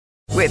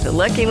With the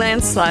Lucky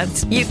Land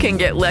Slots, you can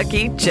get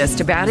lucky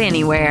just about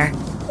anywhere.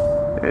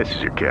 This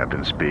is your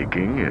captain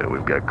speaking.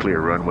 We've got clear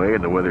runway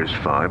and the weather's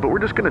fine, but we're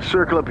just going to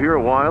circle up here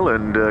a while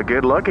and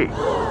get lucky.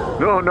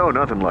 No,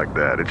 nothing like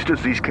that. It's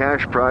just these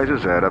cash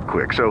prizes add up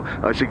quick. So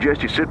I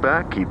suggest you sit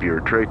back, keep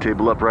your tray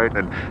table upright,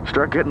 and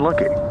start getting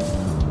lucky.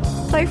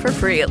 Play for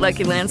free at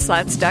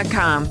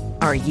LuckyLandSlots.com.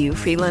 Are you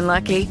feeling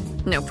lucky?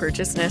 No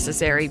purchase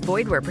necessary.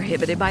 Void where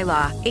prohibited by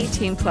law.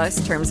 18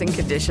 plus terms and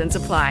conditions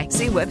apply.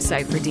 See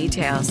website for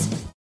details.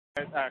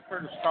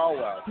 Curtis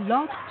Caldwell.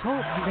 Blog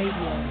Talk Radio.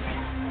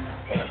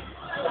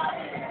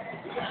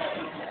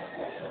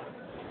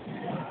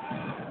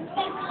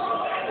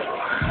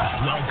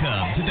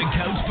 Welcome to the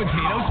Couch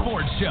Potato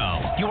Sports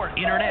Show, your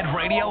internet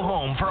radio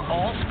home for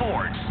all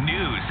sports,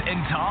 news,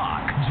 and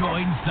talk.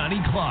 Join Sonny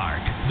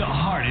Clark, the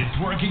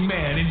hardest working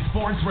man in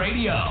sports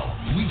radio.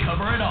 We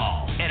cover it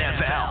all: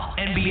 NFL,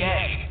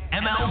 NBA,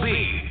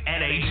 MLB,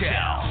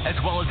 NHL, as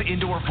well as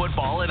indoor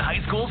football and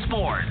high school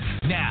sports.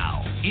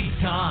 Now,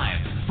 it's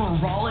time for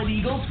Rowlett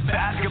Eagles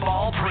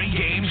basketball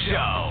pregame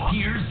show.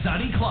 Here's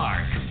Sonny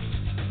Clark.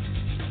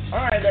 All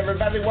right,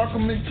 everybody,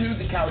 welcome into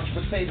the Couch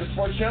Potato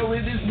Sports Show.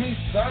 It is me,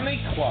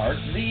 Sonny Clark,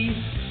 the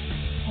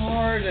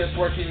hardest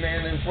working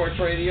man in sports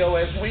radio,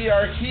 as we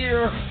are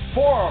here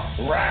for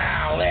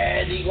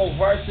Rowlett Eagles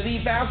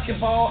Varsity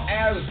Basketball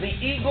as the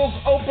Eagles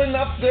open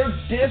up their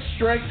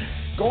district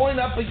going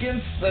up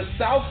against the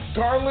South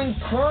Garland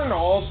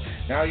Colonels.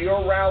 Now, your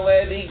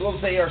Rowlett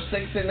Eagles, they are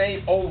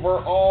 6-8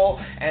 overall,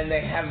 and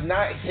they have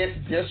not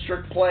hit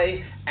district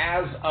play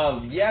as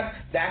of yet.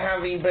 That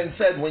having been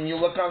said, when you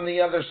look on the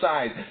other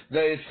side,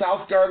 the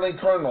South Garland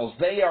Colonels,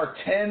 they are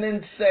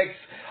 10-6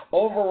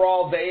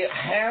 overall. They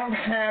have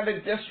had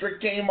a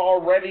district game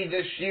already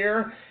this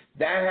year.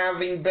 That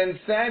having been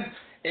said,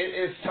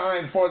 it is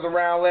time for the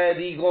Rowlett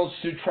Eagles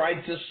to try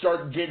to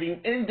start getting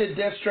into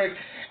district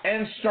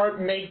and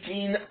start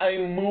making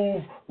a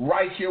move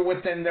right here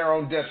within their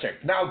own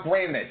district. Now,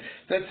 granted,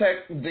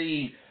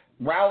 the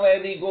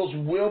Rowlett Eagles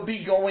will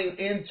be going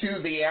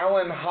into the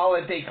Allen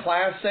Holiday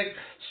Classic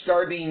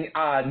starting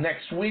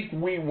next week.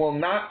 We will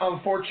not,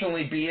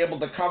 unfortunately, be able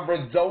to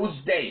cover those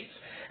dates.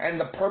 And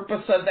the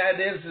purpose of that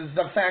is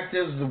the fact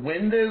is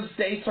when those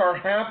dates are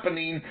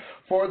happening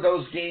for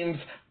those games,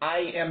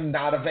 I am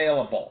not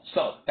available.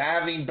 So,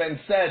 that having been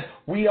said,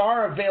 we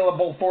are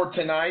available for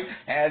tonight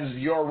as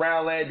your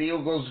Rowlett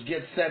Eagles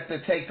get set to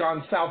take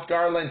on South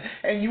Garland.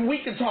 And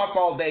we can talk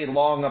all day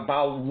long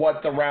about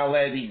what the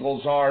Rowlett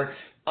Eagles are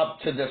up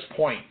to this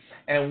point.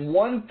 And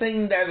one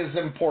thing that is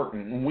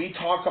important, and we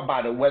talk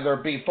about it, whether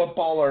it be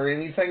football or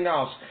anything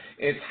else,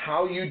 it's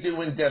how you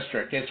do in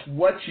district. It's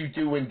what you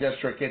do in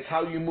district. It's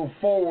how you move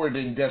forward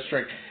in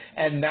district.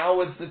 And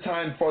now is the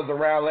time for the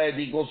Rowlett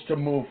Eagles to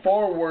move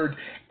forward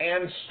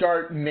and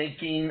start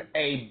making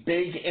a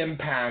big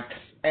impact.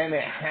 And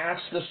it has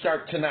to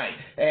start tonight.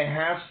 It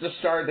has to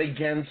start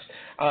against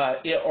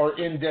or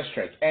in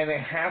district. And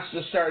it has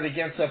to start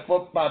against a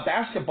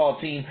basketball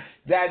team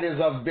that is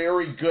a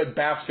very good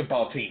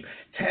basketball team.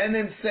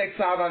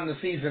 10-6 out on the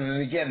season.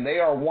 And again, they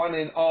are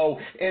 1-0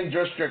 in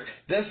district.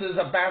 This is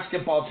a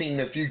basketball team.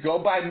 If you go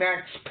by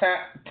Max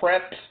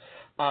Prep's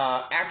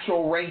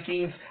actual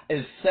rankings,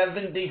 is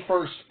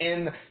 71st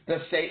in the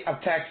state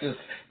of Texas,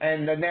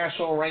 and the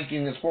national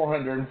ranking is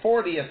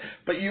 440th.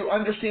 But you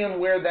understand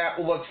where that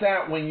looks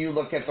at when you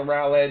look at the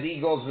Rowlett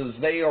Eagles,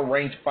 as they are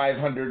ranked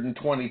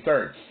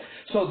 523rd.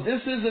 So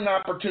this is an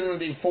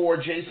opportunity for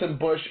Jason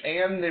Bush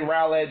and the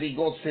Rowlett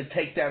Eagles to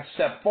take that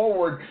step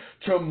forward,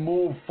 to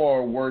move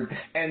forward,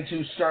 and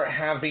to start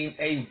having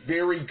a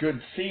very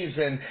good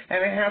season.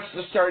 And it has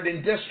to start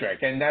in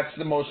district, and that's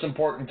the most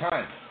important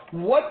time.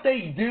 What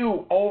they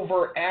do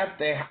over at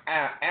the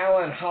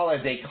Allen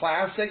Holiday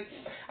Classic,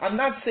 I'm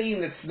not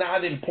saying it's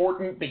not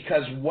important,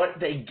 because what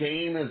they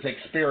gain is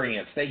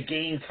experience. They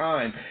gain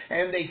time,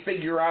 and they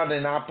figure out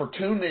an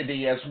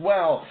opportunity as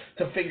well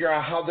to figure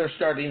out how their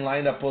starting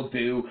lineup will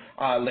do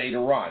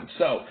later on.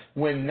 So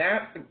when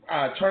that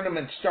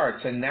tournament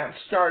starts, and that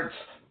starts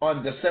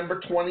on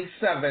December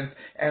 27th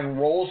and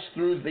rolls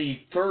through the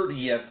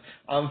 30th,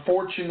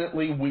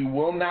 unfortunately, we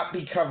will not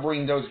be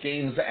covering those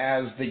games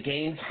as the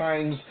game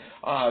times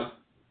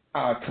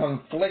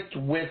conflict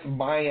with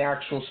my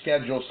actual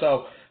schedule,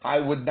 so I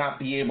would not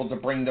be able to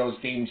bring those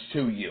games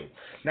to you.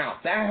 Now,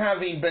 that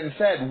having been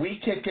said, we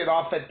kick it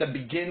off at the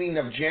beginning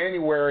of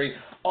January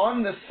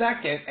on the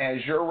 2nd,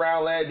 as your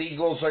Rowlett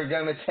Eagles are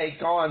going to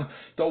take on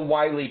the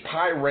Wiley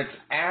Pirates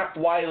at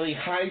Wiley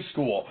High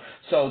School.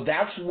 So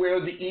that's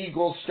where the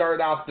Eagles start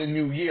out the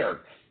new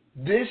year.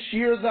 This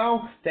year,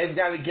 though, they've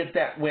got to get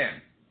that win.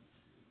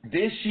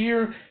 This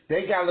year,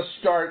 they got to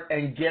start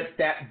and get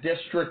that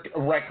district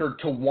record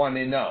to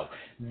 1-0.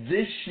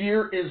 This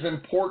year is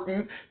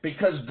important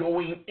because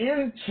going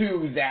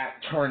into that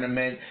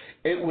tournament,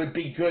 it would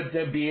be good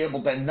to be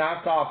able to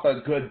knock off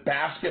a good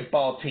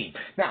basketball team.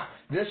 Now,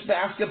 this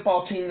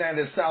basketball team that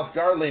is South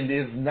Garland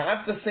is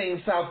not the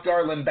same South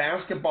Garland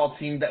basketball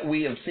team that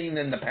we have seen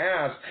in the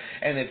past.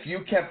 And if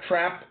you kept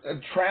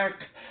track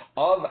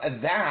of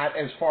that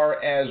as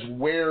far as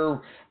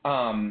where,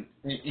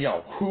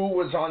 who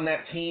was on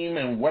that team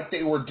and what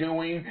they were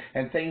doing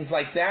and things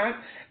like that,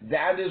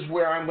 that is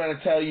where I'm going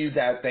to tell you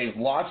that they've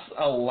lost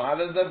a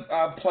lot of the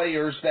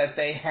players that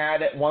they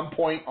had at one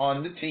point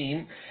on the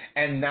team,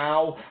 and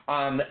now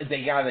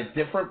they got a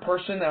different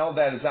personnel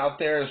that is out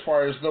there as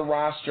far as the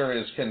roster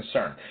is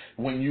concerned.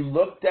 When you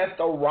looked at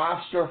the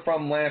roster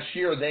from last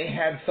year, they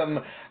had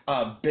some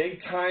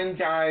big-time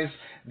guys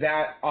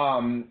that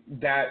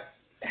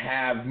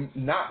have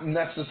not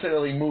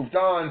necessarily moved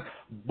on,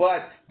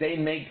 but they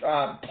make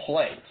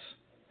plays.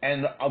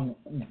 And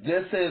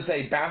this is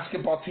a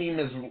basketball team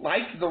is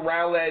like the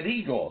Rowlett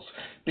Eagles,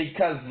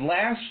 because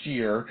last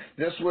year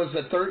this was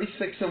a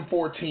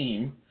 36-4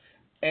 team.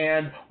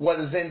 And what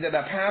has ended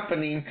up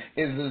happening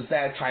is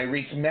that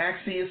Tyrese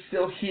Maxey is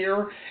still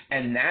here,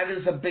 and that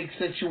is a big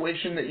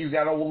situation that you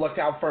got to look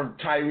out for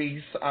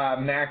Tyrese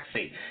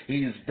Maxey.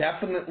 He's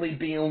definitely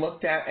being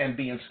looked at and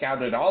being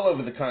scouted all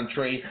over the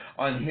country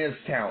on his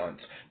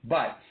talents.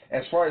 But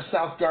as far as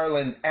South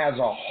Garland as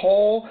a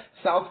whole,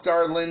 South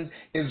Garland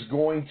is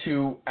going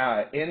to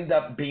end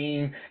up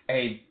being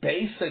a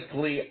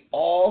basically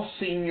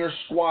all-senior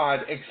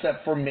squad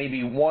except for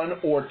maybe one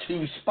or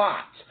two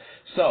spots.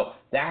 So,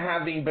 that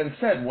having been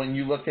said, when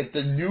you look at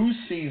the new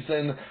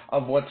season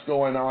of what's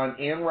going on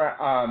in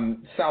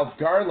South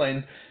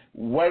Garland,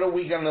 what are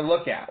we going to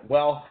look at?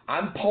 Well,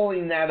 I'm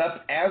pulling that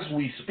up as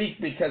we speak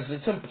because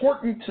it's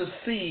important to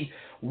see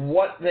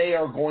what they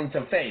are going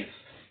to face.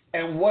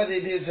 And what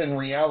it is in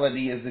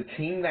reality is a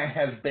team that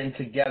has been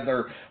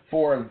together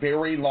for a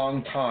very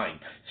long time,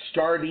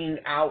 starting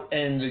out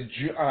in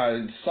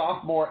the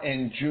sophomore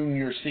and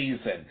junior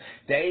season.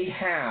 They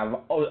have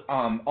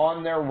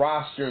on their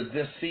roster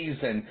this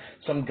season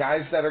some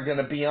guys that are going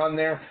to be on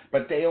there,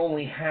 but they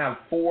only have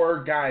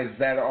 4 guys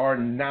that are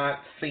not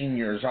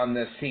seniors on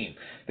this team.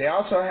 They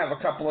also have a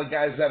couple of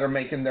guys that are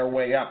making their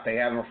way up. They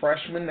have a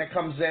freshman that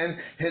comes in.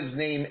 His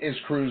name is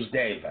Cruz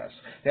Davis.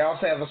 They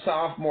also have a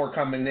sophomore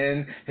coming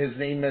in. His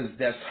name is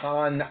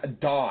Deshaun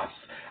Doss.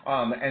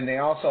 And they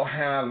also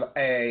have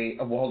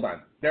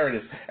there it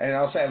is. And they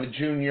also have a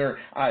junior,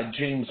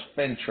 James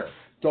Fincher.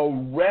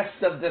 The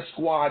rest of the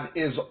squad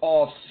is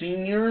all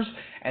seniors,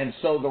 and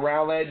so the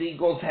Rowlett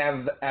Eagles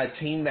have a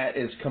team that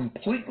is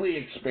completely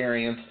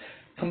experienced,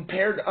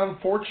 compared,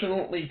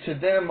 unfortunately, to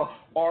them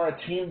are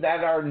a team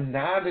that are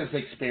not as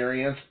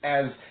experienced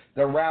as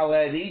the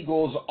Rowlett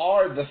Eagles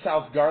are the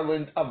South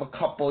Garland of a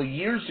couple of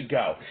years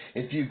ago.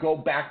 If you go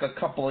back a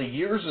couple of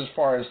years as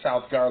far as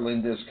South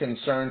Garland is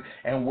concerned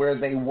and where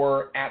they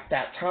were at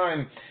that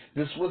time,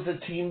 this was a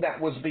team that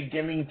was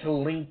beginning to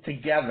link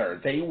together.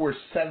 They were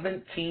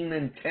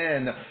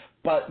 17-10,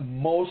 but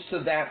most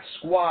of that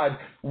squad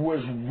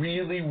was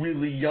really,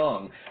 really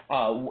young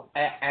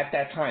at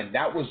that time.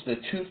 That was the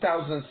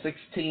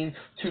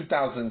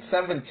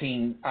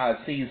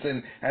 2016-2017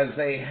 season, as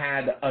they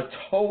had a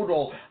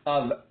total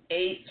of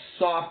 8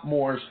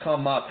 sophomores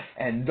come up,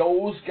 and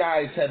those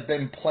guys have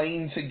been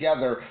playing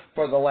together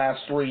for the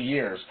last 3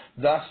 years.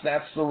 Thus,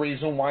 that's the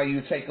reason why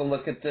you take a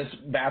look at this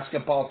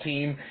basketball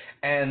team,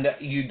 and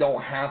you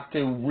don't have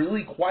to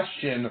really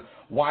question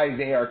why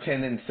they are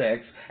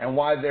 10-6, and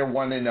why they're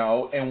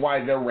 1-0, and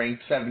why they're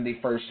ranked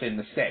 71st in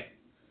the state.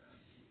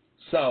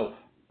 So,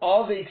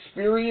 all the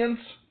experience,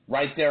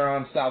 right there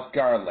on South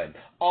Garland.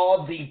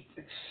 All the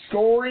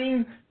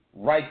scoring,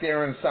 right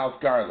there in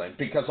South Garland.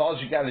 Because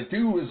all you got to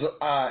do is,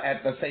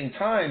 at the same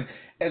time,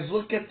 is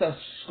look at the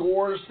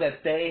scores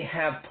that they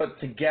have put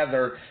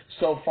together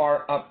so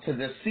far up to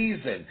this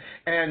season.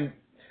 And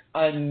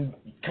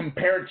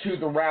compared to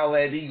the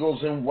Rowlett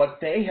Eagles and what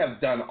they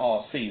have done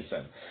all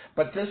season.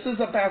 But this is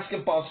a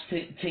basketball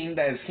team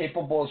that is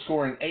capable of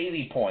scoring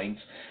 80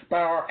 points, but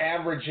are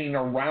averaging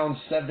around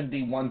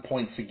 71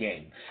 points a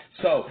game.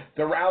 So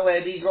the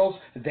Rowlett Eagles,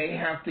 they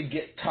have to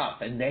get tough,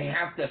 and they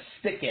have to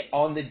stick it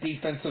on the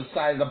defensive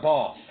side of the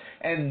ball.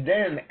 And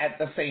then, at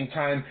the same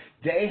time,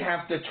 they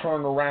have to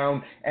turn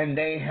around, and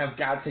they have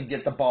got to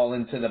get the ball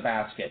into the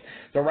basket.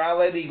 The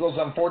Rowlett Eagles,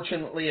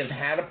 unfortunately, have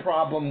had a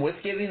problem with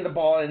getting the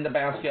ball in the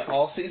basket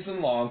all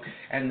season long,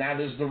 and that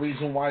is the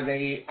reason why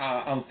they,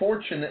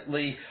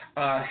 unfortunately,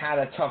 had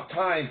a tough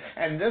time.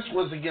 And this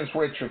was against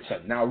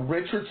Richardson. Now,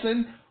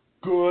 Richardson,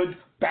 good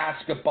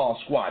basketball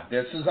squad.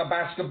 This is a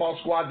basketball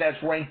squad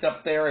that's ranked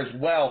up there as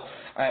well,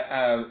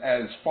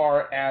 as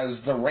far as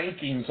the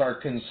rankings are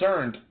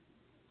concerned.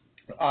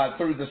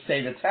 Through the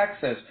state of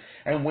Texas.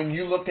 And when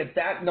you look at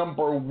that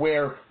number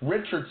where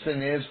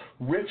Richardson is,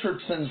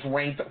 Richardson's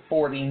ranked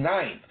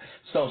 49th.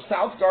 So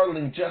South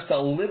Garland just a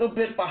little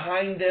bit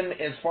behind them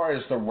as far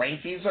as the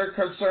rankings are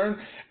concerned.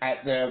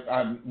 At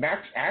the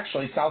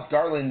actually, South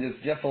Garland is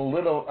just a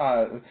little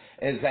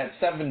is at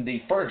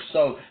 71st.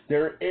 So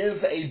there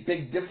is a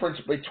big difference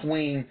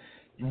between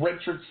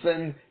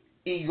Richardson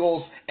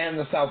Eagles and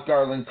the South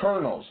Garland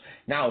Colonels.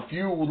 Now, if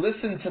you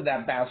listen to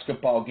that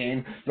basketball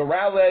game, the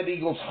Rowlett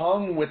Eagles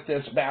hung with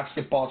this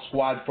basketball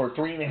squad for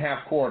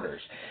 3.5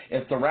 quarters.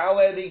 If the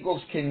Rowlett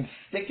Eagles can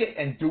stick it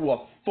and do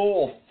a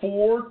full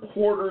 4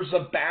 quarters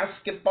of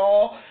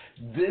basketball,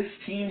 this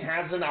team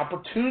has an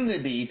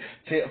opportunity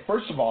to,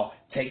 first of all,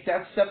 take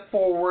that step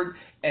forward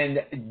and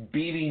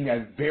beating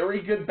a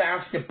very good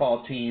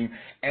basketball team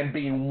and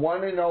being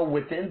 1-0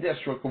 within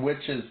district,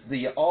 which is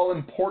the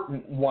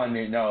all-important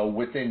 1-0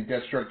 within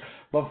district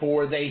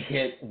before they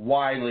hit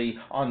Wiley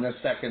on the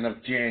 2nd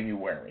of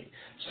January.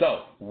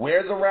 So,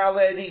 where the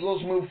Rowlett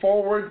Eagles move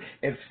forward,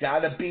 it's got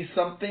to be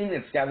something.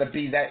 It's got to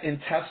be that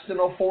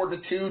intestinal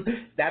fortitude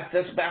that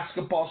this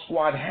basketball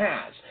squad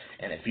has.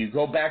 And if you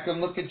go back and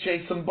look at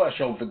Jason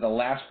Bush over the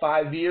last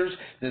 5 years,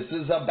 this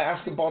is a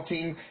basketball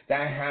team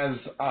that has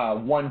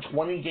won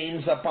 20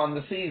 games up on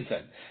the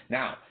season.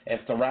 Now,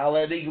 if the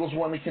Rowlett Eagles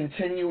want to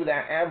continue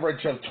that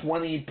average of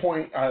 20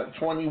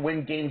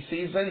 win game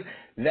season,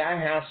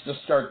 that has to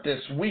start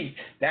this week.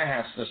 That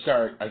has to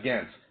start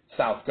against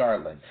South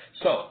Garland.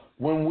 So,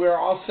 when we're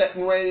all set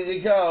and ready to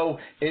go,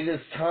 it is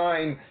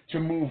time to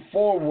move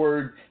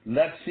forward.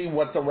 Let's see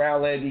what the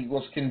Rowlett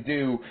Eagles can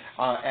do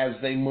as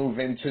they move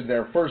into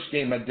their first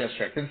game of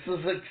district. This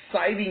is an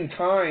exciting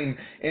time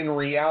in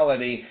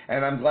reality,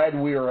 and I'm glad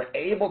we were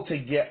able to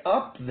get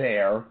up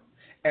there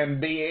and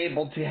be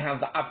able to have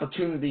the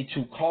opportunity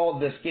to call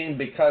this game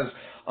because,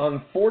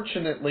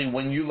 unfortunately,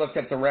 when you look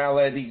at the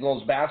Rowlett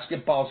Eagles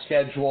basketball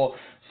schedule,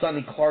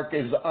 Sonny Clark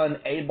is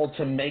unable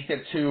to make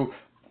it to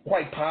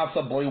quite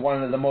possibly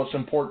one of the most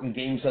important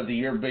games of the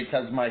year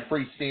because my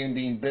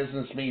freestanding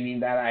business meeting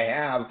that I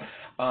have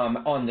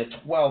on the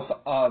 12th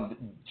of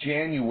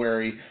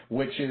January,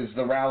 which is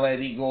the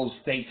Rowlett Eagles,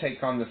 they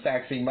take on the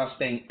Saxony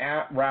Mustang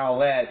at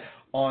Rowlett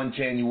on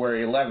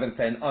January 11th,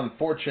 and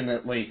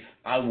unfortunately,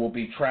 I will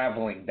be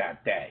traveling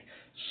that day.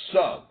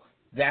 So,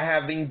 that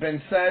having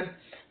been said,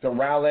 the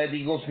Rowlett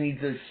Eagles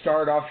need to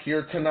start off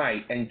here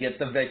tonight and get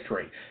the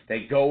victory.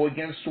 They go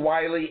against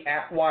Wiley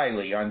at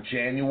Wiley on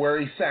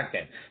January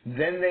 2nd.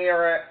 Then they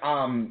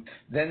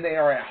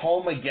are at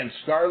home against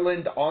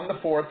Garland on the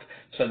 4th,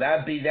 so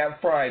that'd be that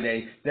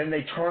Friday. Then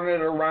they turn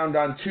it around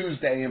on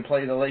Tuesday and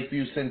play the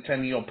Lakeview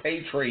Centennial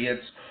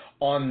Patriots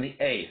on the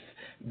 8th.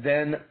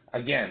 Then,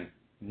 again,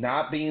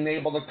 not being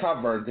able to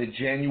cover the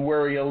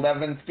January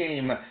 11th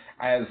game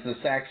as the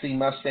Saxony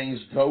Mustangs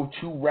go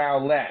to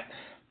Rowlett.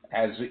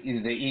 As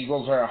the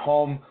Eagles are at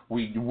home,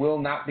 we will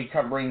not be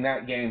covering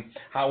that game.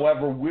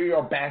 However, we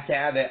are back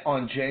at it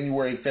on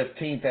January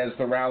 15th as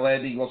the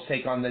Rowlett Eagles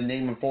take on the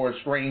Naaman Forest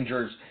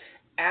Rangers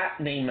at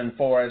Naaman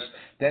Forest.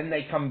 Then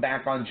they come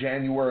back on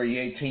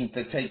January 18th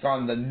to take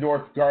on the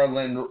North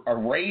Garland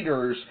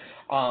Raiders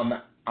on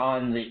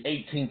the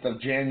 18th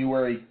of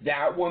January.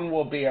 That one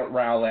will be at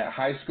Rowlett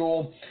High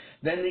School.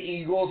 Then the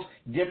Eagles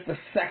get the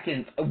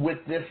second with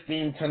this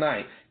game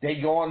tonight. They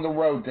go on the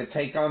road to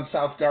take on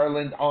South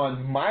Garland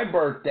on my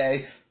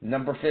birthday,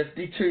 number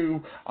 52,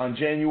 on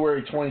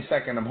January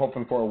 22nd. I'm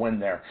hoping for a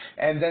win there.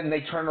 And then they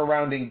turn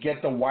around and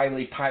get the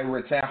Wiley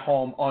Pirates at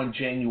home on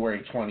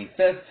January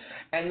 25th.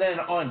 And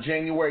then on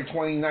January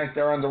 29th,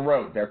 they're on the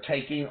road. They're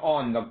taking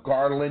on the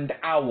Garland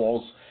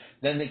Owls.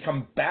 Then they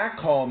come back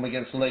home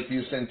against the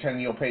Lakeview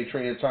Centennial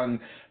Patriots on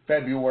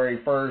February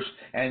 1st,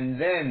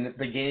 and then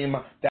the game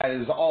that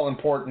is all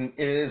important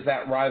is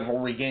that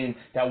rivalry game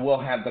that we'll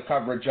have the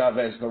coverage of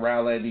as the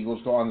Rowlett Eagles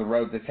go on the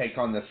road to take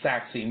on the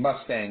Saxony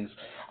Mustangs.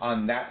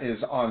 That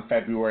is on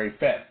February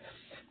 5th.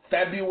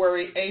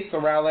 February 8th, the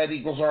Rowlett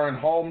Eagles are at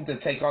home to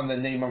take on the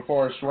Naaman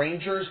Forest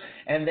Rangers,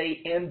 and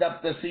they end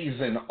up the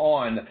season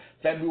on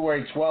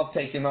February 12th,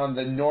 taking on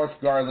the North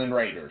Garland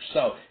Raiders.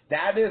 So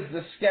that is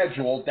the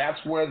schedule. That's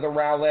where the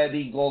Rowlett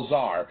Eagles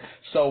are.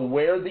 So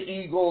where the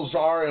Eagles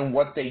are and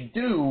what they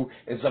do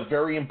is a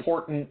very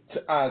important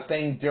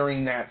thing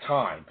during that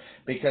time,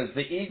 because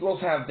the Eagles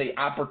have the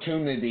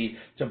opportunity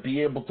to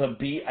be able to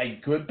be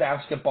a good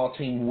basketball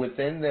team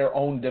within their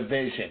own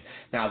division.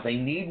 Now, they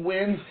need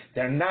wins.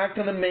 They're not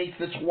going to make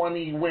the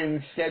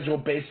 20-win schedule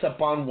based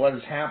upon what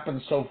has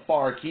happened so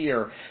far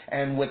here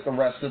and with the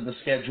rest of the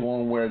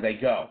schedule and where they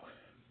go.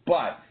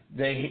 But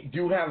they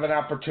do have an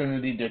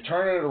opportunity to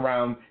turn it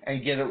around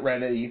and get it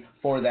ready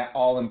for that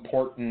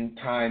all-important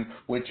time,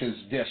 which is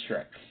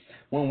district.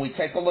 When we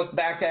take a look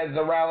back at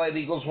the Rowlett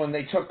Eagles when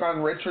they took on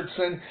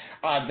Richardson,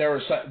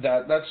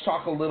 let's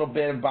talk a little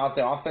bit about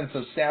the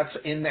offensive stats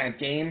in that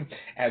game.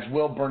 As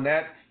Will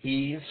Burnett,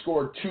 he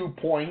scored 2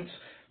 points.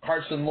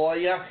 Carson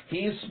Loya,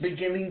 he's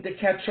beginning to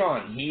catch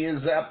on. He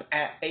is up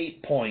at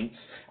 8 points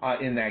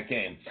in that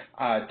game.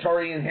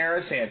 Torian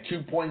Harris had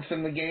 2 points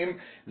in the game.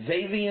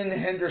 Xavier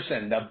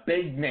Henderson, the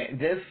big man,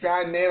 this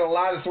guy made a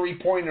lot of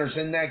three-pointers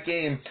in that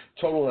game.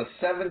 Total of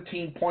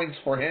 17 points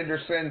for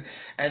Henderson.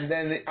 And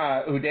then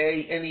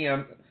Uday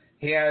Inium,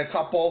 he had a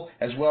couple,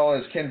 as well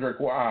as Kendrick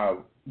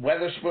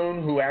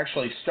Weatherspoon, who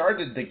actually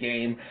started the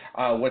game,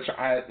 which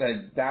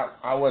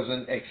I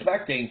wasn't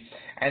expecting.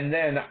 And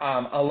then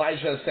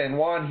Elijah San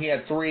Juan, he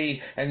had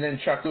 3, and then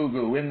Chuck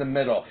Ugu in the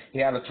middle. He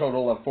had a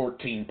total of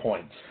 14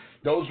 points.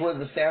 those were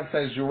the stats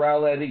as your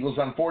Rowlett Eagles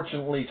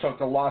unfortunately took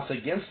a loss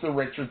against the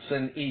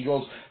Richardson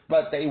Eagles,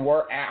 but they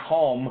were at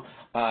home.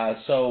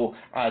 So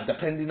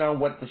depending on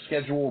what the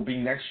schedule will be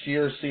next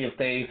year, see if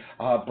they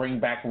bring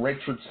back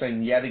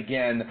Richardson yet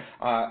again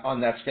on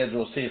that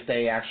schedule, see if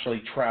they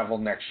actually travel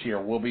next year.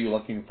 We'll be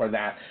looking for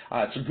that.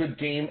 It's a good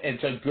game.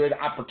 It's a good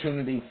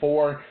opportunity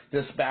for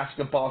this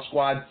basketball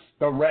squad.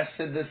 The rest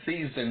of the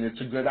season,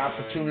 it's a good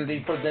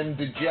opportunity for them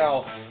to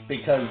gel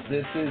because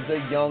this is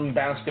a young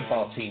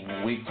basketball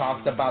team. We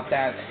talked about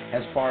that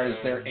as far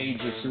as their age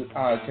is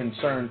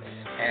concerned.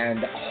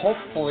 And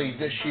hopefully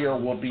this year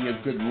will be a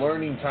good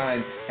learning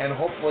time, and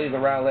hopefully the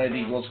Rowlett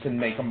Eagles can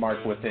make a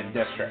mark within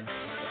district.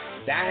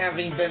 That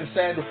having been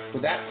said,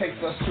 that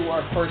takes us to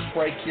our first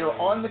break here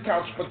on the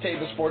Couch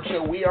Potato Sports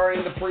Show. We are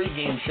in the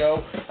pregame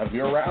show of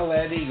your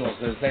Rowlett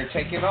Eagles as they're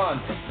taking on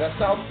the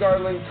South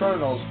Garland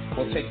Colonels.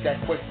 We'll take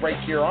that quick break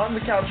here on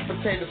the Couch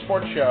Potato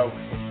Sports Show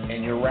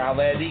and your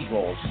Rowlett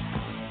Eagles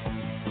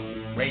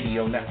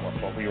radio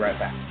network. We'll be right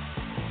back.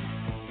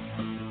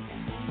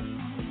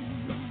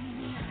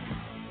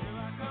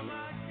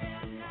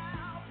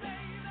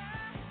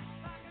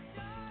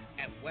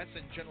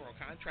 Wesson General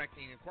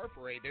Contracting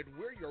Incorporated,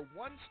 we're your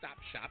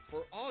one-stop shop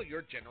for all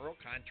your general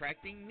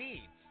contracting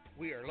needs.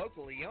 We are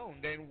locally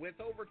owned and with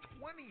over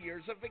 20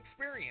 years of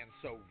experience,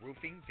 so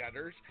roofing,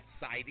 gutters,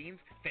 sidings,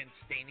 fence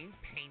staining,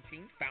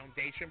 painting,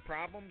 foundation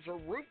problems,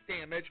 or roof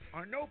damage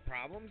are no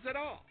problems at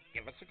all.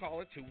 Give us a call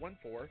at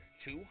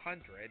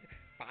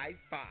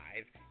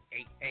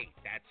 214-200-5588.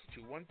 That's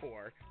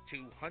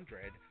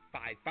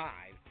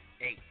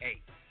 214-200-5588.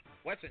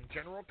 Wesson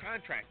General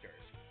Contractors,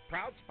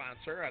 proud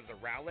sponsor of the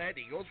Rowlett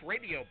Eagles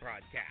radio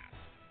broadcast.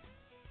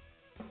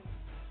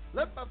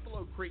 Let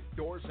Buffalo Creek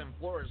Doors and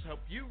Floors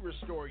help you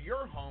restore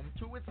your home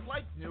to its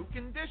like-new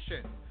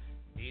condition.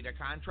 Need a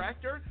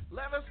contractor?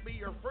 Let us be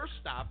your first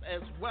stop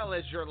as well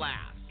as your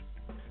last.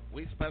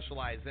 We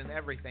specialize in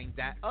everything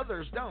that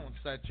others don't,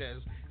 such as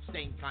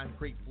stained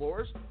concrete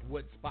floors,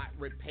 wood spot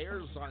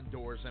repairs on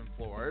doors and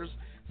floors,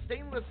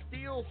 stainless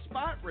steel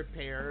spot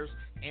repairs,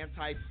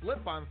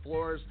 anti-slip-on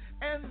floors,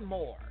 and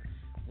more.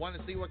 Want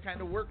to see what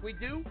kind of work we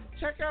do?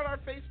 Check out our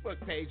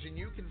Facebook page and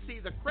you can see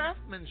the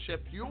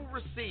craftsmanship you'll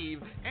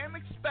receive and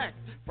expect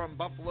from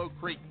Buffalo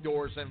Creek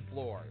Doors and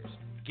Floors.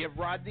 Give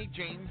Rodney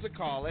James a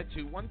call at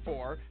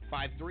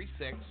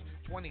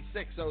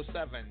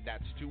 214-536-2607.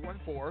 That's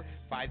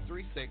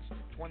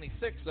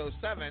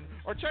 214-536-2607.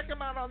 Or check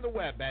him out on the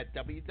web at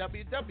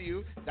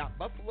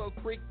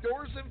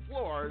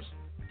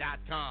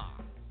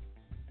www.buffalocreekdoorsandfloors.com.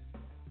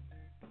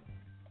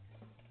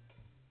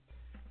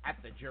 At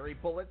the Jerry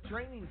Bullitt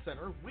Training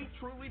Center, we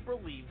truly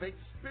believe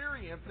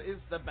experience is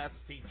the best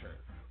teacher.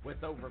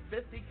 With over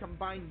 50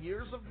 combined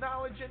years of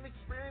knowledge and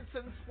experience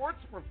in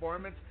sports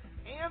performance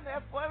and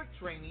athletic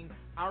training,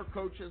 our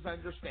coaches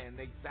understand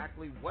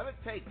exactly what it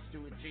takes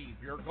to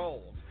achieve your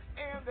goals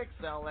and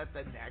excel at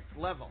the next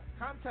level.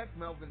 Contact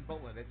Melvin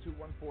Bullitt at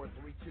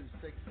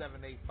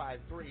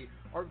 214-326-7853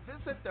 or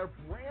visit their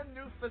brand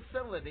new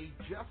facility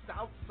just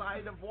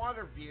outside of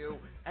Waterview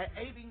at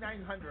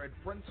 8900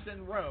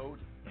 Princeton Road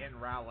in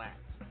Rowlett.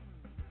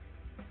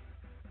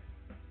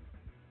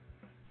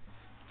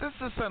 This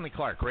is Sonny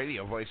Clark,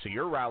 radio voice of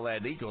your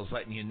Rowlett Eagles,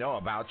 letting you know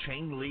about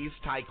Chang Lee's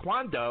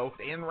Taekwondo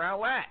in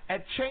Rowlett.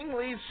 At Chang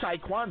Lee's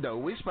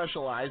Taekwondo, we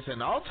specialize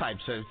in all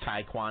types of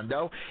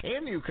Taekwondo,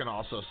 and you can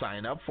also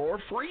sign up for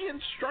free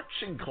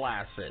instruction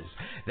classes.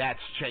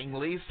 That's Chang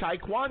Lee's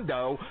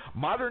Taekwondo,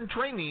 modern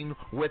training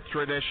with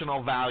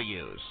traditional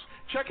values.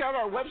 Check out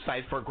our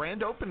website for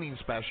grand opening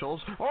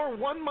specials or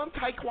 1-month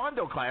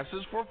Taekwondo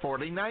classes for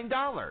 $49.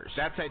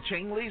 That's at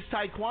Chang Lee's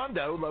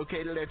Taekwondo,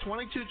 located at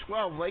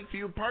 2212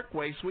 Lakeview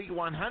Parkway, Suite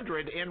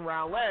 100 in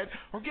Rowlett,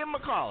 or give them a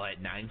call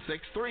at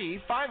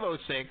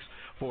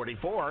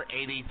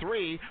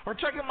 963-506-4483, or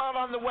check them out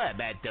on the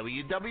web at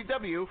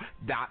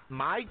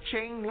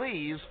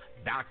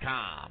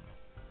www.mychanglees.com.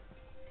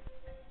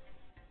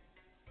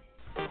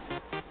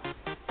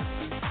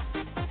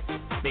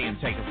 Being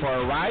taken for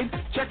a ride?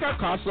 Check out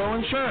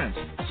Costco Insurance,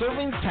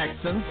 serving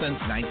Texans since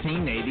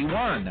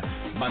 1981.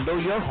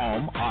 Bundle your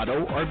home,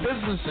 auto, or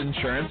business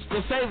insurance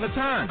to save a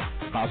ton.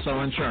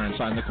 Costco Insurance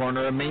on the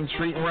corner of Main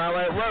Street and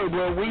Rowlett Road,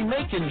 where we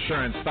make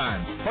insurance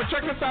fun. Or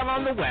check us out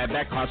on the web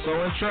at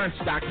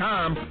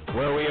CostcoInsurance.com,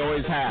 where we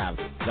always have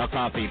the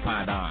coffee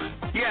pot on.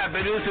 Yeah,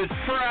 but is it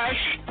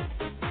fresh?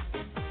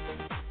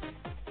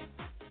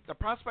 The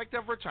prospect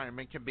of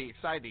retirement can be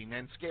exciting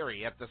and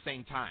scary at the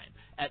same time.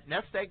 At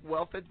Nest Egg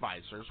Wealth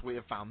Advisors, we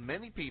have found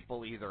many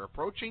people either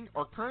approaching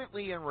or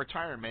currently in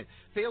retirement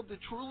fail to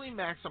truly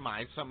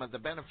maximize some of the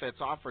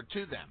benefits offered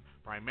to them,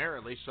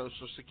 primarily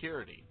Social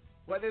Security.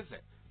 What is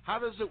it? How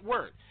does it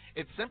work?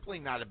 It's simply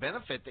not a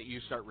benefit that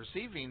you start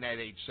receiving at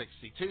age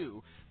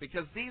 62.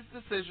 Because these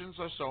decisions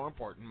are so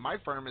important, my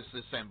firm has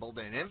assembled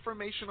an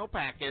informational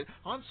packet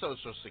on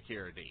Social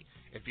Security.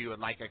 If you would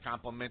like a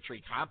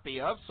complimentary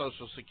copy of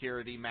Social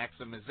Security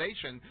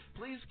Maximization,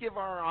 please give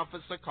our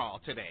office a call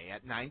today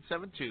at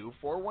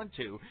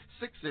 972-412-6064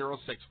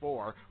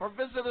 or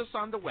visit us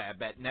on the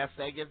web at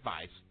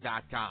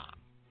nesteggadvice.com.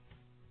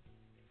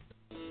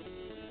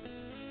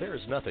 There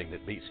is nothing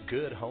that beats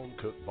good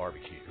home-cooked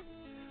barbecue.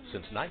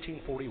 Since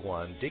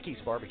 1941,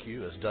 Dickey's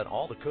Barbecue has done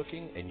all the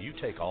cooking and you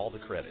take all the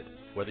credit.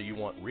 Whether you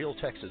want real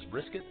Texas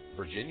brisket,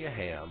 Virginia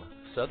ham,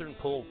 southern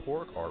pulled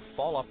pork, or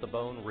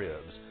fall-off-the-bone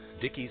ribs,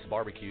 Dickey's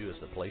Barbecue is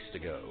the place to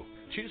go.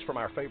 Choose from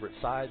our favorite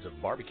sides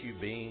of barbecue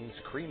beans,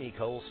 creamy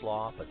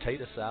coleslaw,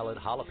 potato salad,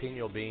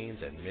 jalapeno beans,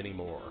 and many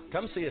more.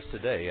 Come see us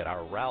today at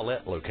our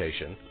Rowlett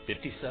location,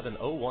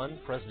 5701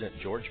 President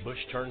George Bush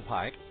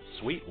Turnpike,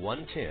 Suite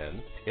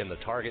 110 in the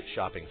Target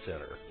Shopping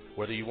Center.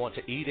 Whether you want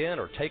to eat in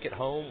or take it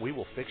home, we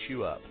will fix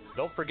you up.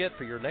 Don't forget,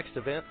 for your next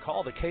event,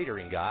 call the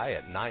catering guy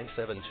at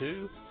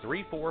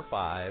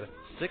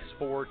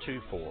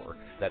 972-345-6424.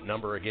 That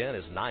number again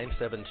is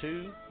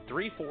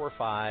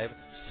 972-345-6424.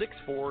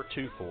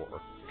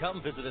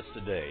 Come visit us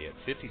today at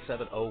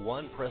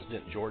 5701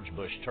 President George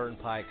Bush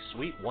Turnpike,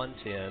 Suite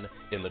 110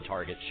 in the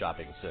Target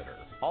Shopping Center.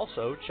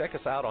 Also, check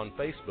us out on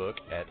Facebook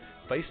at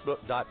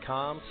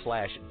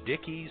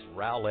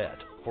facebook.com/DickiesRowlett.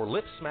 For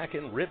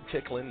lip-smacking,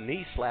 rib-tickling,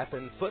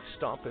 knee-slapping,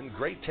 foot-stomping,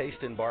 great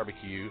taste in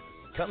barbecue,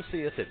 come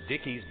see us at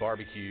Dickey's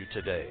Barbecue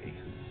today.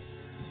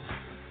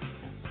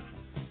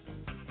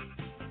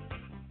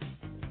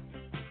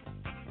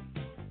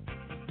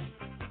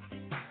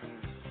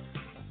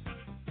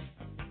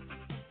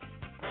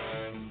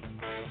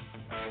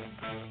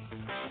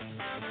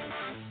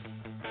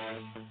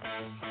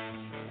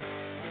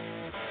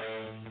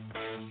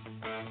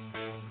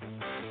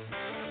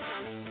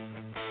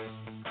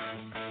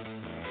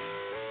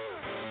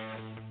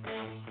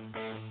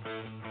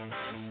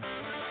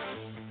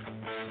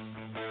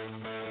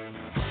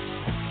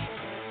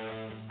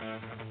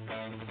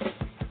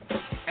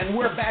 And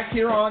we're back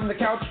here on the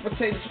Couch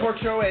Potato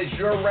Sports Show as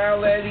your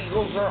Rowlett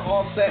Eagles are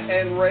all set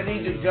and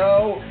ready to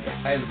go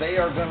as they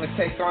are going to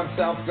take on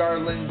South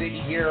Garland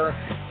here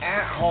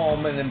at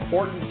home. An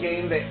important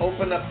game. They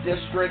open up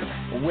district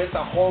with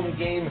a home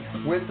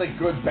game with a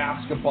good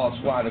basketball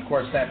squad. Of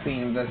course, that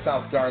being the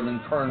South Garland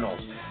Colonels.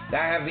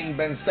 That having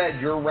been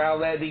said, your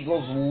Rowlett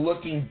Eagles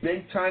looking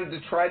big time to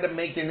try to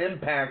make an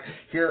impact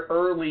here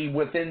early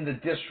within the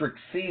district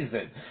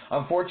season.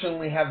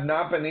 Unfortunately, have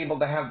not been able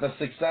to have the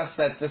success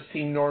that this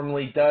team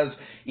normally does,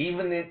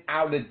 even in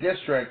out of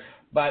district.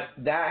 But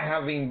that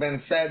having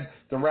been said,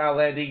 the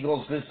Rowlett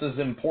Eagles, this is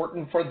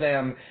important for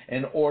them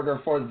in order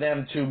for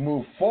them to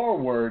move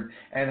forward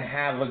and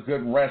have a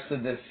good rest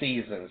of the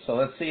season. So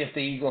let's see if the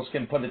Eagles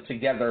can put it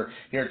together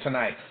here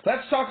tonight.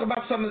 Let's talk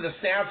about some of the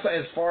stats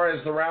as far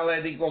as the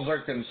Rowlett Eagles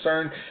are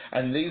concerned.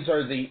 And these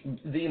are the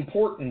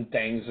important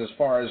things as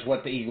far as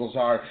what the Eagles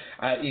are.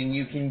 And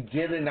you can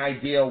get an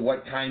idea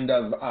what kind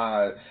of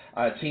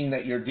team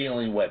that you're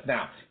dealing with.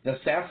 Now, the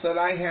stats that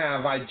I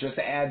have, I just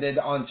added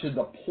onto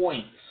the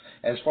points.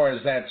 As far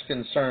as that's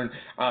concerned,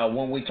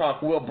 when we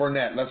talk Will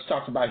Burnett, let's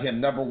talk about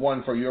him. Number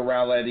one for your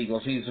Rowlett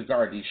Eagles, he's a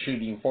guard. He's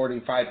shooting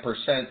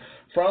 45%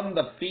 from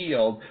the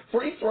field.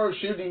 Free throw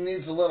shooting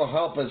needs a little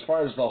help as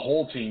far as the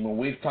whole team, and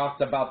we've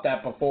talked about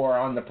that before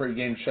on the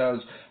pregame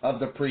shows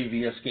of the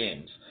previous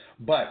games.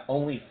 But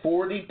only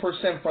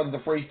 40% from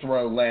the free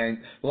throw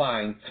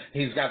line.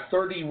 He's got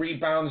 30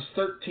 rebounds,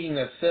 13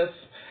 assists,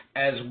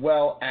 as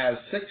well as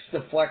 6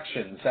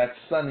 deflections. That's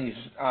Sonny's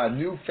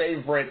new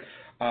favorite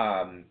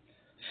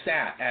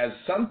stat, as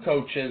some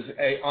coaches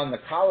on the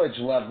college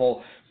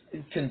level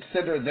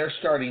consider their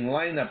starting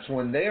lineups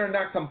when they are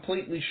not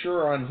completely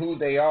sure on who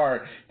they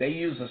are. They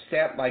use a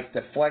stat like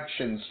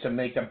deflections to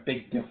make a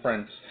big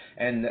difference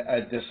and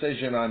a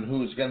decision on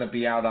who's going to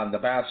be out on the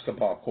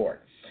basketball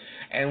court.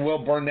 And Will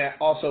Burnett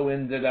also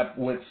ended up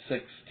with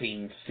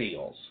 16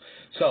 steals.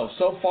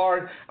 So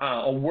far,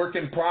 a work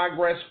in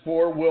progress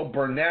for Will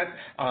Burnett.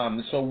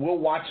 So we'll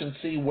watch and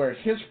see where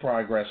his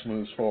progress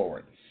moves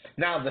forward.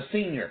 Now, the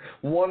senior,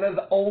 one of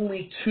the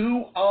only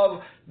 2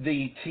 of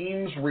the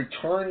team's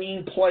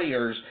returning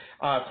players,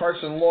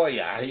 Carson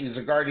Loya. He's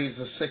a guard. He's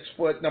a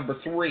 6-foot number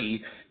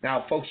 3.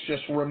 Now, folks,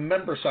 just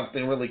remember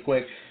something really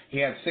quick. He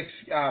had 6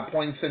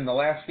 points in the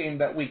last game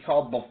that we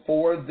called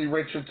before the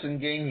Richardson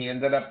game. He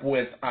ended up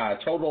with a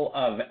total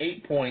of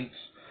 8 points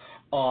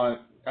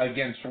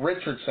against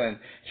Richardson,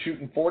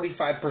 shooting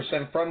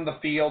 45% from the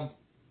field,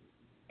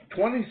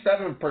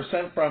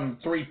 27% from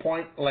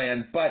three-point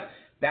land, but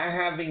that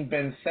having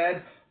been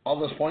said, all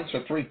those points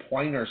are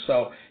three-pointers,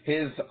 so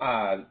his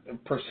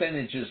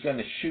percentage is going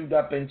to shoot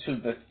up into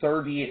the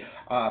 35%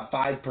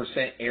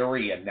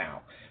 area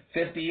now.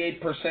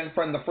 58%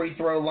 from the free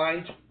throw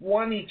line,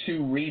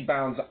 22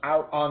 rebounds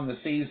out on the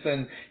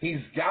season.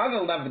 He's got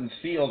 11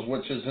 steals,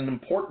 which is an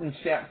important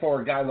stat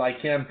for a guy like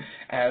him,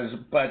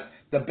 but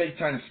the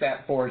big-time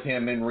stat for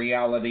him in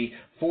reality,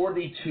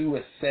 42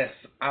 assists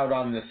out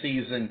on the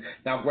season.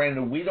 Now,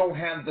 granted, we don't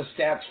have the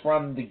stats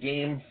from the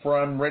game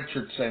from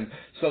Richardson,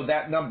 so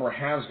that number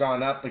has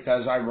gone up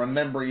because I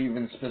remember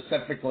even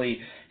specifically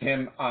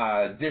him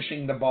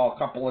dishing the ball a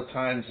couple of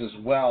times as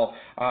well.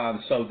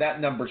 So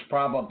that number's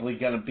probably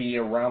going to be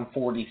around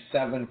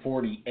 47,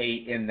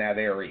 48 in that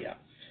area.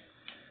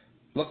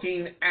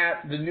 Looking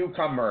at the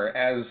newcomer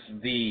as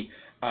the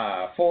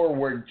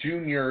forward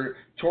junior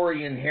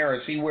Torian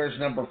Harris. He wears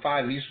number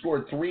 5. He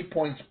scored 3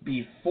 points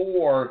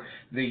before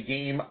the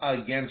game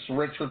against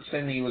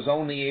Richardson. He was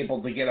only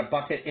able to get a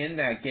bucket in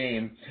that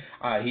game.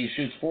 He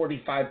shoots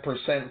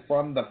 45%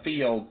 from the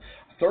field,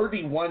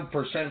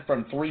 31%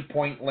 from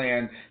three-point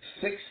land,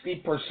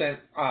 60%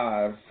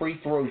 free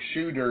throw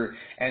shooter,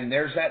 and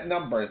there's that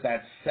number,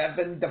 that's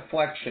 7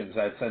 deflections.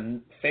 That's a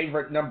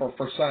favorite number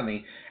for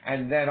Sonny,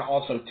 and then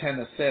also 10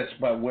 assists,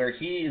 but where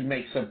he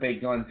makes a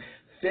big one,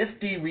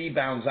 50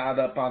 rebounds out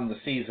up on the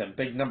season.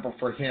 Big number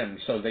for him,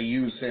 so they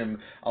use him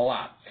a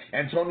lot.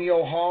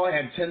 Antonio Hall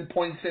had 10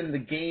 points in the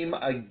game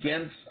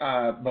against,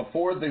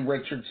 before the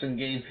Richardson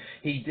game.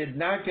 He did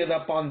not get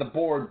up on the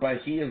board,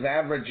 but he is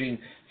averaging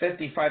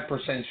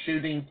 55%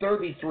 shooting,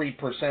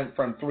 33%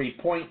 from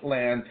three-point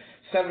land,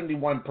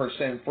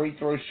 71% free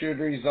throw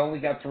shooter. He's only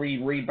got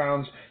 3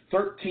 rebounds,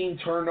 13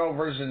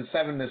 turnovers, and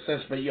 7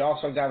 assists. But you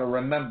also got to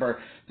remember,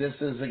 this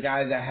is a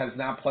guy that has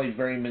not played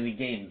very many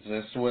games.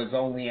 This was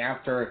only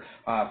after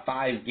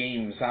 5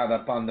 games out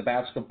up on the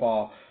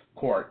basketball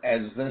court,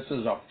 as this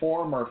is a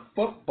former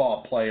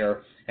football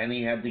player, and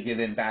he had to get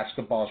in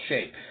basketball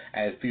shape.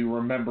 If you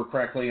remember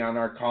correctly on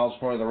our calls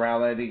for the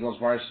Rowlett Eagles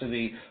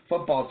varsity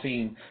football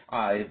team,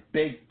 a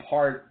big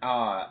part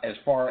as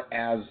far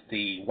as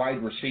the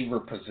wide receiver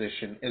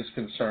position is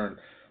concerned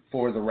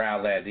for the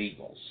Rowlett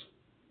Eagles.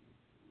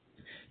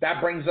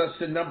 That brings us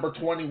to number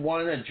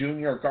 21, a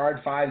junior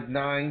guard,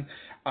 5'9",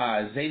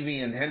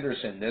 Xavier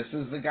Henderson. This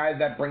is the guy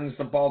that brings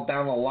the ball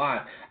down a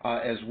lot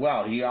as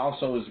well. He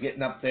also is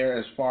getting up there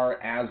as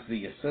far as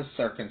the assists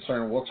are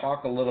concerned. We'll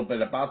talk a little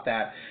bit about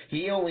that.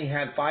 He only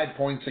had 5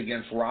 points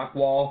against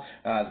Rockwall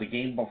the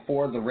game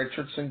before the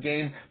Richardson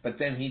game, but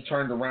then he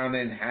turned around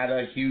and had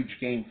a huge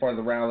game for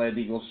the Rowlett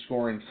Eagles,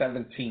 scoring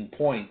 17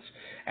 points,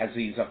 as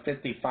he's a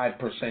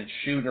 55%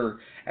 shooter,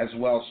 as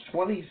well as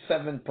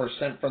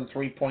 27% from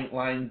three-point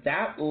line.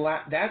 That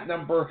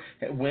number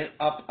went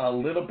up a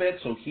little bit,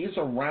 so he's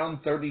around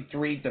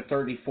 33 to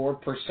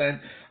 34%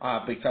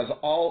 because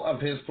all of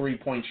his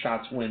three-point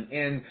shots went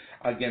in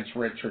against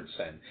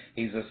Richardson.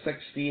 He's a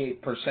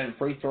 68%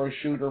 free throw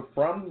shooter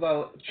from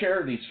the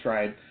charity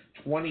stripe,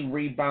 20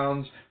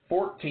 rebounds,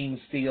 14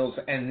 steals,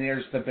 and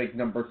there's the big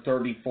number,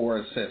 34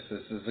 assists.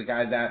 This is the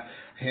guy that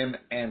him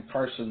and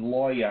Carson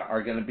Loya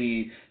are going to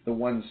be the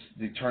ones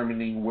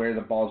determining where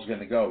the ball's going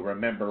to go.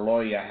 Remember,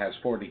 Loya has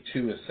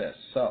 42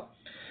 assists.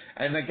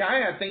 And the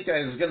guy I think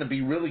that is going to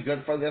be really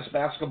good for this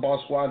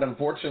basketball squad,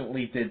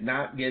 unfortunately did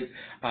not get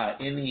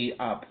any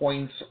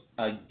points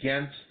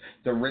against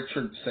the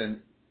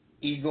Richardson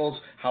Eagles.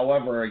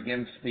 However,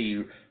 against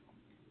the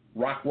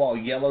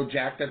Rockwall Yellow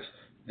Jackets,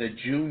 the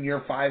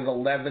junior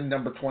 5'11",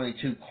 number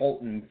 22,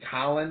 Colton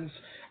Collins,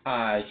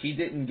 he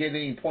didn't get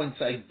any points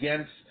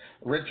against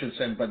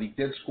Richardson, but he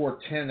did score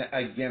 10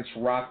 against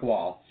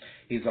Rockwall.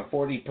 He's a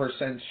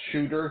 40%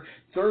 shooter,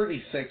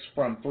 36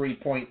 from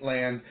three-point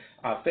land,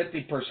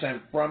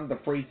 50% from the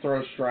free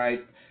throw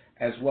stripe,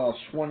 as well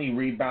as 20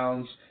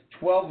 rebounds,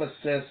 12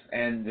 assists,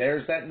 and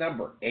there's that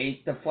number,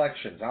 8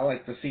 deflections. I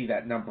like to see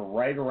that number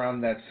right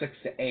around that 6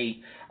 to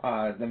 8.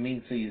 That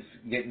means he's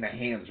getting the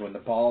hands. When the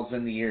ball's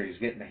in the air, he's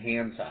getting the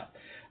hands up.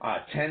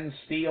 10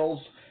 steals,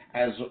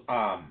 as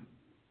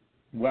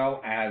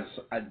well as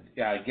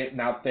getting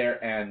out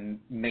there and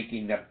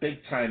making a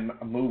big-time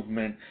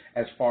movement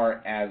as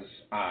far as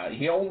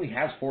he only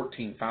has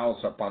 14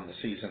 fouls up on the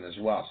season as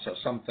well, so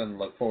something to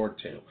look forward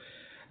to.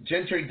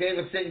 Gentry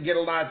Davis didn't get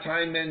a lot of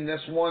time in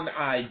this one.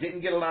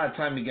 Didn't get a lot of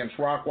time against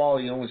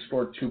Rockwall. He only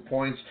scored 2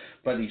 points,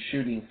 but he's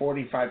shooting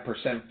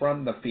 45%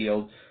 from the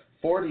field,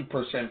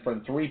 40%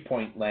 from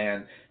three-point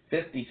land,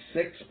 56%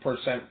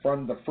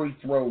 from the free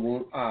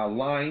throw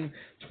line,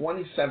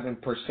 27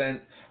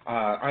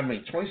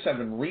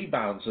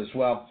 rebounds as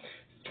well,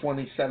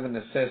 27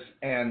 assists,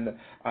 and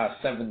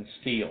 7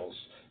 steals.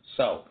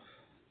 So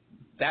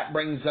that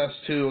brings us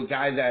to a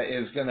guy that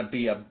is going to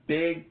be a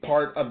big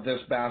part of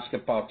this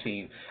basketball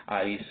team.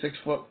 He's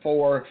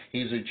 6'4".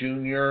 He's a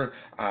junior.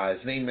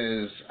 His name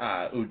is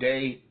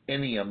Uday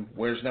Inium,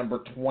 wears number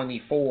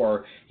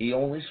 24. He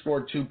only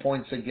scored 2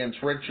 points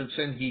against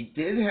Richardson. He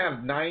did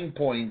have 9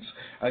 points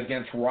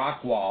against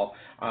Rockwall,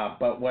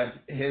 but what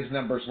his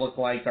numbers look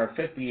like are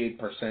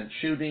 58%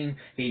 shooting.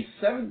 He's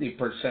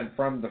 70%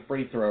 from the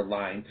free throw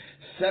line,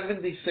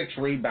 76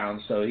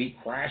 rebounds, so he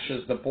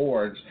crashes the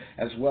boards,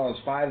 as well as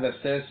 5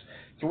 assists,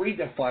 3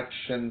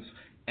 deflections,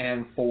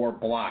 and 4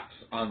 blocks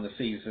on the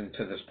season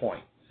to this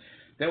point.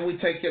 Then we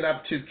take it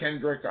up to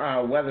Kendrick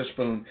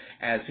Weatherspoon,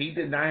 as he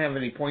did not have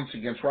any points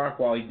against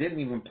Rockwall. He didn't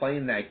even play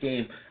in that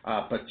game,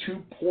 but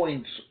 2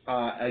 points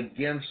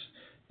against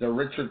the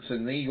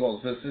Richardson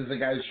Eagles. This is the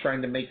guy who's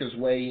trying to make his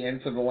way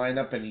into the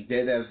lineup, and he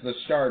did as the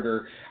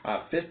starter.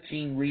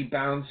 15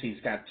 rebounds.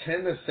 He's got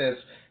 10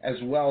 assists, as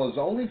well as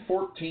only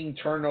 14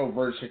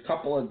 turnovers, a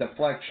couple of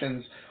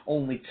deflections,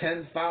 only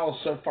 10 fouls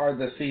so far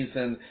this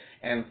season,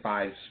 and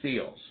 5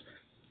 steals.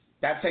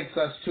 That takes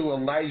us to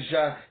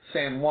Elijah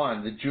San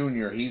Juan, the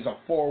junior. He's a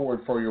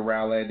forward for your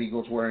Rowlett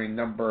Eagles, wearing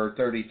number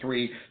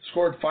 33.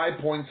 Scored 5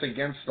 points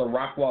against the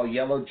Rockwall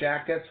Yellow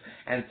Jackets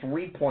and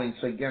 3 points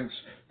against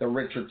the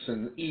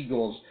Richardson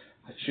Eagles.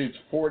 Shoots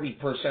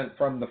 40%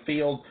 from the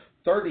field,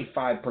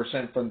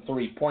 35% from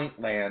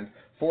three-point land,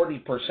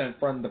 40%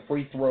 from the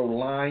free throw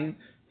line,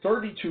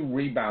 32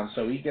 rebounds,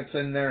 so he gets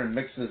in there and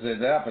mixes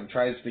it up and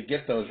tries to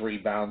get those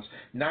rebounds,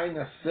 9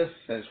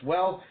 assists as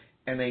well,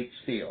 and 8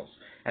 steals.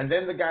 And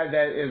then the guy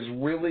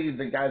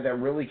that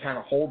really kind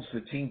of holds the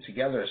team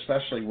together,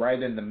 especially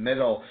right in the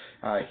middle.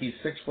 He's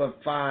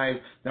 6'5",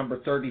 number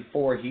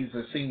 34. He's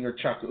the senior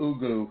Chuck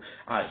Ugu.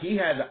 He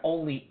had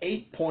only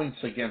 8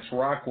 points against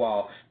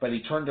Rockwall, but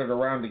he turned it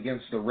around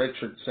against the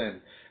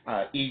Richardson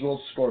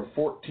Eagles, scored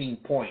 14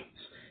 points.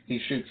 He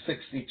shoots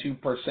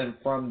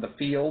 62% from the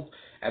field,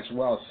 as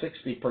well as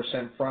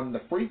 60% from the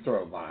free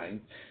throw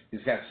line.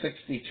 He's got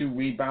 62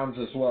 rebounds,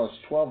 as well as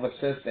 12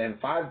 assists and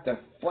 5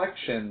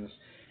 deflections,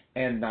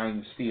 and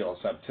 9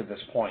 steals up to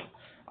this point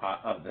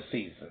of the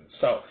season.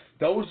 So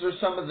those are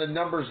some of the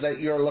numbers that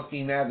you're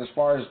looking at as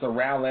far as the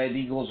Rowlett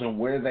Eagles and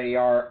where they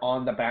are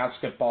on the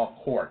basketball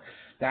court.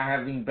 That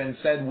having been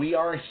said, we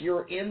are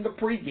here in the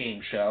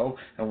pregame show,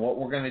 and what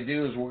we're going to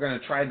do is we're going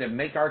to try to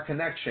make our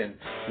connection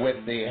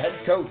with the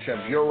head coach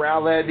of your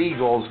Rowlett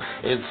Eagles.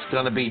 It's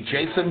going to be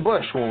Jason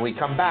Bush when we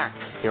come back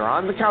here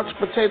on the Couch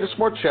Potato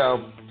Sports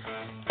Show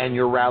and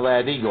your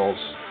Rowlett Eagles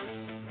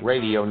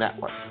radio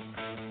network.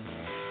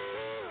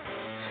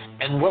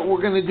 And what we're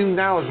going to do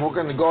now is we're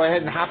going to go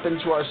ahead and hop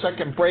into our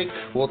second break.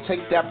 We'll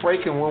take that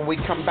break, and when we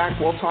come back,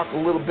 we'll talk a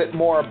little bit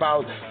more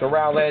about the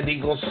Rowlett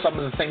Eagles, some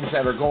of the things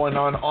that are going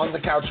on the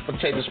Couch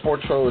Potato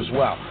Sports Show as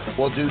well.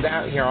 We'll do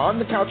that here on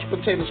the Couch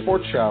Potato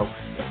Sports Show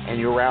and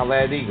your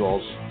Rowlett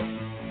Eagles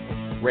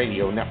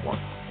radio network.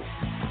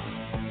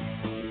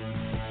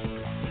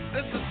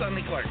 This is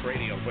Sonny Clark,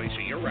 radio voice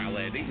of your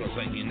Rowlett Eagles,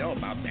 letting you know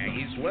about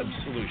Baggy's Web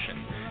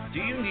Solution. Do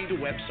you need a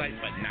website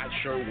but not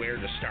sure where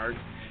to start?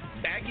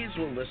 Baggies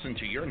will listen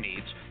to your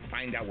needs,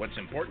 find out what's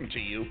important to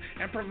you,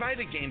 and provide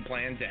a game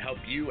plan to help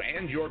you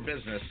and your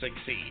business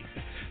succeed.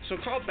 So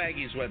call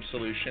Baggies Web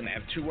Solution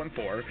at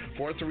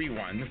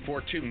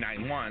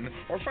 214-431-4291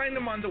 or find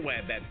them on the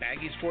web at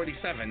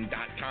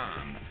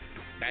baggies47.com.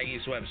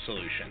 Baggies Web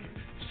Solution.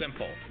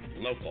 Simple,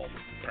 local,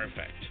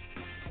 perfect.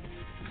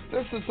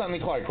 This is Sonny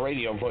Clark,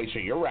 radio voice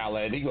of your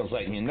Rowlett Eagles,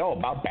 letting you know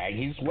about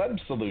Baggy's Web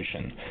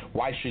Solution.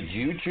 Why should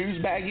you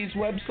choose Baggy's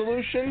Web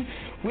Solution?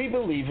 We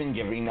believe in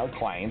giving our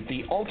client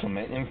the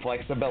ultimate in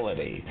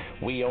flexibility.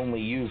 We only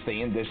use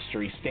the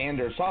industry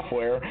standard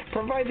software,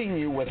 providing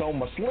you with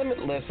almost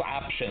limitless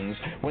options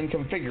when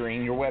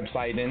configuring your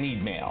website and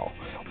email.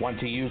 Want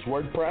to use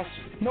WordPress?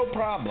 No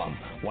problem.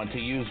 Want to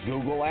use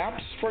Google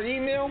Apps for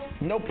email?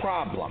 No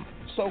problem.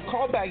 So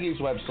call Baggy's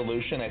Web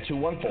Solution at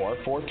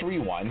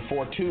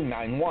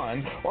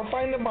 214-431-4291 or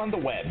find them on the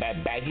web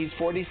at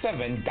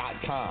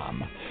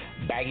baggies47.com.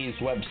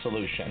 Baggy's Web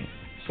Solution.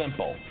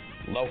 Simple,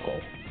 local,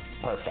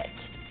 perfect.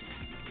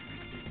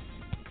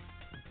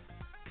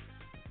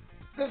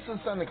 This is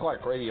Sonny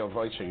Clark, radio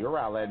voice of your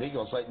Rowlett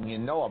Eagles, letting you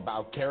know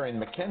about Karen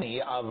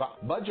McKinney of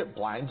Budget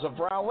Blinds of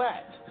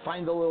Rowlett.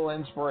 Find a little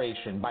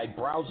inspiration by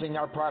browsing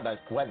our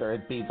product, whether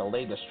it be the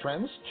latest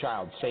trends,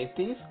 child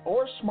safety,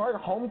 or smart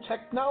home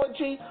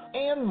technology,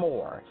 and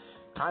more.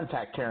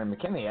 Contact Karen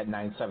McKinney at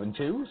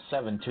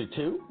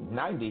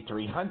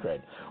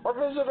 972-722-9300 or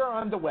visit her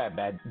on the web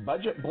at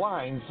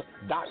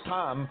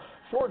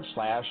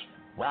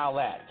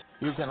budgetblinds.com/Rowlett.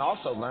 You can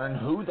also learn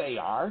who they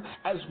are,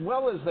 as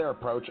well as their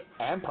approach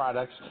and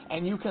products,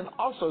 and you can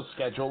also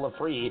schedule a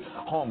free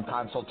home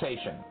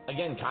consultation.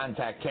 Again,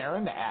 contact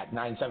Karen at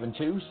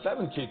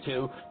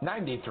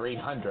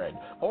 972-722-9300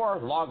 or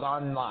log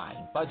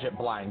online,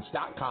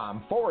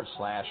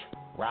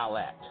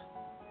 budgetblinds.com/Rowlett.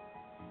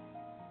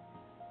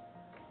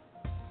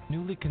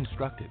 Newly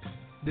constructed,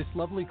 this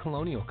lovely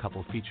colonial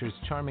couple features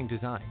charming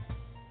design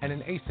and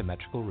an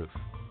asymmetrical roof.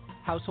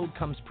 Household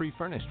comes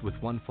pre-furnished with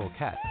one full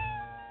cat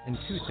and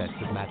 2 sets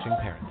of matching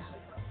parents.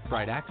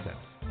 Bright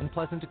accents and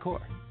pleasant decor.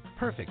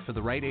 Perfect for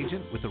the right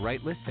agent with the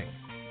right listing.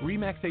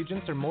 RE/MAX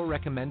agents are more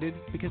recommended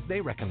because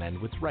they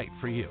recommend what's right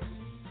for you.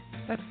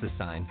 That's the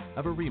sign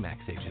of a RE/MAX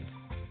agent.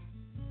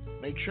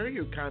 Make sure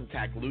you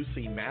contact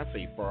Lucy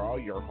Massey for all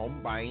your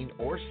home buying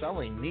or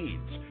selling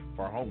needs.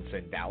 For homes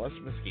in Dallas,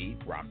 Mesquite,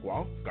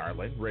 Rockwall,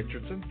 Garland,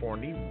 Richardson,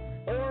 Forney,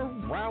 or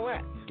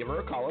Rowlett, give her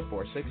a call at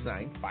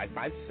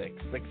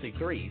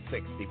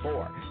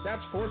 469-556-6364.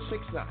 That's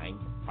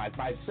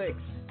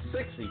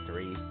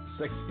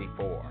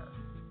 469-556-6364.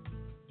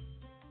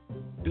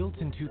 Built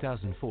in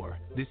 2004,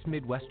 this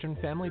Midwestern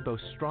family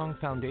boasts strong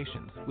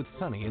foundations with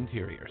sunny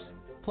interiors.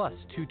 Plus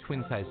 2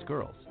 twin-sized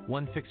girls,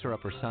 1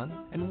 fixer-upper son,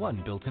 and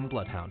 1 built-in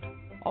bloodhound.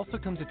 Also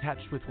comes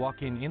attached with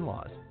walk-in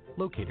in-laws,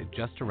 located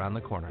just around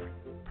the corner.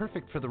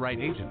 Perfect for the right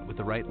agent with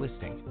the right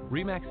listing.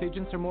 RE/MAX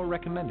agents are more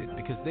recommended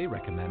because they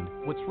recommend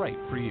what's right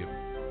for you.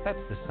 That's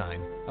the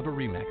sign of a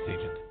RE/MAX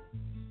agent.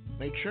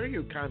 Make sure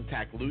you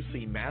contact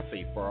Lucy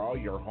Massey for all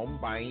your home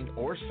buying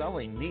or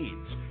selling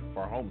needs.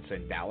 For homes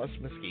in Dallas,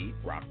 Mesquite,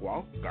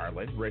 Rockwall,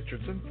 Garland,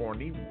 Richardson,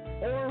 Forney,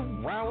 or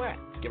Rowlett,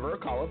 give her a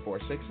call at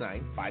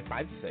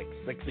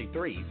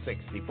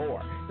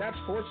 469-556-6364. That's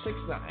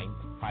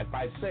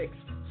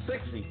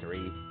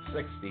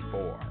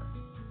 469-556-6364.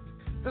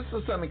 This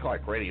is Sonny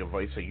Clark, radio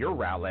voice of your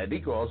Rowlett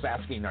Eagles,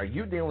 asking, are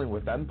you dealing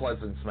with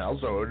unpleasant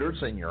smells or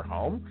odors in your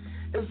home?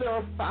 Is there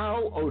a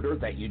foul odor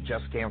that you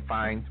just can't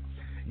find?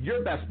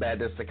 Your best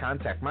bet is to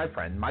contact my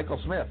friend Michael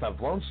Smith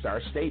of Lone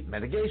Star State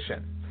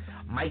Mitigation.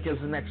 Mike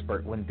is an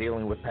expert when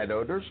dealing with pet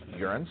odors,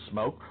 urine,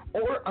 smoke,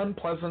 or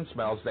unpleasant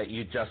smells that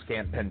you just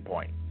can't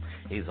pinpoint.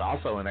 He's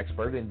also an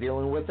expert in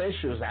dealing with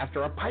issues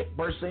after a pipe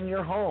bursts in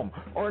your home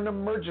or an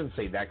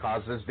emergency that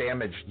causes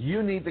damage.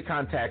 You need to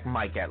contact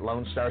Mike at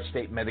Lone Star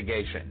State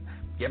Mitigation.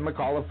 Give him a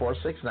call at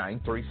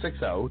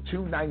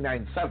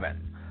 469-360-2997.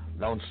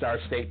 Lone Star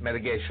State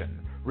Mitigation,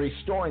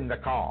 restoring the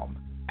calm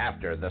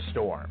after the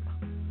storm.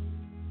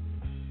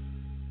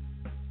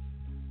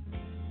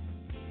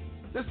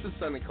 This is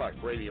Sonny Clark,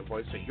 radio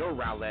voice of your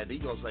Rowlett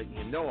Eagles, letting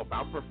you know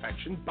about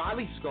Perfection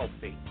Body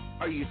Sculpting.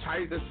 Are you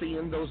tired of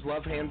seeing those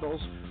love handles?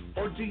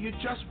 Or do you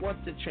just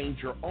want to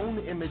change your own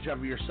image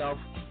of yourself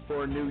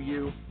for a new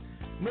you?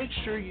 Make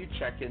sure you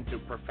check into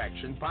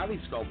Perfection Body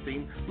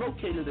Sculpting,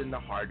 located in the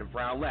heart of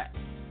Rowlett.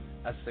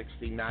 A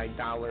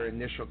 $69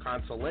 initial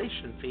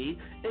consultation fee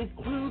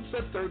includes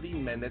a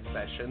 30-minute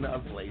session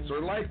of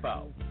laser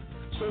lipo.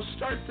 So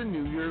start the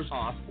New Year's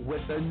off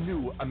with a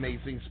new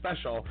amazing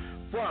special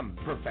from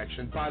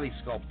Perfection Body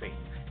Sculpting.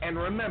 And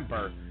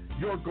remember,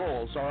 your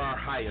goals are our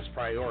highest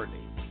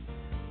priority.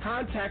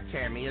 Contact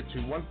Tammy at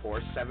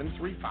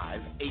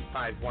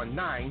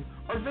 214-735-8519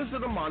 or visit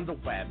them on the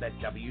web at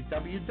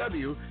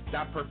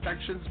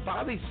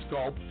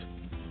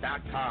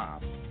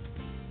www.perfectionsbodysculpt.com.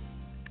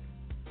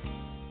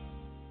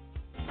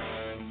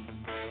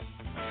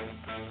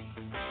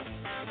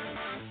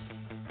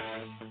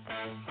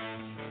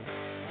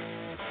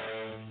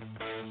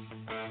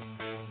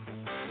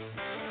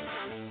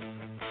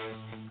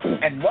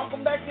 And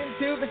welcome back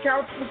into the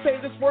Couch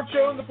Potato Sports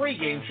Show and the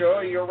pregame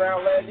show. Your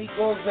Rowlett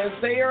Eagles, as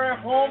they are at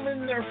home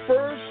in their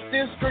first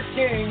district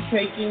game,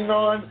 taking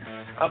on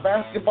a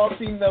basketball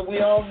team that we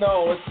all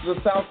know. It's the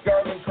South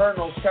Garland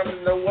Colonels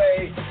coming their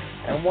way.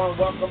 And want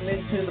to welcome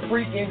into the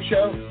pregame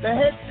show the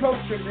head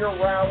coach of your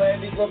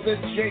Rowlett Eagles, it's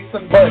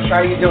Jason Bush.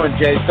 How you doing,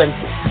 Jason?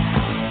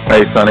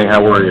 Hey, Sonny.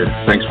 How are you?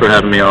 Thanks for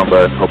having me on,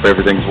 bud. Hope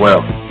everything's well.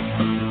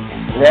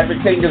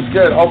 Everything is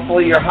good.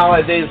 Hopefully your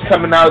holiday is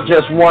coming out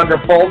just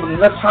wonderful. And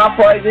let's hop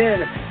right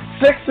in.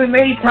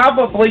 6-8,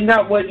 probably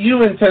not what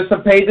you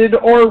anticipated,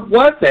 or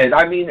was it?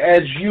 I mean,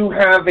 as you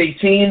have a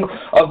team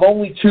of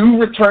only 2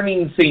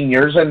 returning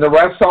seniors and the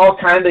rest all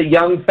kind of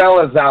young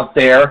fellas out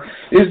there,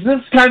 is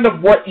this kind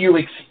of what you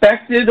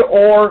expected,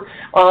 or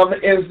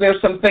is there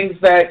some things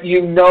that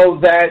you know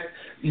that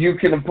you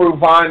can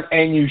improve on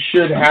and you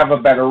should have a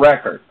better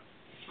record?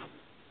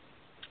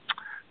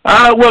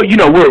 Well, you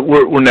know,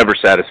 we're never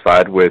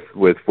satisfied with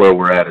where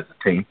we're at as a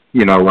team.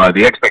 You know,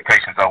 the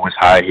expectation's always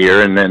high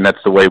here, and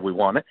that's the way we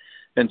want it.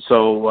 And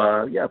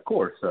so, yeah, of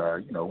course,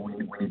 you know, we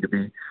need to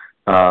be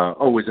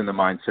always in the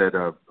mindset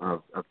of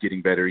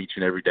getting better each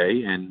and every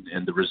day, and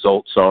the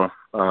results are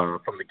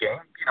from the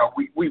game. You know,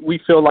 we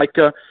feel like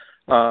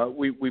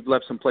we've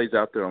left some plays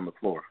out there on the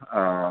floor.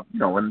 You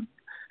know, and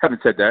having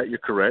said that, you're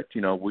correct.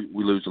 You know, we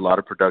lose a lot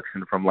of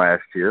production from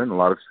last year, and a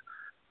lot of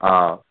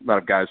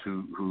guys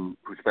who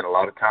spent a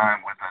lot of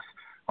time with us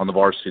on the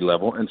varsity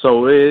level, and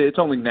so it's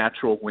only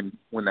natural when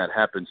that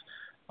happens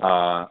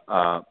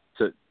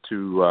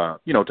to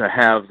you know, to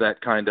have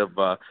that kind of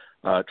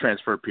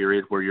transfer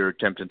period where you're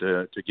attempting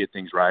to get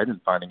things right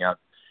and finding out,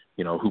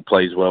 you know, who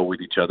plays well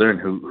with each other and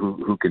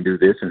who can do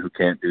this and who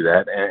can't do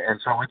that, and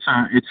so it's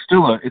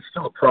still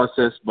a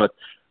process, but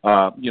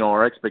you know,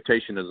 our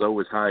expectation is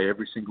always high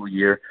every single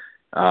year,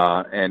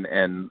 and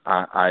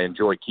I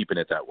enjoy keeping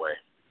it that way.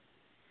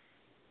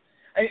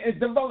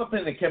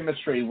 Developing the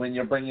chemistry when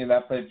you're bringing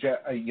up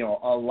you know,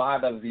 a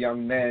lot of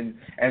young men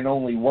and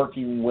only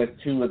working with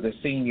 2 of the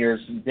seniors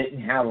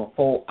didn't have a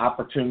full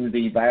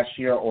opportunity last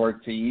year, or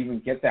to even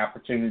get the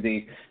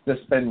opportunity to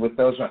spend with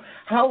those.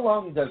 How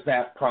long does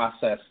that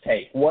process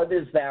take? What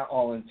does that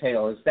all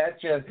entail? Is that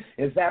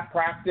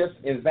practice?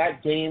 Is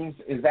that games?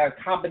 Is that a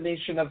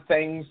combination of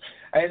things?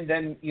 And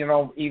then, you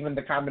know, even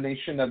the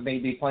combination of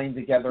maybe playing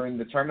together in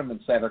the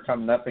tournaments that are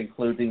coming up,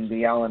 including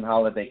the Allen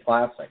Holiday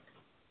Classic.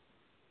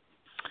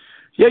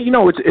 Yeah, you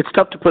know, it's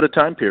tough to put a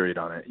time period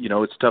on it. You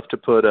know, it's tough to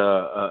put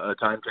a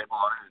timetable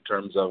on it in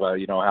terms of,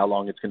 you know, how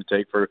long it's going to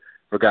take for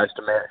guys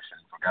to mesh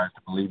and for guys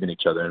to believe in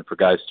each other and for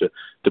guys to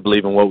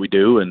believe in what we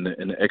do and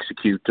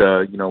execute,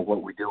 you know,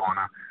 what we do on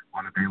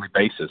a daily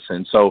basis.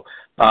 And so,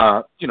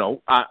 you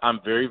know, I'm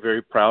very,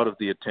 very proud of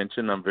the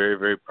attention. I'm very,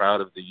 very proud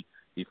of the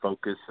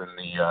focus and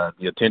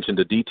the attention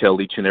to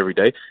detail each and every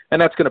day. And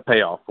that's going to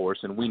pay off for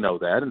us, and we know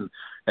that.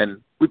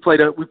 And we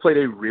played a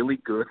really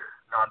good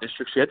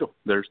non-district schedule.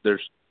 There's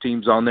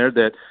teams on there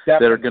that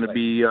are going to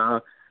be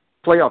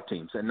playoff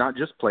teams, and not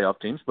just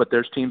playoff teams, but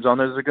there's teams on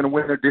there that are going to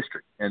win their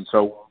district. And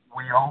so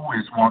we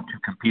always want to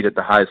compete at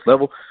the highest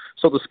level.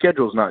 So the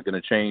schedule is not going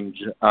to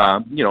change,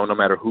 no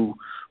matter who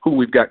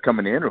we've got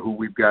coming in or who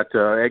we've got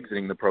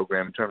exiting the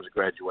program in terms of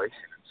graduation.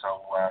 And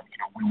so,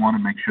 we want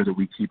to make sure that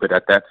we keep it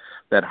at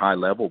that high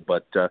level.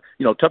 But,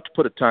 tough to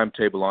put a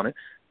timetable on it.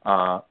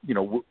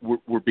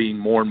 We're being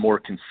more and more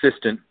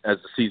consistent as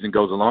the season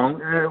goes along,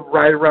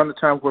 right around the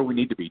time where we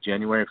need to be,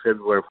 January and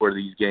February, where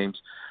these games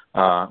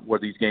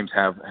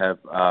have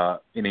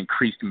an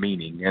increased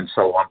meaning. And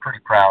so I'm pretty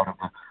proud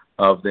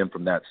of them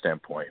from that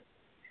standpoint.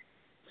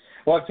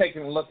 Well,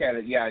 taking a look at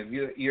it, yeah,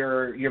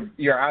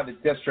 you're out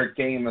of district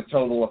game, a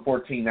total of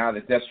 14 out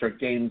of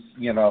district games.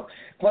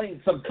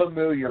 Playing some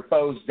familiar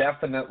foes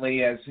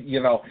definitely, as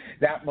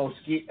that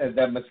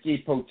the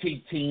Mesquite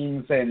Poteet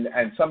teams and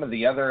some of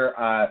the other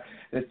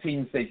the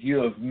teams that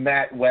you have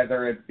met,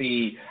 whether it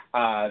be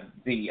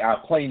the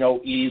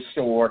Plano East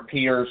or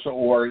Pierce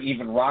or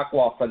even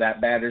Rockwall for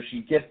that matter.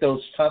 You get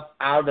those tough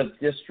out of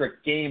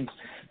district games.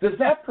 Does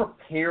that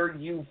prepare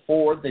you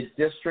for the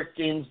district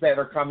games that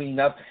are coming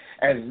up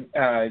as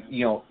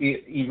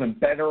even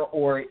better,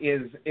 or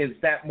is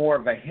that more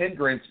of a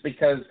hindrance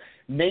because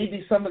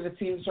maybe some of the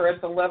teams are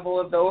at the level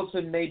of those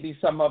and maybe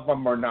some of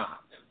them are not?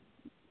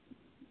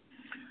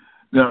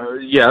 No,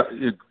 yeah,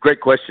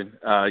 great question.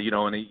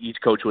 And each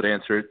coach would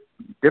answer it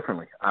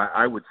differently.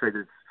 I would say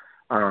that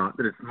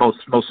it's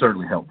most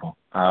certainly helpful.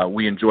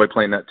 We enjoy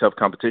playing that tough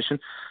competition.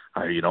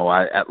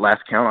 At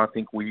last count, I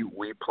think we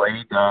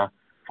played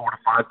 4 to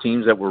 5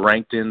 teams that were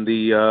ranked in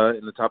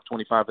the top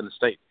 25 in the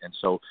state, and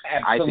so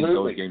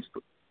Absolutely.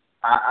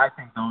 I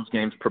think those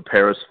games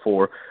prepare us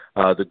for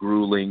the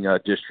grueling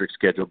district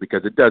schedule,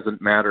 because it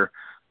doesn't matter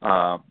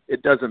how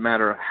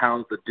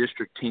the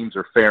district teams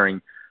are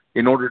faring.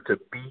 In order to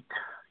beat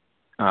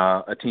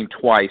a team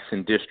twice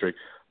in district,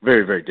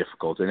 very, very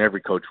difficult, and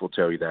every coach will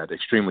tell you that,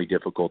 extremely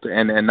difficult.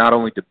 And not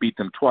only to beat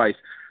them twice,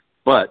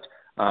 but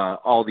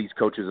all these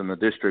coaches in the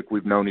district,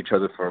 we've known each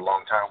other for a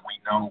long time.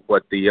 We know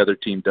what the other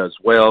team does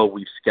well.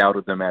 We've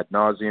scouted them ad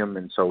nauseum,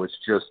 and so it's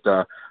just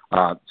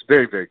it's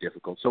very, very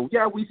difficult. So,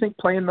 yeah, we think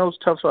playing those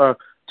tough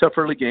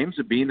early games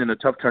and being in a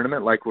tough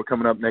tournament like we're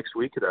coming up next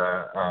week at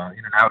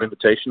In-N-Out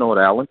Invitational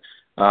at Allen,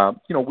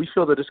 we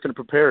feel that it's going to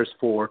prepare us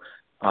for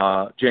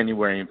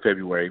January and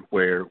February,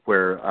 where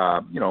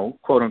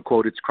quote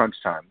unquote, it's crunch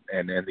time,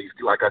 and these,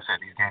 like I said,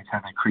 these games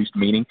have increased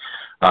meaning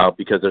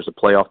because there's a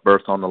playoff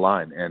berth on the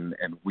line, and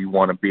we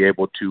want to be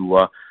able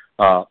to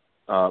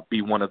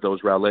be one of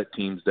those Rowlett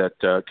teams that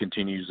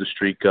continues the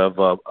streak of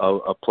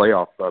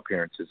playoff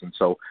appearances, and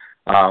so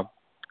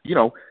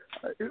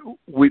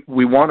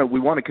we want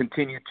to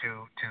continue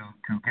to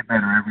get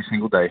better every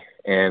single day,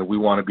 and we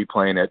want to be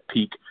playing at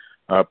peak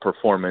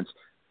performance.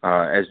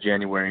 As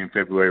January and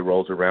February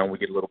rolls around, we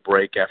get a little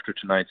break after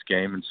tonight's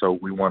game, and so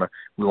we want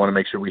to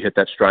make sure we hit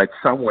that stride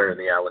somewhere in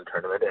the Allen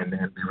tournament and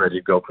be ready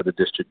to go for the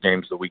district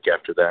games the week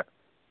after that.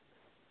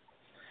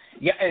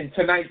 Yeah, and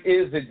tonight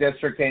is a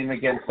district game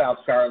against South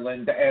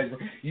Garland. As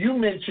you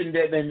mentioned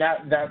it, and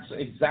that's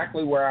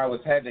exactly where I was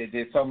headed.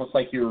 It's almost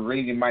like you were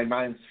reading my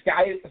mind.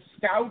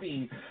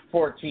 Scouting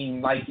for a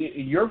team, like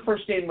your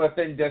first game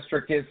within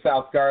district is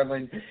South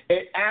Garland.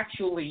 It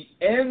actually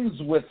ends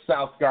with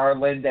South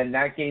Garland, and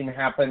that game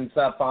happens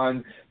up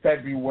on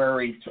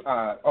February.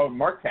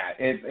 Mark that.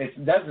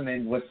 It doesn't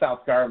end with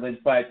South Garland,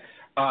 but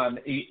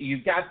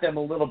you got them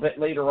a little bit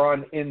later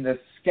on in the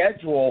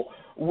schedule.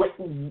 What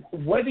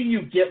do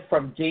you get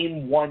from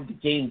game 1 to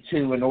game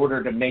 2 in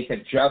order to make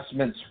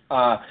adjustments?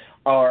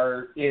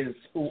 Or is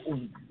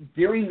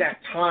during that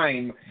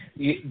time,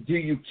 do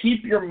you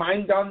keep your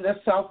mind on this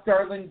South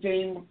Garland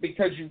game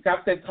because you've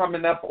got that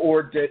coming up,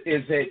 or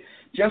is it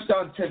just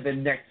on to the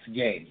next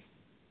game?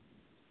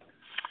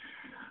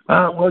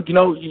 Well,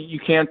 you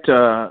can't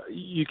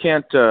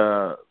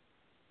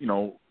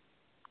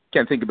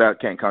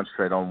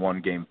concentrate on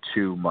one game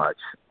too much.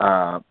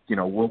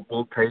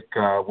 We'll take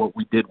what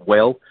we did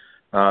well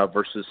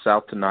versus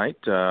South tonight,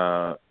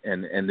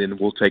 and then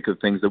we'll take the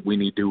things that we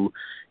need to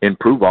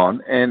improve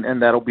on,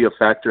 and that'll be a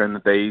factor in the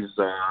days,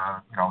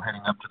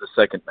 heading up to the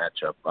second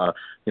matchup.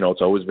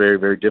 It's always very,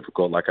 very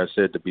difficult, like I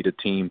said, to beat a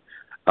team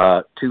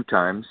 2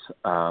 times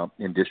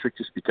in district,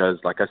 just because,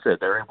 like I said,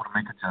 they're able to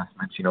make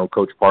adjustments.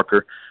 Coach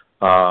Parker,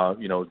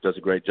 does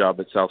a great job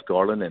at South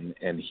Garland,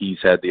 and he's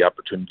had the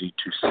opportunity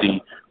to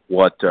see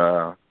what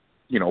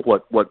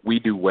we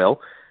do well,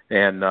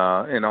 and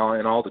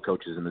all the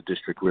coaches in the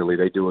district, really,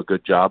 they do a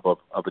good job of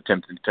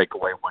attempting to take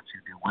away what you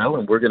do well,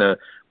 and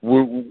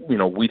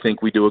we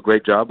think we do a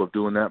great job of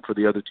doing that for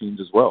the other teams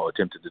as well,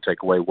 attempting to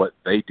take away what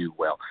they do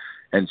well,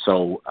 and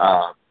so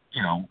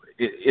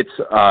it's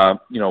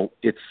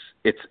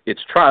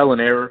trial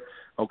and error.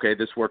 Okay,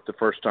 this worked the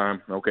first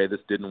time. Okay,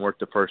 this didn't work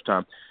the first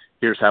time.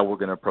 Here's how we're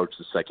going to approach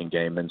the second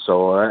game. And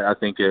so I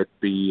think it'd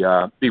be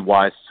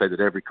wise to say that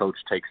every coach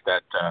takes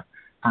that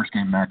first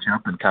game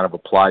matchup and kind of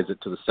applies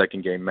it to the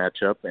second game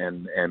matchup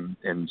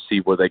and see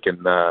where they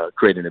can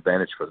create an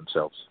advantage for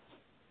themselves.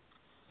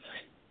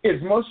 Is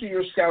most of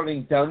your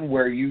scouting done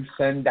where you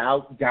send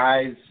out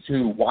guys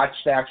to watch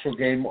the actual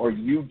game, or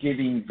you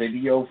getting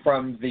video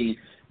from the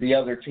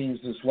other teams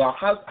as well?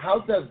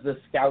 How does the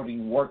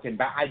scouting work? And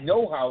I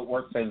know how it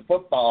works in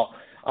football.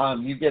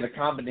 You get a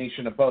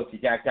combination of both. You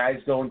got guys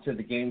going to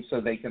the game so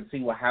they can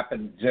see what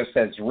happened just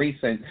as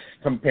recent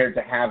compared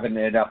to having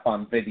it up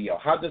on video.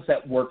 How does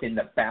that work in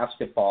the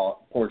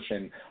basketball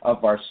portion of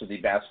varsity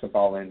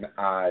basketball in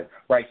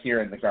right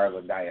here in the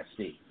Garland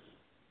ISD?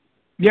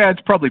 Yeah,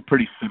 it's probably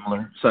pretty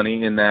similar,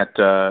 Sonny, in that,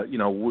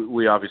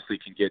 we obviously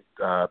can get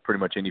pretty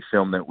much any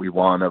film that we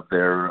want of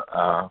their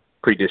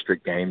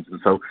pre-district games.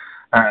 And so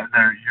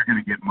you're going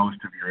to get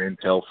most of your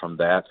intel from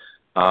that.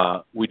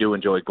 We do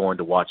enjoy going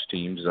to watch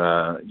teams,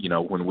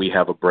 when we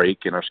have a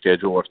break in our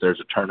schedule, or if there's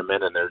a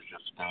tournament and there's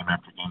just game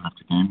after game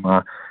after game,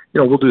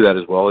 we'll do that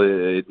as well.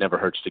 It never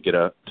hurts to get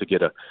an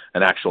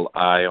actual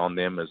eye on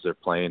them as they're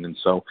playing. And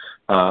so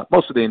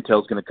most of the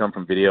intel is going to come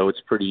from video. It's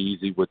pretty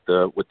easy with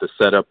the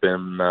setup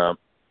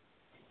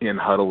in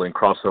Huddle and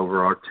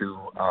Crossover, our two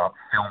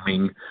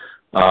filming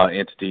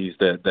entities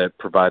that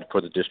provide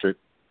for the district.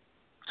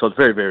 So it's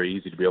very, very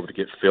easy to be able to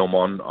get film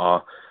on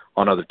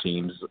other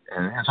teams.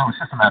 And so it's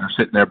just a matter of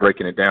sitting there,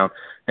 breaking it down,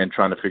 and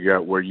trying to figure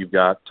out where you've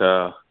got,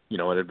 an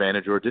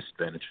advantage or a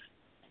disadvantage.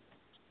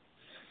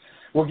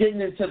 We're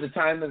getting into the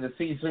time of the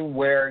season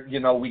where,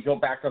 we go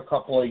back a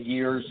couple of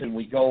years and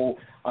we go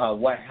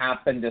what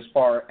happened as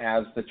far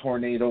as the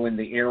tornado in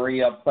the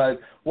area. But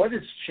what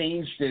has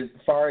changed as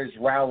far as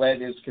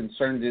Rowlett is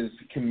concerned is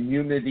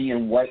community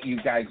and what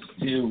you guys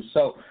do.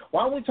 So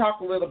why don't we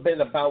talk a little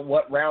bit about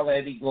what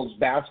Rowlett Eagles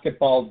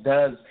basketball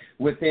does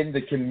within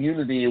the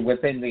community and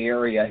within the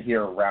area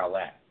here at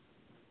Rowlett?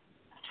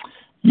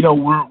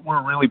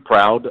 We're really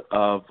proud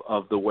of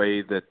the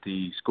way that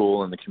the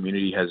school and the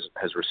community has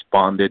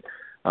responded.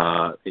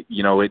 It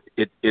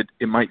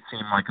might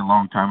seem like a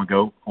long time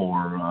ago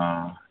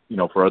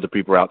for other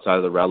people outside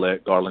of the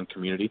Rowlett Garland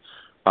community,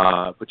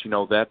 but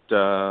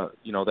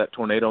that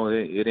tornado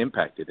it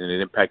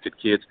impacted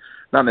kids,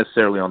 not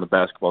necessarily on the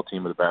basketball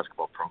team or the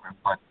basketball program,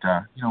 but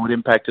it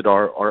impacted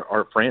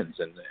our friends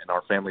and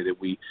our family that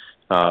we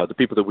the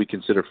people that we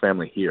consider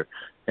family here.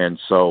 And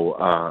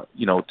so,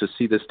 to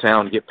see this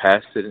town get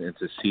past it and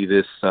to see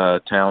this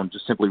town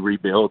just simply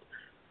rebuild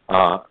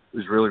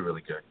was really,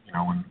 really good.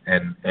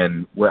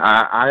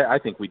 I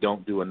think we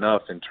don't do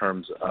enough in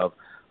terms of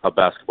a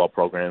basketball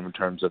program, in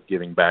terms of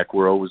giving back.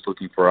 We're always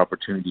looking for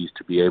opportunities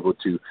to be able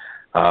to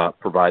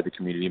provide the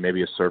community,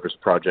 maybe a service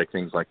project,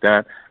 things like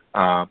that,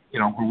 where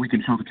we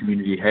can show the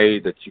community, hey,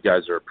 that you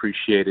guys are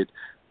appreciated.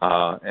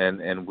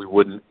 And we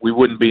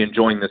wouldn't be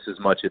enjoying this as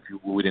much if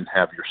we didn't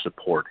have your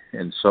support.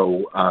 And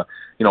so,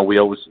 we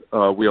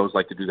always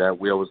like to do that.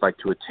 We always like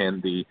to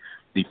attend the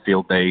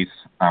field days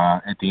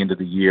at the end of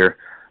the year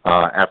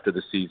after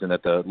the season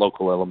at the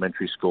local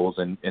elementary schools,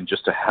 and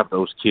just to have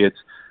those kids,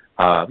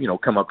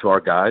 come up to our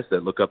guys,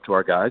 that look up to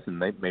our guys, and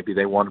maybe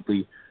they want to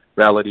be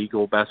Rowlett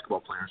Eagle basketball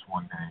players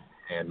one day.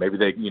 And maybe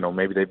they've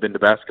been to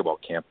basketball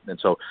camp. And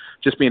so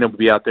just being able to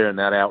be out there and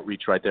that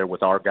outreach right there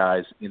with our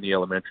guys in the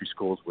elementary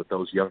schools with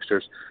those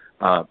youngsters,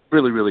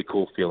 really, really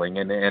cool feeling.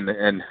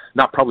 And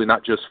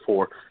not just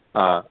for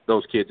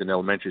those kids in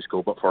elementary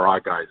school, but for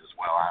our guys as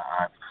well.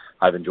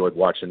 I've enjoyed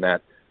watching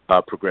that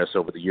progress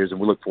over the years, and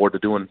we look forward to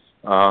doing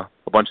a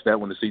bunch of that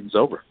when the season's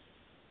over.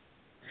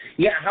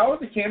 Yeah, how are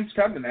the camps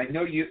coming? I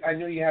know you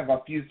have a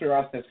few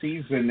throughout the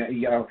season.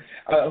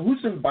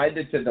 Who's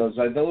invited to those?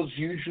 Are those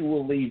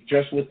usually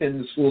just within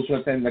the schools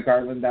within the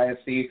Garland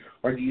ISD,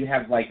 or do you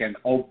have like an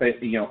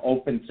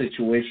open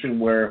situation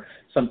where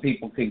some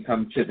people can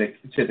come to the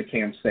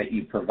camps that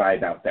you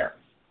provide out there?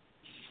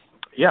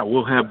 Yeah,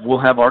 we'll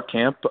have our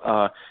camp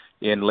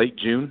in late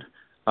June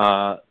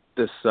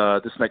this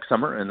next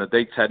summer, and the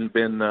dates hadn't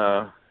been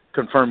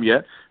confirmed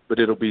yet, but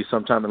it'll be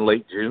sometime in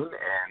late June,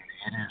 and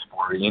it is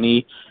for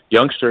any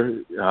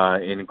youngster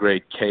in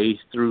grade K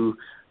through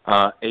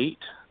 8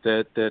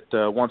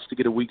 that wants to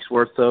get a week's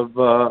worth of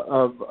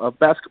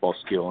basketball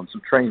skill and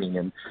some training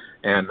and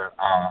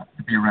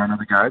to be around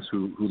other guys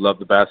who love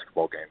the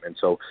basketball game. And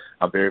so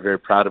I'm very, very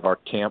proud of our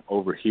camp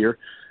over here.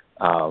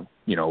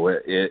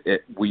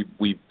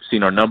 We've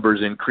seen our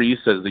numbers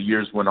increase as the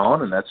years went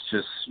on, and that's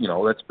just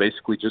that's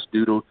basically just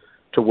due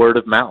to word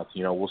of mouth.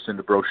 We'll send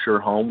a brochure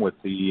home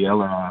with the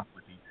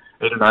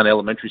 8 or 9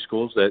 elementary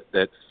schools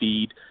that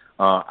feed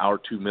our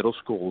 2 middle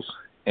schools,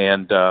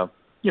 and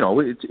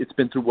it's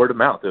been through word of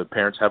mouth. The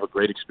parents have a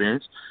great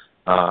experience.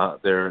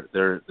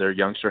 Their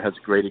youngster has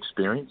a great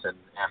experience, and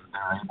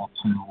they're able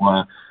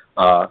to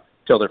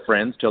tell their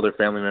friends, tell their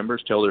family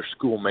members, tell their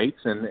schoolmates,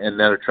 and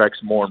that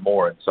attracts more and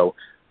more. And so,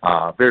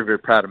 very, very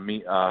proud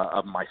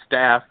of my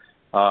staff,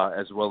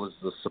 as well as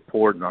the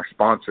support and our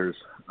sponsors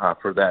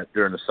for that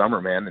during the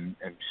summer, man. And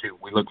shoot,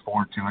 we look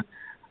forward to it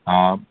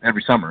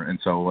every summer, and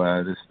so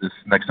this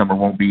next summer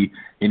won't be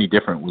any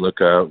different. We look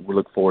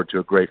forward to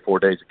a great 4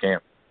 days of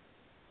camp.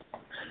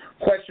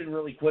 Question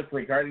really quick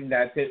regarding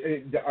that: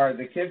 are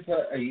the kids,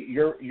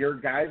 your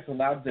guys,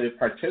 allowed to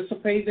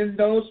participate in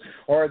those,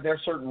 or are there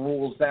certain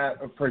rules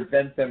that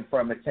prevent them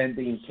from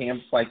attending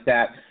camps like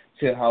that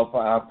to help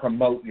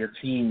promote your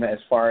team as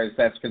far as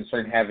that's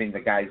concerned, having the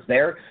guys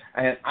there.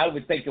 And I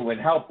would think it would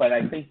help, but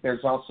I think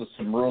there's also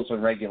some rules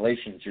and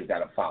regulations you've got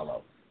to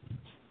follow.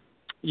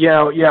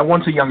 Yeah.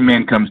 Once a young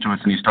man comes to us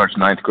and he starts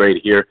ninth grade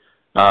here,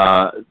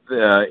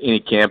 any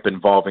camp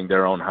involving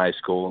their own high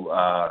school,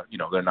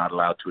 they're not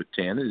allowed to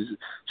attend. It's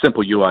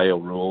simple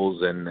UIL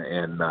rules, and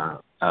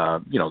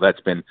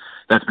that's been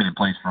in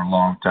place for a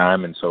long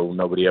time, and so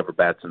nobody ever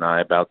bats an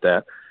eye about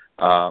that.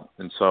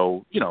 And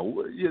so,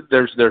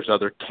 there's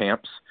other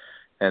camps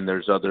and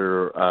there's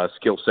other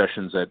skill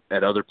sessions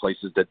at other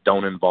places that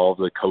don't involve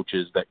the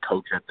coaches that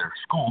coach at their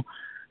school,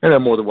 and they're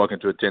more than welcome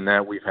to attend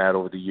that. We've had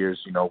over the years,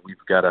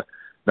 we've got a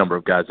number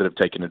of guys that have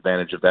taken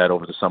advantage of that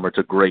over the summer. It's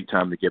a great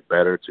time to get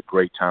better. It's a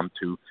great time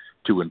to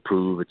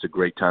improve. It's a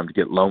great time to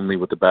get lonely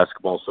with the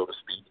basketball, so to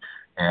speak.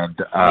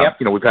 And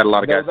we've had a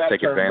lot of guys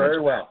take advantage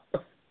of that.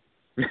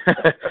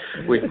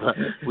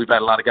 We've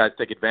had a lot of guys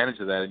take advantage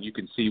of that, and you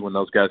can see when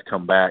those guys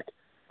come back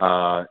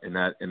in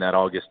that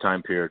August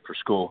time period for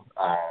school.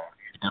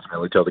 You can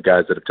definitely tell the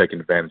guys that have taken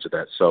advantage of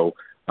that. So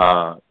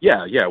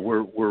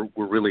we're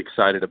really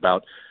excited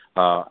about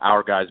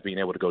our guys being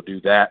able to go do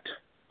that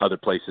other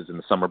places in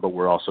the summer, but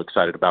we're also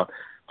excited about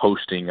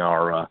hosting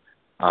our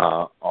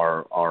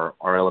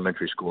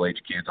elementary school age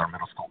kids, our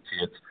middle school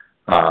kids,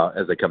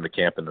 as they come to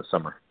camp in the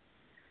summer.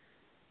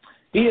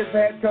 He is the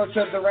head coach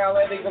of the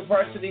Rowlett Eagles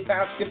varsity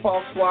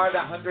basketball squad,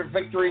 100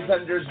 victories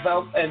under his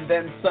belt, and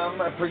then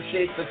some. I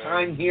appreciate the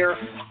time here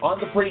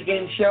on the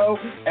pregame show,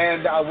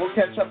 and we'll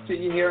catch up to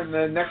you here in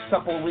the next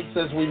couple of weeks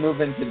as we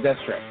move into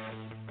district.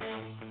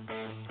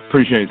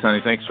 Appreciate it,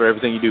 Sonny. Thanks for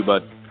everything you do,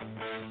 bud.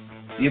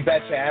 You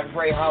betcha. Have a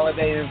great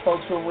holiday. And,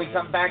 folks, when we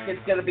come back,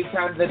 it's going to be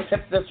time to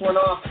tip this one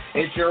off.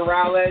 It's your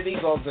Rowlett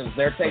Eagles as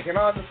they're taking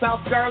on the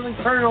South Garland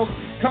Colonels,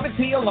 coming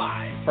to you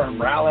live from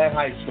Rowlett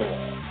High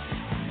School.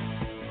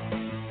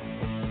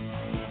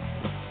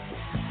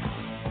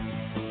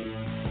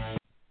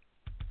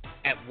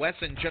 At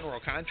Wesson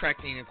General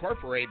Contracting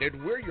Incorporated,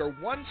 we're your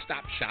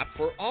one-stop shop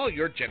for all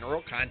your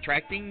general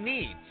contracting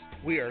needs.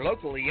 We are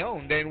locally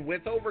owned and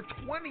with over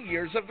 20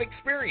 years of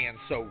experience,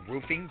 so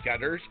roofing,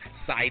 gutters,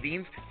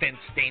 sidings, fence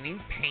staining,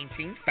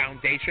 painting,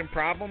 foundation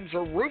problems,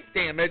 or roof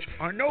damage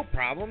are no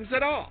problems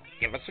at all.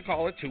 Give us a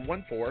call at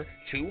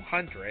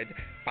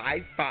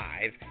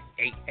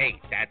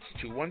 214-200-5588. That's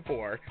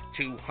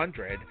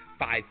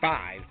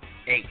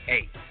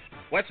 214-200-5588.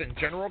 Wesson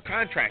General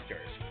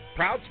Contractors,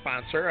 proud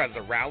sponsor of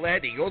the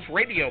Rowlett Eagles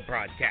radio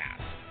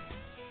broadcast.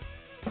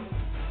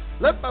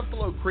 Let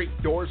Buffalo Creek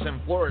Doors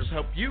and Floors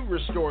help you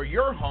restore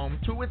your home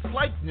to its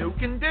like-new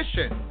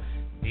condition.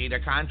 Need a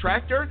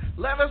contractor?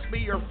 Let us be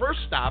your first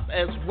stop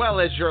as well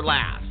as your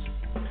last.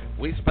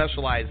 We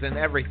specialize in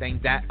everything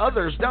that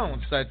others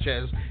don't, such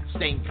as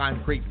stained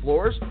concrete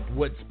floors,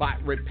 wood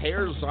spot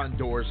repairs on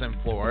doors and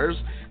floors,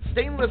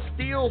 stainless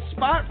steel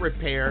spot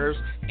repairs,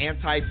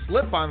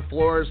 anti-slip on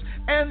floors,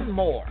 and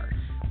more.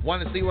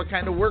 Want to see what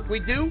kind of work we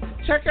do?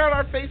 Check out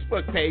our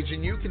Facebook page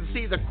and you can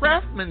see the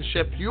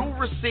craftsmanship you'll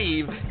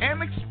receive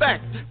and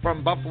expect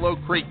from Buffalo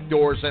Creek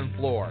Doors and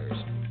Floors.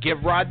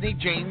 Give Rodney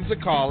James a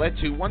call at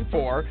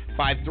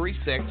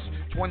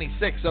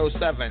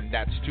 214-536-2607.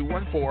 That's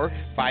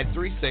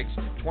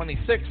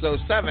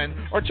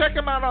 214-536-2607. Or check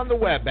him out on the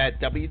web at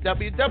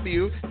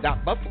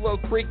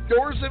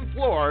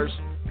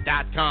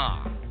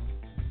www.buffalocreekdoorsandfloors.com.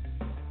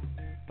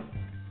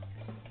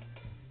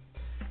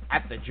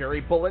 At the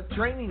Jerry Bullitt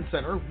Training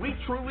Center, we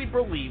truly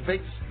believe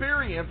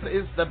experience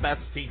is the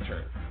best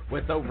teacher.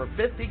 With over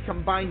 50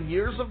 combined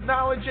years of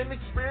knowledge and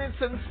experience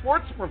in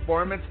sports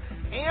performance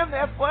and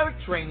athletic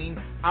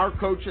training, our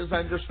coaches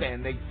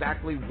understand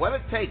exactly what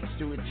it takes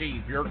to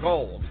achieve your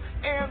goals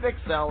and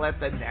excel at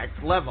the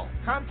next level.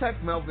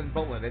 Contact Melvin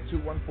Bullitt at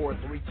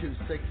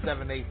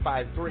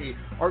 214-326-7853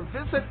 or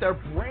visit their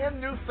brand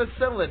new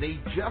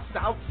facility just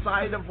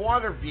outside of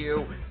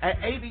Waterview at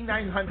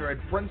 8900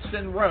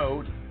 Princeton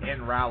Road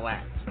in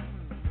Rowlett.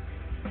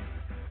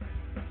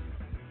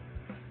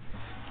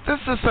 This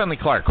is Sonny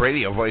Clark,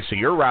 radio voice of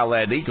your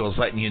Rowlett Eagles,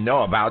 letting you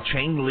know about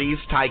Chang Lee's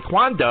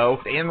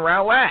Taekwondo in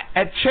Rowlett.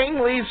 At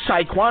Chang Lee's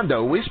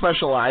Taekwondo, we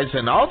specialize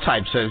in all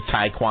types of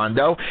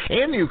Taekwondo,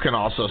 and you can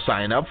also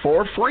sign up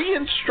for free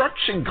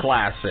instruction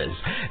classes.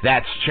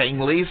 That's Chang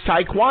Lee's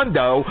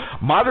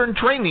Taekwondo, modern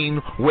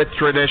training with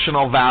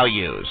traditional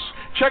values.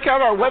 Check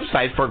out our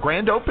website for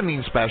grand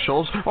opening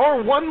specials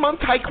or 1-month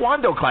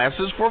Taekwondo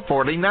classes for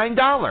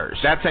 $49.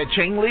 That's at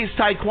Chang Lee's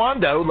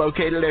Taekwondo,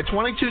 located at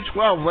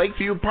 2212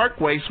 Lakeview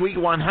Parkway, Suite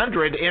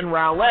 100 in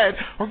Rowlett,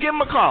 or give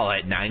them a call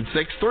at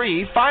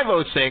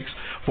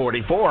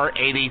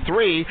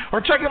 963-506-4483, or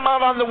check them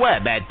out on the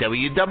web at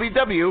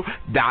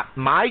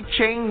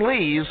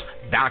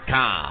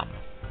www.mychanglees.com.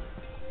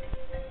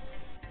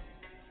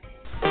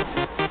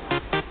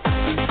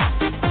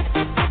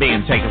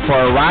 Being taken for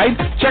a ride?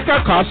 Check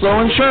out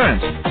Costco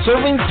Insurance,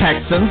 serving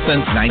Texans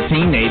since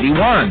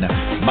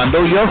 1981.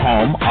 Bundle your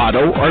home,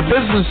 auto, or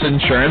business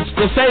insurance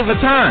to save a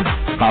ton.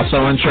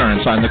 Costo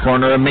Insurance on the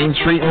corner of Main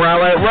Street and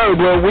Rowlett Road,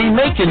 where we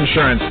make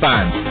insurance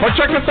fun. Or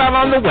check us out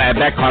on the web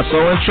at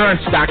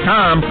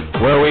CostoInsurance.com,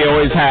 where we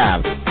always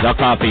have the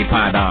coffee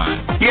pot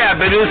on. Yeah,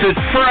 but is it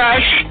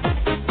fresh?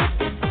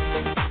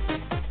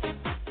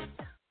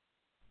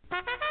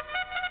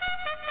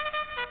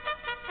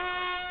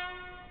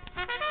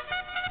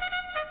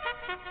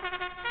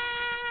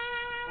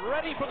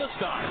 Ready for the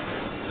start.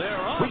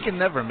 We can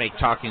never make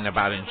talking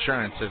about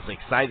insurance as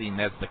exciting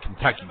as the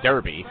Kentucky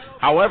Derby.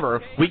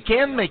 However, we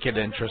can make it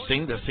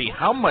interesting to see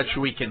how much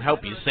we can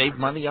help you save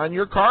money on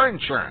your car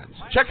insurance.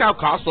 Check out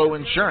Costo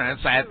Insurance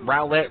at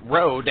Rowlett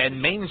Road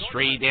and Main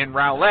Street in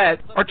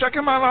Rowlett, or check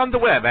them out on the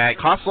web at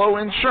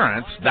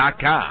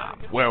CostoInsurance.com,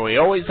 where we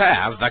always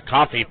have the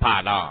coffee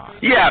pot on.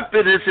 Yeah,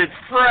 but is it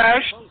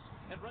fresh?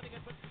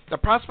 The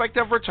prospect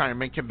of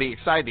retirement can be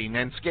exciting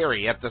and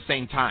scary at the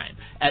same time.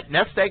 At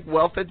Nest Egg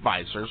Wealth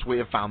Advisors, we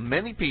have found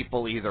many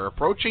people either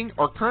approaching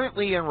or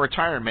currently in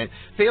retirement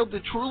fail to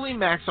truly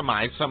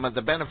maximize some of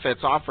the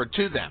benefits offered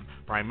to them,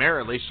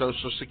 primarily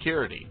Social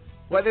Security.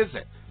 What is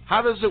it?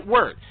 How does it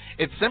work?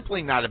 It's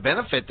simply not a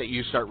benefit that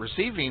you start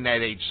receiving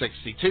at age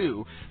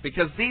 62.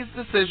 Because these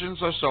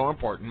decisions are so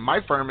important,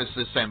 my firm has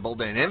assembled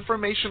an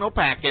informational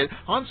packet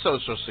on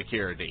Social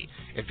Security.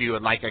 If you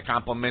would like a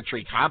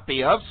complimentary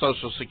copy of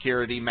Social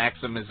Security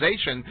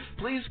Maximization,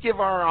 please give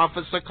our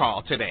office a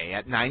call today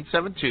at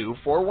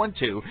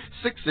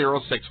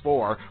 972-412-6064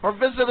 or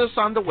visit us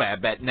on the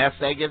web at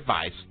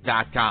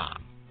nesteggadvice.com.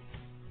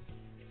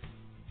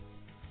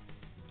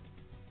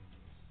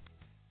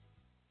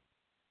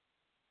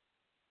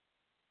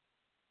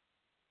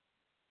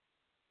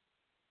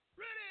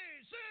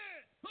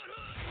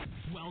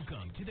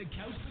 Welcome to the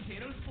Couch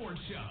Potato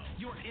Sports Show,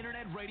 your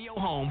internet radio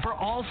home for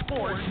all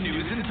sports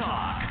news and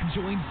talk.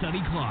 Join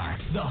Sonny Clark,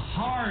 the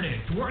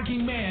hardest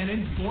working man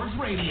in sports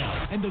radio,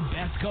 and the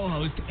best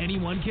co-host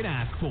anyone can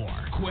ask for,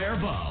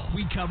 Cuervo.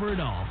 We cover it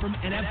all from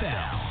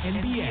NFL,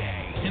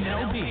 NBA,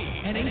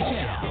 MLB,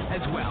 NHL,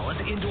 as well as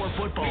indoor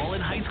football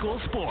and high school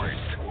sports.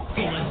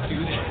 So let's do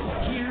this.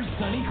 Here's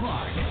Sonny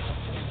Clark.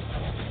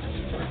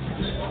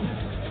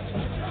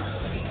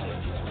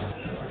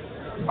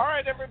 All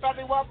right,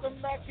 everybody,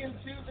 welcome back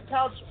into the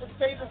Couch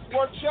Potato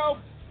Sports Show.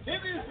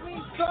 It is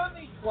me,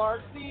 Sonny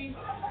Clark, the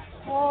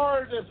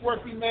hardest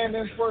working man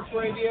in sports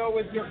radio,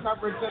 with your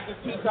coverage of the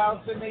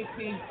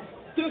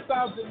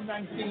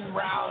 2018-2019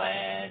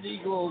 Rowlett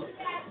Eagles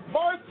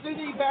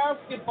varsity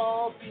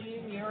basketball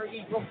team. Your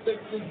Eagles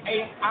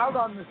 6-8 out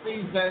on the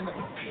season.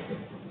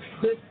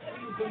 This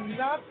season,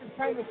 not the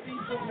kind of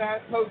season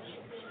that Coach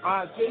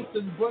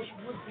Jason Bush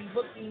would be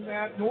looking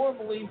at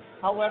normally.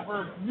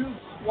 However, new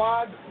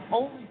squad,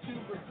 only 2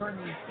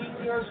 returning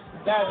seniors.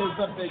 That is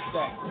a big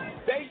thing.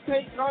 They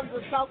take on the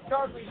South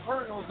Garland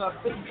Colonels, a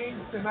big game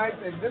tonight.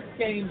 And this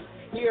game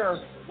here,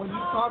 when you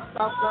talk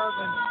South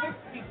Garland,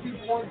 62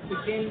 points a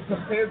game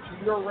compared to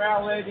your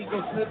Rowlett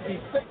Eagles,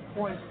 56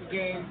 points a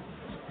game.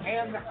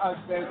 And as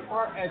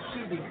far as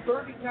shooting,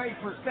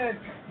 39%,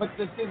 but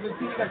this is a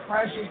team that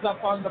crashes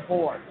up on the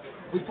board.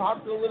 We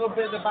talked a little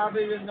bit about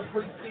it in the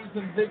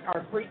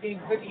pregame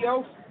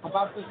video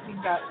about this team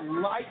that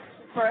likes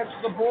to crash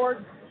the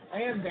board,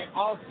 and they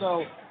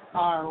also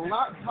are a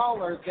lot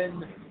taller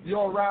than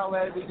your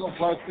Rowlett Eagles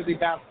varsity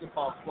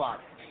basketball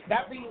squad.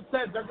 That being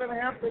said, they're going to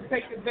have to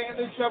take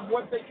advantage of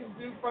what they can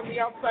do from the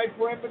outside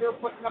perimeter,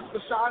 putting up the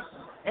shots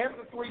and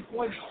the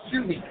three-point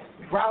shooting.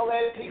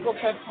 Rowlett Eagles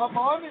have come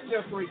on in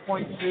their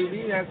three-point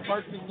shooting, as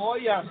Carson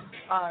Loya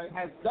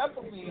has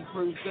definitely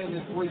improved in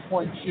his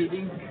three-point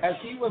shooting, as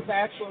he was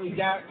actually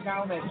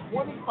down at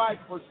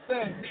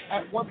 25%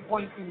 at one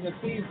point in the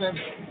season.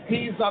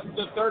 He's up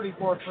to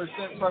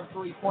 34% from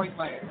three-point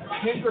land.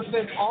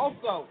 Henderson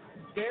also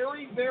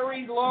very,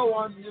 very low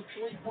on his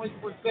three-point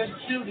percent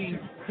shooting.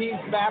 He's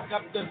back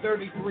up to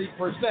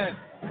 33%.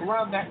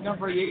 Around that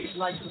number, you'd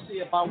like to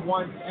see about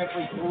 1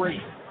 every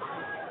 3.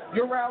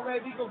 Your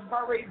Rowlett Eagles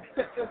are ready to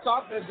pick this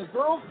off. As the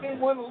girls game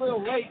went a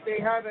little late, they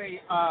had a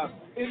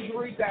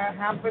injury that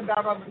happened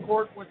out on the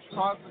court, which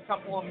caused a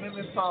couple of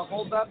minutes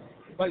hold up.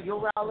 But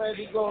your Rowlett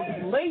Eagles,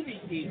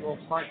 Lady Eagles,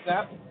 mark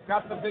that,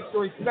 got the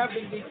victory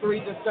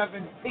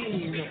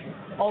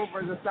 73-17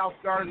 over the South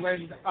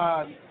Garland.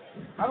 I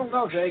don't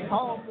know, do they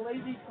call them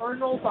Lady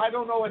Colonels? I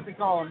don't know what they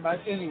call them,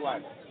 but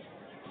anyway,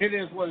 it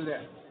is what it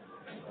is.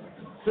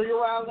 So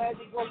your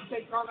Rowlett Eagles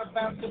take on a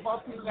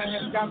basketball team that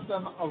has got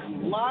a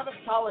lot of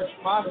college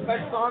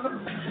prospects on them,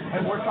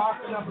 and we're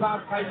talking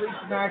about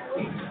Tyrese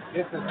Maxey.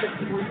 It's a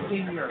 6'3"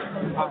 senior.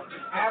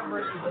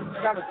 Average,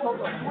 he's got a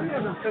total of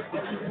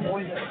 352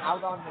 points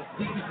out on the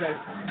season.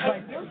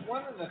 But here's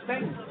one of the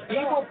things. He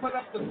will put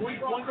up the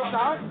three-point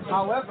shot.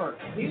 However,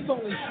 he's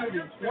only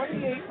shooting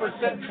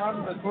 28%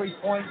 from the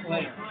three-point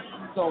lane.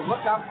 So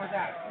look out for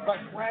that. But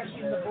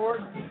crashing the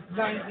board,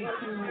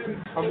 92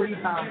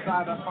 rebounds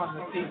out up on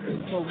the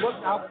season. So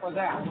look out for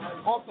that.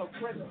 Also,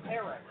 Chris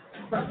Harris.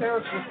 Chris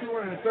Harris with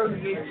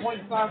 238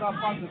 points out up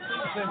on the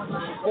season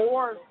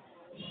for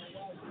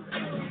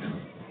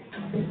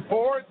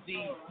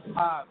the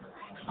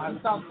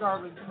South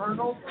Garland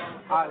Colonels.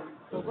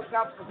 so look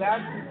out for that.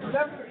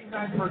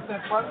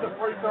 79% from the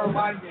free throw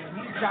line, and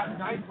he's got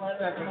 9% in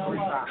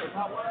rebounds.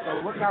 So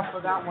look out for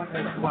that one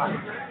as well.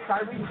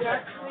 Tyrese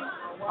Jackson,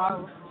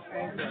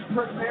 and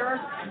Chris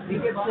Harris,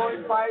 he gets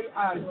joined by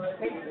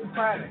Casey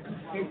Craddock.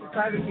 Casey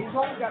Craddock, he's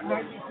only got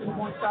 92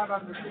 points out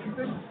on the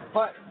season,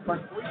 but from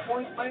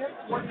three-point land,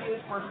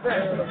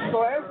 28%.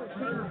 So as a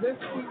team, this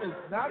team is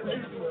not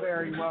shooting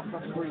very well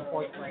from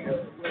three-point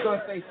land. So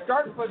if they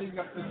start putting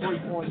up the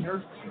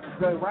three-pointers,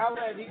 the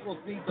Rowlett Eagles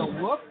need to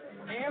look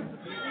and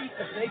see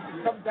if they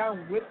can come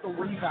down with the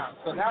rebound.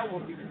 So that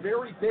will be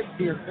very big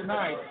here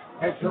tonight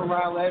as the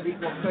Rowlett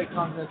Eagles take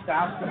on this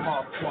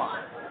basketball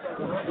squad.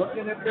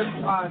 Looking at this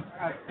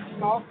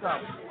also,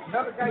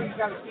 another guy you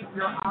got to keep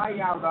your eye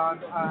out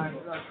on.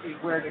 Let's see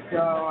where to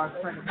go. I'm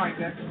trying to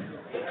find it.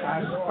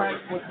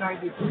 Frank with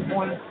 92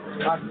 points,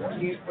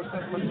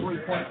 28% from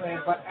three-point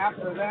land. But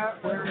after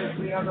that, where is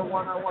the other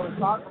one I want to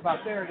talk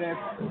about? There it is.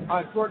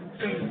 Jordan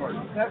Chambers,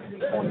 70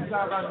 points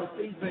out on the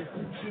season,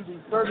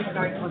 shooting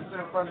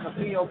 39% from the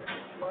field,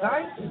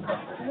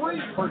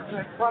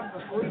 93% from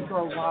the free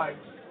throw line.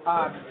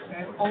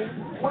 And only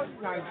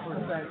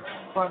 29%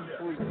 from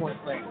three-point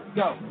land.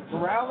 So, the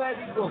Rowlett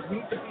Eagles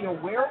need to be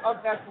aware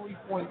of that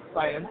three-point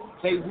plan.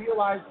 They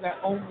realize that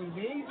only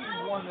maybe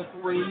 1 of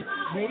 3,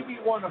 maybe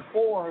 1 of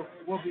 4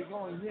 will be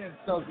going in.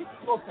 So, the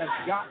Eagles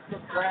have got to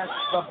crash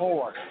the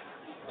board.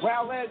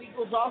 Rowlett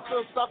Eagles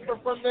also suffer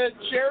from the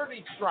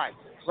charity strike.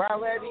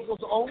 Rowlett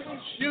Eagles only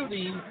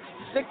shooting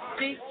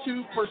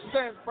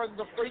 62% from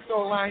the free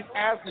throw line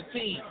as a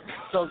team.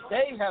 So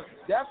they have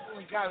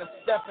definitely got to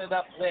step it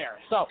up there.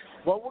 So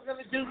what we're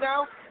going to do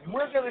now,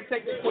 we're going to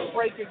take a quick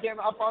break again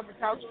up on the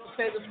Couch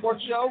Potato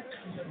Sports Show.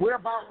 We're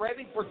about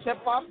ready for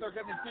tip-off. They're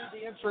going to do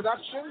the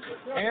introduction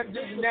and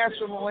do the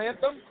national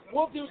anthem.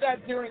 We'll do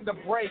that during the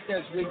break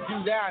as we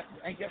do that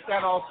and get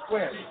that all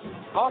squared.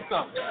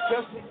 Also,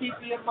 just to keep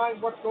you in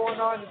mind what's going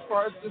on as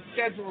far as the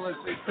schedule is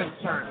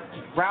concerned.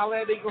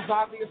 Rowlett Eagles,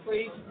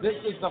 obviously, this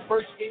is the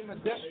first game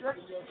of district,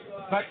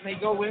 but they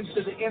go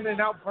into the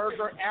In-N-Out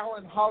Burger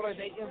Allen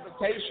Holiday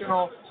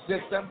Invitational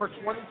December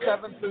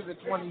 27th through the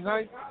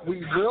 29th.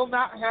 We will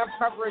not have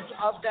coverage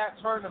of that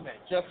tournament,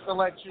 just to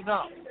let you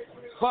know.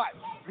 But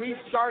we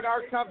start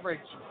our coverage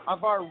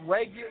of our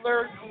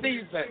regular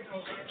season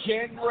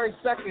January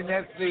 2nd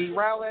as the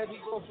Rowlett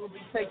Eagles will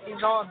be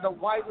taking on the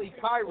Wiley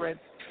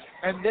Pirates.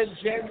 And then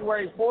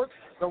January 4th,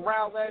 the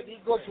Rowlett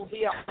Eagles will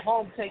be at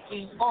home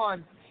taking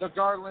on the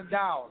Garland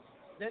Owls.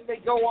 Then they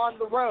go on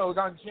the road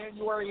on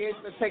January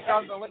 8th to take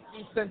on the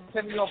Lakeview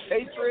Centennial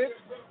Patriots,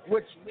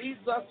 which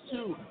leads us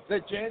to the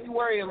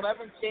January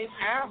 11th game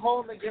at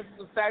home against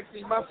the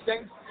Saxony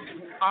Mustangs.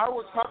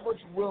 Our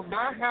coverage will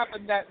not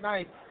happen that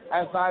night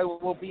as I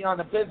will be on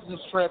a business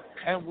trip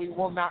and we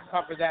will not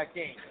cover that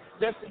game.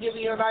 Just to give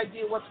you an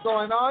idea what's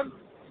going on,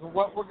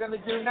 what we're going to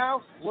do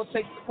now, we'll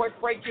take a quick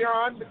break here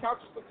on the Couch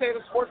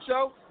Potato Sports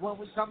Show. When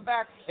we come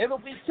back, it'll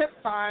be tip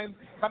time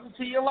coming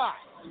to you live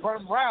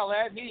from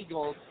Rowlett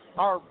Eagles.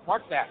 Or,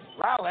 mark that,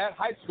 Rowlett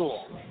High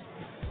School.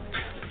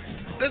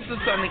 This is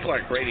Sonny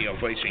Clark, radio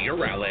voice of your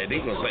Rowlett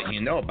Eagles, letting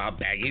you know about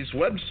Baggy's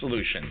Web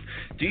Solution.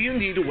 Do you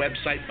need a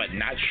website but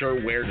not sure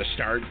where to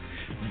start?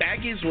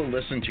 Baggy's will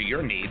listen to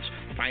your needs,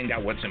 find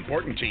out what's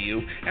important to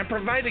you, and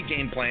provide a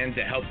game plan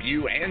to help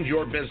you and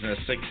your business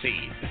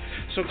succeed.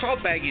 So call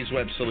Baggy's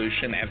Web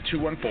Solution at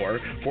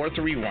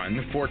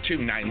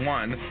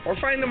 214-431-4291 or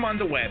find them on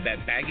the web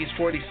at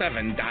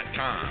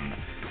baggies47.com.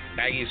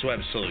 Baggy's Web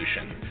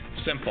Solution.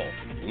 Simple,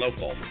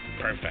 local,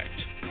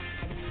 perfect.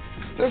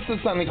 This is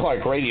Sonny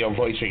Clark, radio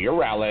voice of your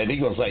Rowlett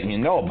Eagles, letting you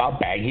know about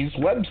Baggy's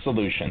Web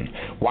Solution.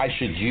 Why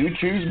should you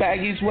choose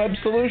Baggy's Web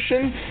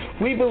Solution?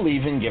 We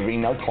believe in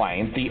giving our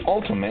client the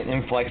ultimate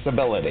in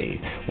flexibility.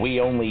 We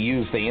only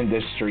use the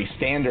industry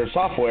standard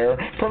software,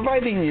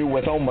 providing you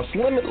with almost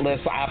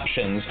limitless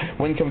options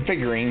when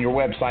configuring your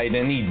website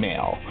and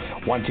email.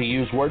 Want to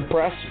use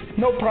WordPress?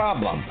 No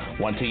problem.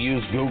 Want to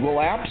use Google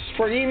Apps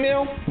for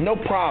email? No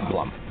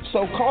problem.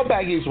 So call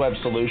Baggy's Web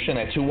Solution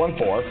at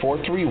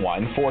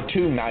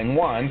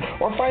 214-431-4291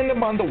 or find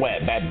them on the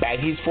web at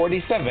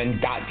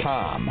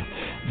baggies47.com.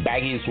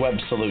 Baggy's Web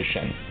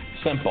Solution.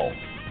 Simple,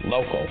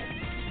 local,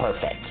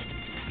 perfect.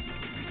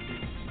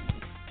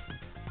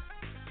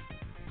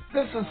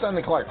 This is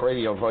Sonny Clark,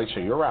 radio voice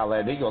of your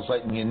Rowlett Eagles,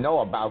 letting you know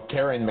about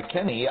Karen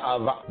McKinney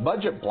of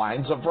Budget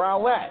Blinds of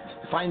Rowlett.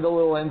 Find a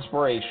little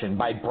inspiration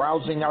by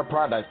browsing our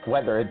product,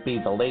 whether it be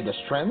the latest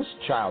trends,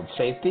 child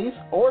safety,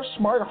 or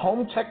smart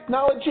home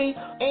technology,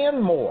 and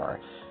more.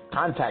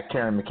 Contact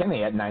Karen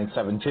McKinney at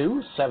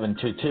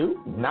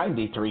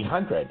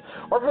 972-722-9300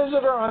 or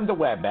visit her on the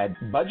web at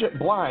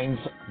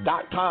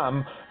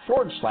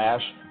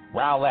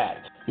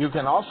budgetblinds.com/Rowlett. You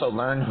can also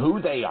learn who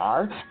they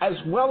are, as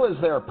well as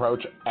their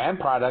approach and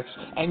products,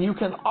 and you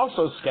can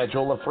also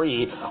schedule a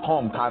free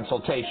home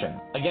consultation.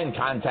 Again,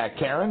 contact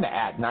Karen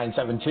at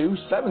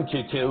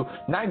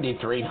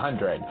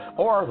 972-722-9300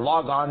 or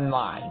log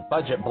online,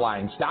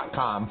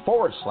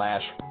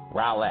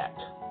 budgetblinds.com/Rowlett.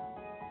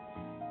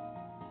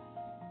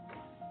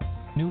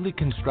 Newly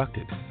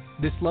constructed,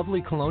 this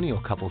lovely colonial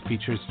couple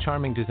features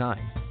charming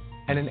design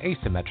and an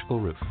asymmetrical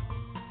roof.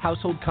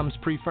 Household comes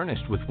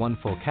pre-furnished with one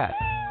full cat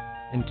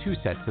and 2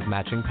 sets of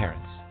matching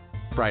parents.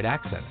 Bright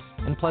accents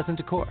and pleasant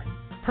decor.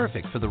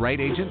 Perfect for the right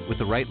agent with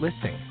the right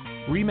listing.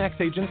 RE/MAX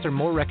agents are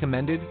more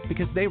recommended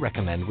because they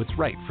recommend what's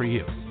right for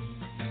you.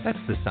 That's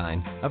the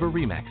sign of a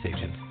RE/MAX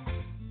agent.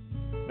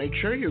 Make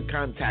sure you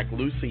contact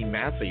Lucy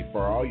Massey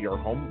for all your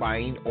home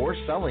buying or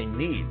selling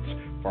needs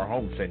for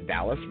homes in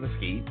Dallas,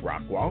 Mesquite,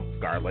 Rockwall,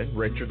 Garland,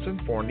 Richardson,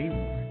 Forney,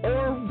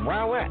 or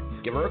Rowlett.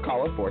 Give her a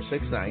call at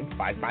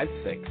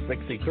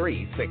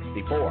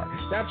 469-556-6364.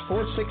 That's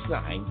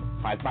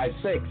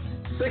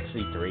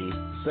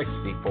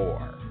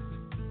 469-556-6364.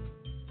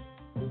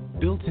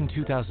 Built in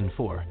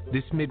 2004,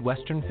 this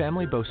Midwestern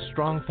family boasts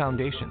strong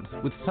foundations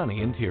with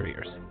sunny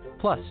interiors.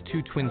 Plus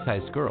 2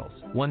 twin-sized girls,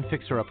 1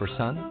 fixer-upper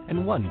son,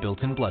 and 1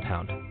 built-in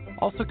bloodhound.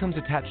 Also comes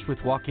attached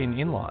with walk-in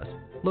in-laws,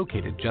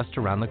 located just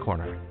around the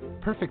corner.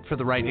 Perfect for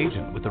the right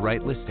agent with the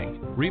right listing.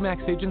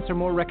 RE/MAX agents are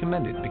more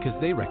recommended because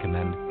they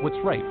recommend what's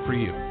right for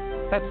you.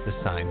 That's the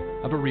sign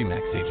of a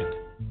RE/MAX agent.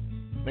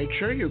 Make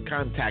sure you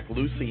contact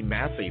Lucy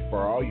Massey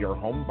for all your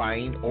home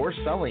buying or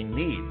selling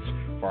needs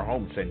for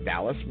homes in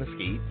Dallas,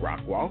 Mesquite,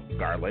 Rockwall,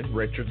 Garland,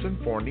 Richardson,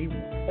 Forney,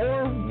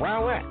 or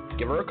Rowlett.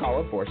 Give her a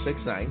call at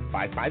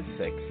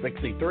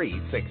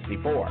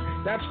 469-556-6364.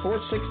 That's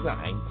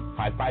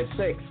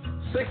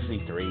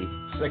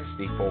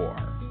 469-556-6364.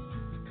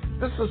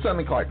 This is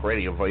Sonny Clark,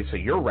 radio voice of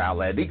your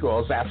Rowlett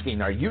Eagles,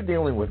 asking, are you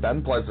dealing with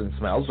unpleasant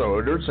smells or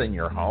odors in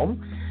your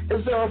home?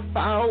 Is there a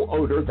foul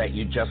odor that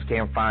you just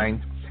can't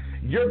find?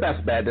 Your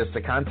best bet is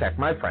to contact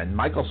my friend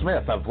Michael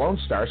Smith of Lone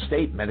Star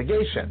State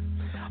Mitigation.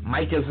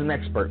 Mike is an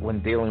expert when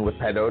dealing with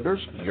pet odors,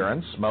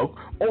 urine, smoke,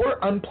 or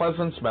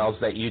unpleasant smells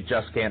that you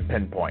just can't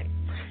pinpoint.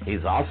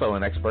 He's also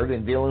an expert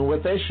in dealing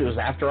with issues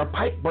after a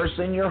pipe bursts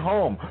in your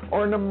home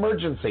or an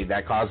emergency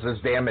that causes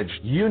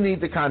damage. You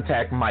need to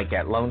contact Mike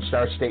at Lone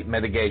Star State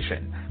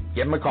Mitigation.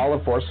 Give him a call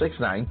at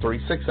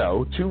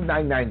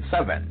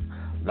 469-360-2997.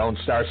 Lone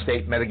Star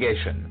State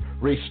Mitigation,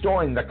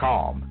 restoring the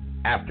calm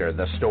after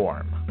the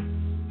storm.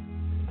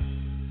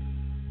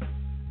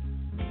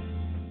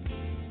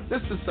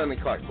 This is Sonny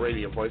Clark,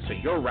 radio voice of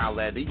your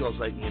Rowlett Eagles,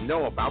 letting you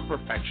know about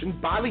Perfection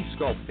Body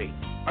Sculpting.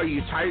 Are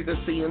you tired of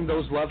seeing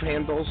those love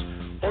handles?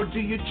 Or do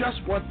you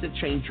just want to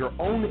change your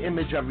own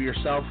image of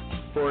yourself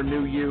for a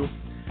new you?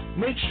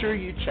 Make sure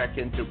you check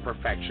into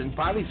Perfection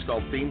Body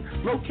Sculpting,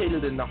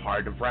 located in the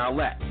heart of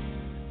Rowlett.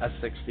 A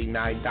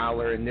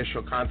 $69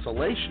 initial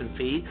consultation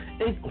fee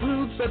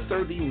includes a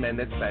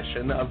 30-minute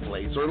session of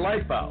laser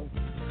lipo.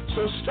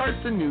 So start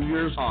the New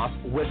Year's off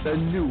with a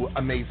new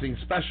amazing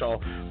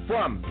special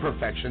from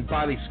Perfection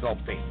Body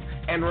Sculpting.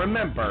 And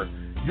remember,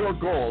 your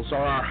goals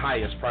are our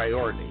highest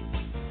priority.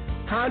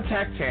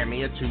 Contact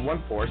Tammy at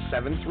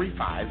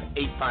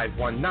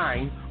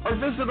 214-735-8519 or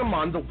visit them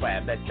on the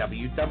web at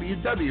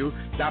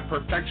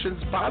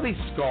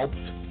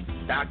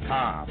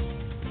www.perfectionsbodysculpt.com.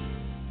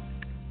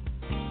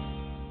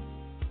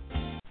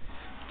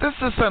 This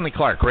is Sonny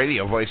Clark,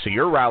 radio voice of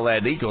your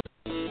Rowlett Eagles.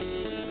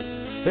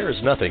 There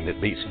is nothing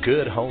that beats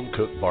good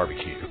home-cooked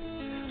barbecue.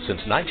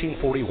 Since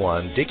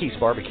 1941, Dickey's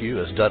Barbecue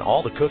has done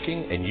all the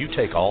cooking and you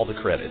take all the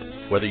credit.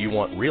 Whether you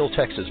want real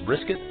Texas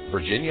brisket,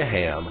 Virginia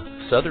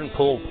ham, southern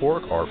pulled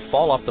pork, or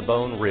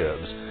fall-off-the-bone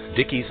ribs,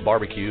 Dickey's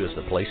Barbecue is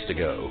the place to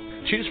go.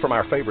 Choose from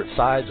our favorite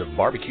sides of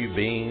barbecue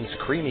beans,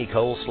 creamy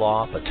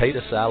coleslaw,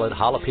 potato salad,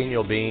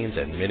 jalapeno beans,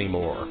 and many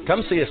more.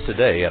 Come see us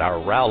today at our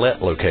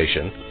Rowlett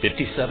location,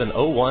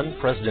 5701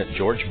 President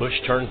George Bush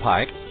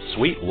Turnpike,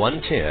 Suite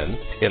 110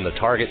 in the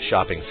Target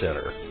Shopping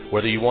Center.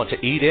 Whether you want to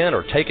eat in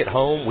or take it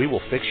home, we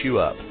will fix you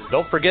up.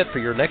 Don't forget, for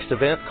your next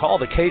event, call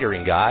the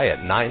catering guy at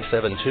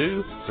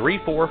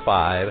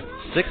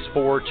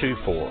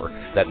 972-345-6424.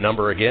 That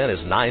number again is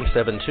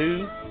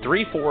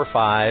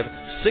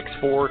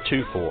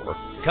 972-345-6424.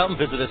 Come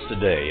visit us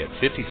today at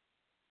 50.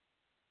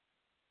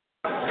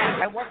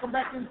 And welcome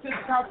back into the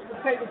Couch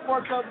Potato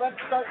Sports Show. Let's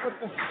start with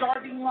the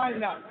starting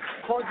lineup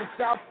for the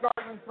South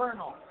Garland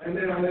Colonel.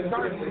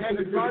 Starting at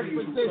the guard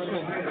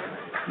position,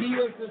 he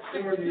is the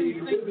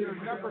 16th senior,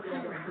 number 2,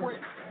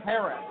 Quint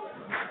Harris.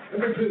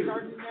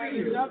 Starting at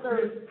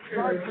another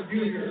guard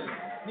position,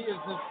 he is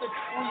the 6'3"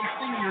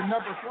 senior,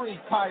 number 3,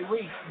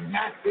 Kyrie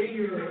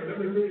Massey.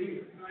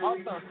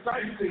 Also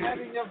starting at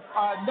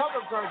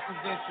another guard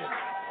position,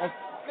 a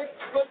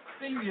 6-foot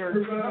senior,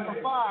 number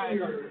 5,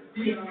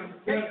 Jason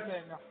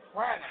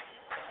Braddock.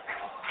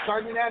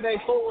 Starting at a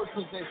forward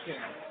position,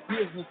 he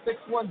is the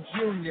 6'1"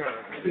 junior,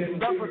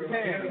 number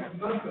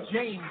 10,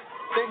 James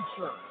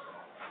Fincher.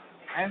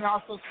 And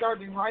also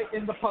starting right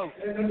in the post,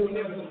 he is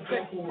the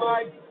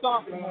 6'5"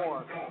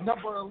 sophomore,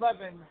 number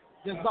 11,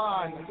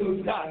 Dazan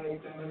Dutt.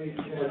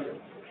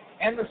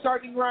 And the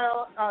starting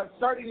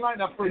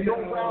lineup for your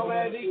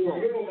Rowlett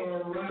Eagles.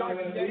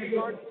 Starting at the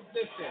guard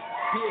position,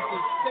 he is the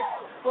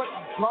 6-foot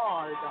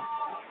guard,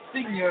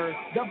 senior,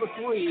 number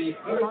 3,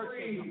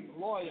 Carson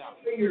Loya.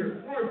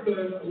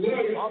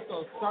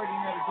 Also starting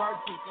at a guard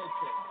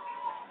position,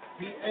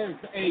 he is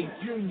a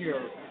junior,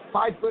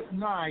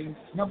 5'9",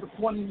 number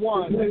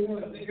 21,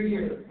 Henderson.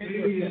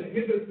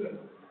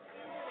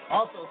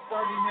 Also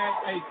starting at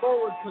a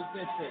forward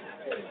position,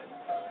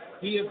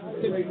 he is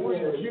the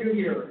 6'3"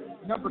 junior,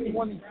 number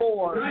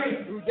 24,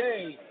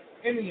 Uday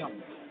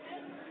Inium.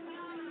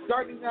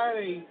 Starting at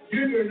a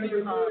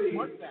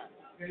what's that?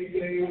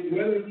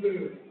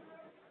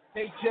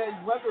 K.J.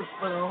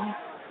 Weatherspoon,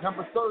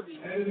 number 30.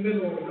 And in the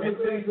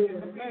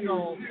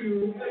middle,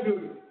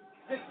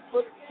 6'2",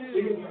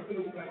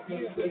 he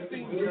is the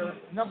senior,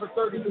 number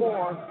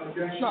 34,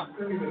 Chuck.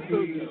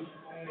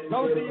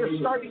 Those are your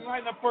starting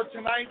lineup for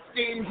tonight's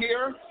game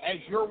here as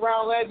your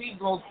Rowlett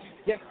Eagles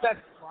get set,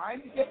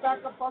 trying to get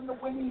back up on the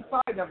winning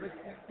side of it.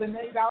 It's been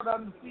 8 out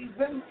on the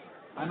season,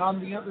 and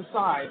on the other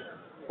side,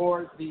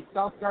 for the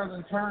South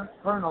Garland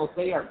Colonels,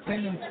 they are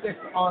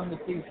 10-6 on the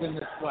season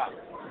as well.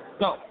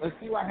 So let's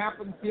see what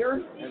happens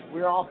here as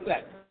we're all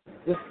set.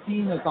 This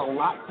team is a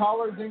lot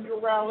taller than your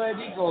Rowlett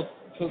Eagles,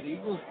 so the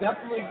Eagles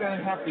definitely going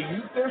to have to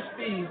use their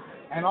speed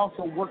and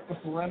also work the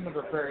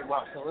perimeter very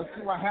well. So let's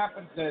see what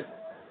happens as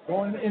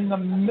going in the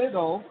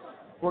middle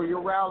for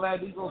your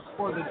Rowlett Eagles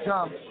for the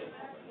jump.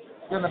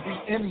 It's going to be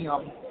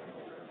Inium.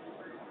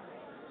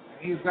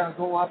 He's going to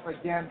go up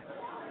against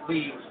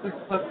the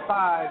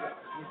 6'5"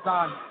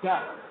 John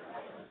Depp.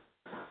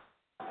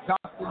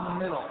 John's in the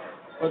middle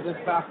for this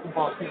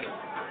basketball team.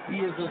 He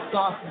is a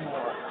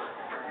sophomore.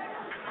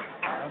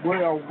 And we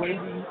are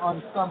waiting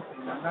on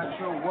something. I'm not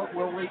sure what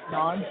we're waiting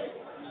on.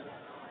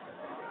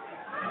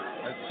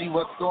 Let's see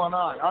what's going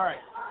on. All right.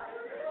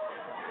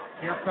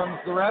 Here comes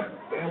the ref,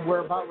 and we're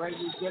about ready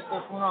to get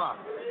this one off.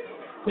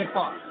 Tip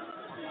off.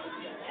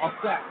 All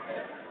set.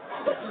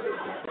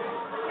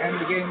 And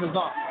the game is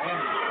off. And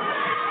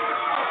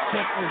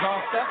tip is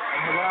all set,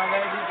 and the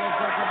Rowlett Eagles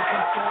are going to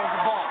control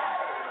the ball.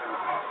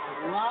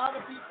 A lot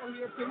of people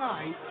here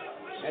tonight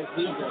as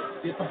the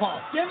Eagles get the ball.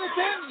 Give it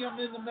to Inium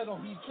in the middle.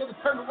 He should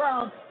have turned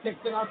around,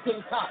 kicked it out to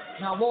the top.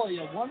 Now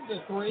Loya,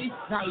 1-3.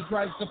 Now he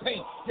drives the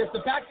paint. Gets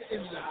it back to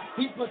Inium.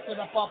 He puts it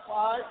up 5,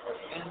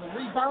 and the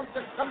rebound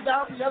going to come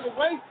down the other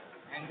way.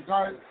 And the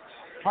guard,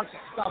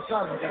 South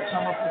Garland, got to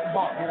come up with the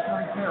ball. Here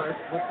comes Harris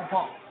with the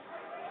ball.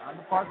 On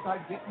the far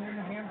side, getting in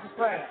the hands of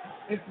Craddock.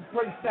 It's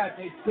pretty sad.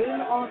 They've been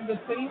on the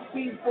same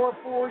team for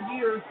 4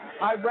 years.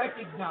 I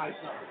recognize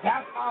them.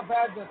 That's how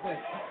bad this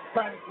is.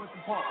 Craddock with the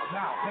ball.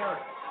 Now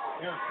Harris.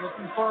 Harris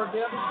looking for the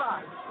other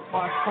side.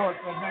 Cross court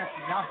for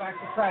Maxey. Now back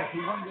to Craddock.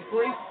 He 1-3.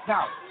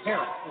 Now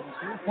Harris in the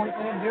 3-point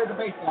land near the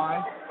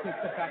baseline.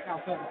 Kicks it back out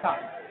to the top.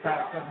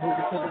 Craddock going to move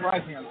it to the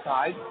right-hand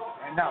side.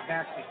 And now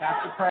Maxey back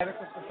to Craddock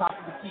at the top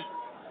of the key.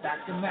 Back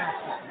to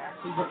Maxey.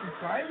 Maxey looking,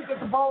 trying to get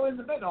the ball in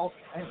the middle.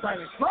 And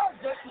Craddock throws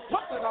it,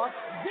 puts it off,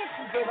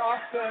 dishes it off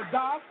to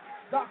Doc.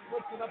 Doc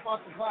puts it up off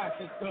the glass.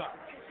 It's good.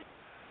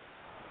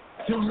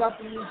 2-0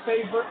 in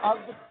favor of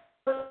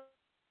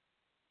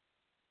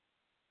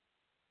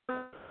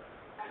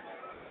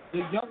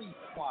the young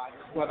squad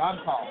is what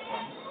I'm calling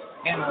them.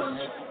 And on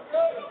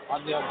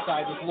the other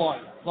side is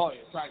Loya.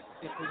 Loya tries to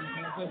get it in the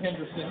hands of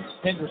Henderson.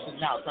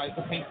 Henderson now tries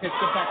to paint, picks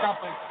it back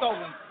up, and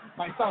stolen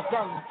by South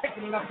Garland,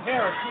 picking it up to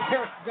Harris.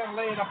 Harris is going to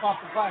lay it up off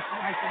the glass.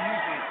 Nice and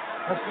easy.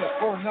 That's it,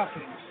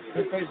 4-0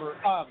 in favor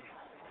of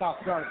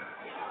South Garland.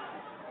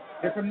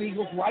 Here come the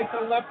Eagles right to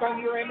left on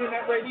your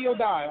internet radio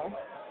dial.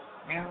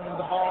 Handling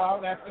the ball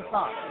out at the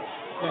top.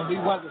 It's going to be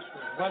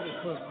Weatherspoon.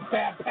 Weatherspoon,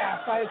 bad pass.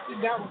 I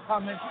assumed that was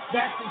coming.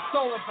 Maxey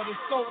stole it, but it's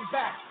stolen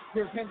back.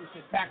 Here's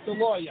Henderson. Back to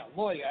Loya.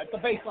 Loya at the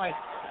baseline.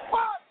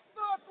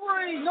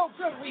 3. No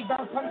good.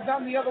 Rebound comes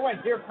down the other way.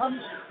 Here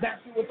comes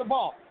Maxey with the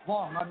ball.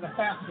 Long on the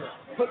faster.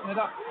 Putting it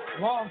up.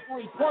 Long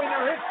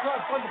 3-pointer. It's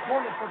good from the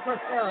corner for Chris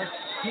Harris.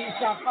 He's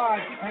got 5.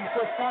 And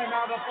first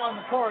timeout up on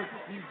the court.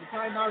 He's the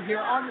timeout here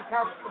on the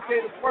Couch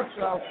Potato Sports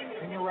Show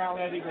in your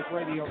Rowlett Eagles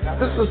radio.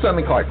 This is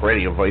Sonny Clark,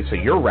 radio voice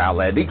of your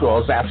Rowlett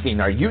Eagles, asking,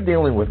 are you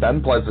dealing with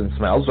unpleasant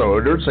smells or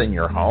odors in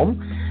your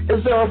home?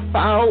 Is there a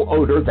foul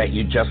odor that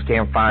you just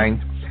can't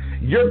find?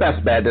 Your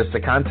best bet is to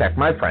contact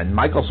my friend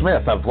Michael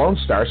Smith of Lone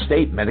Star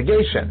State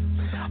Mitigation.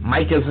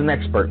 Mike is an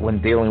expert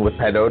when dealing with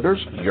pet odors,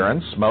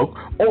 urine, smoke,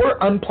 or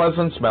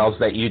unpleasant smells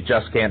that you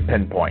just can't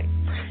pinpoint.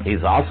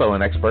 He's also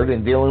an expert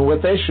in dealing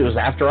with issues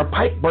after a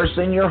pipe bursts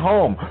in your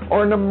home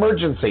or an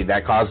emergency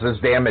that causes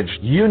damage.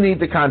 You need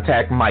to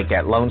contact Mike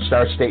at Lone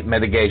Star State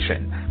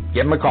Mitigation.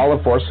 Give him a call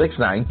at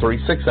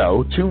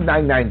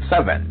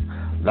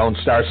 469-360-2997. Lone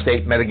Star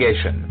State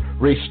Mitigation,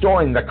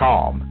 restoring the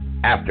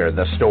calm after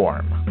the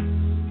storm.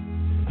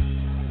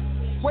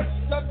 Quick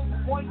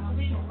 7-point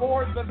lead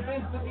for the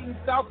visiting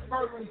South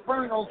Garland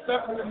Colonels,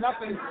 7-0.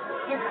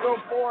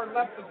 6:04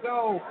 left to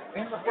go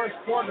in the first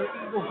quarter.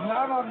 Eagles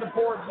not on the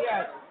board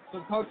yet,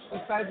 so coach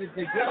decided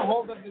to get a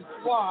hold of his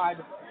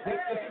squad, take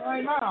the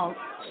timeout,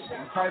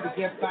 and try to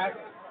get back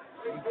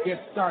and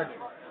get started.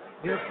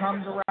 Here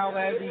comes the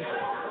Rowlett Eagles.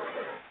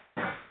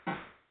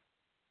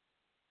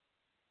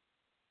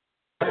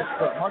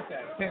 Mark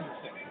that,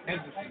 Henderson.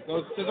 Henderson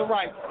goes to the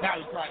right. Now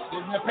he's trying to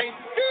get in the paint.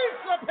 Here's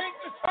the paint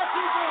to Chuck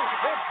Uber.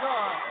 It's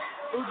gone.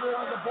 Uber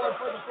on the board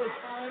for the first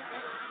time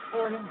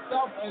for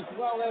himself as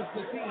well as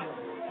the team.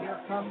 Here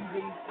comes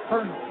the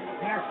Colonel.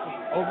 Maxey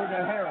over to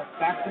Harris.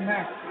 Back to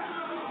Maxey.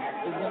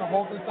 Maxey's going to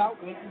hold this out,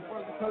 waiting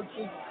for the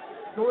coach's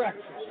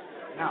direction.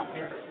 Now,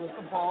 Harris with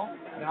the ball.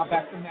 Now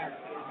back to Maxey.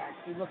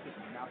 Maxey looking.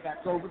 Now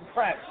back over to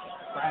Pratt.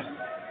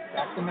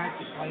 Back to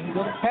Maxey. Playing a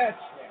little catch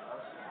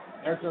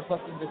there. They're just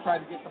looking to try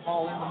to get the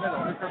ball in the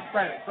middle. Here comes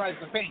Pratt. Tries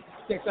to feint.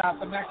 Kicks out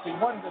to Maxey.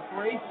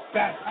 1-3.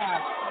 Bad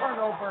pass.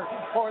 Turnover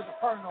for the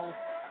Cardinals.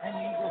 And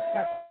the Eagles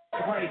catch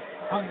the break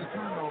on the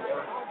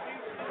turnover.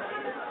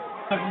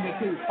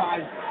 7-2.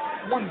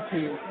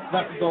 5-1-2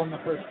 left to go in the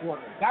first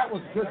quarter. That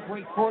was a good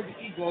break for the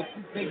Eagles.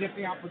 They get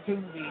the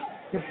opportunity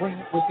to bring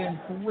it within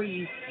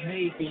 3,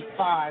 maybe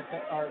 5,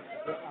 or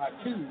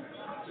 2,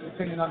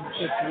 depending on the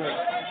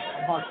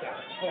situation. Mark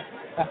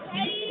that.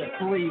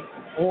 3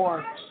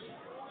 or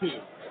 2.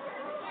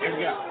 Here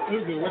we go.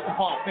 Ugu with the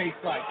ball,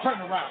 baseline,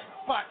 turn around,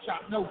 spot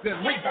shot, no good.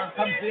 Rebound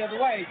comes the other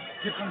way.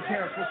 Here comes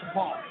Harris with the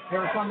ball.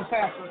 Harris on the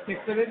passer, kicks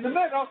it in the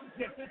middle,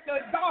 gets it to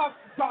Goff.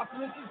 Goff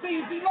with his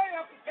easy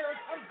layup. Harris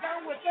comes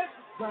down with it.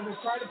 Going to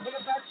try to put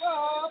it back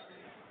up.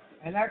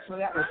 And actually,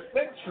 that was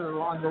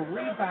Fincher on the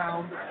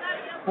rebound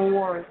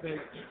for the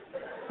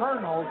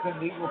Colonels, and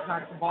the Eagles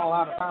knocked the ball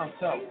out of bounds.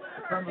 So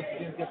the Colonels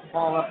didn't get the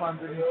ball up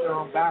underneath their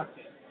own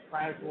basket.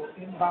 Bragg will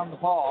inbound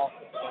the ball,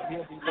 and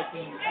he'll be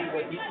looking to see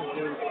what he can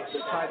do to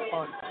try to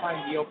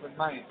find the open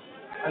lane.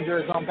 Under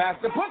his own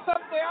basket, puts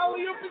up the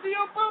alley-oop to the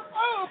open.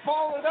 Oh,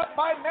 followed up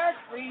by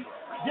Maxey.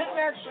 Didn't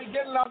actually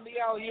get it on the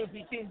alley-oop.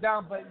 He came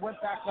down, but went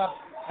back up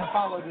and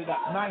followed it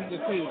up.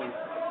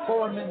 9-2.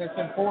 4 minutes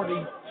and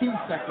 42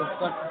 seconds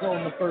left to go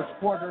in the first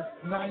quarter.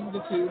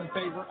 9-2 in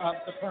favor of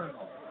the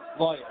Colonels.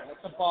 Lawyer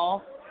with the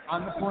ball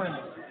on the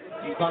perimeter.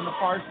 He's on the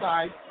far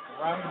side,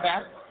 around the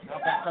back. Now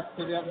back up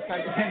to the other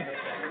side to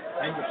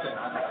Henderson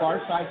on the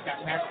far side,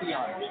 got Maxey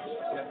on.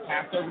 Then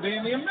pass over to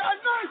Indian. A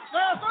nice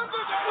pass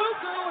under the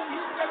Ugu, and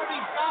he's going to be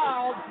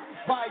fouled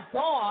by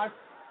Goss.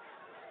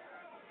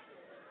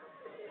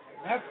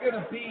 That's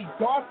going to be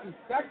Goss's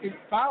second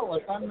foul,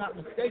 if I'm not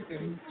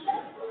mistaken.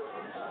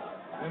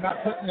 They're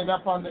not putting it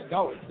up on the...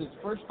 No, it's his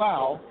first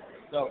foul.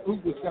 So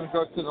Ugu's going to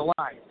go to the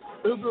line.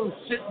 Ugu's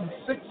shooting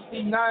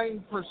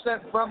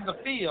 69% from the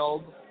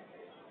field.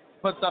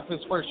 Puts up his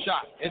first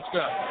shot. It's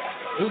good.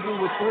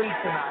 Ugu with 3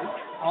 tonight.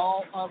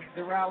 All of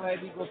the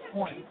Rowlett Eagles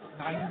points.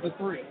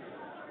 9-3.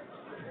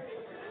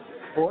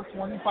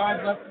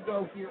 4:25 left to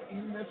go here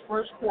in this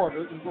first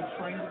quarter. Eagles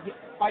trying to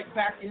fight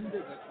back into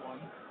this one.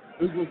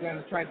 Ugu's going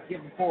to try to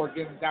give him 4,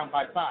 get him down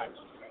by 5.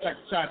 Second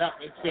shot up.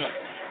 It's good.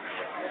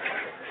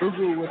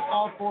 Ugu with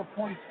all 4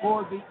 points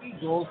for the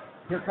Eagles.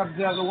 Here comes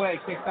the other way.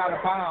 Kicked out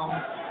of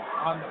bounds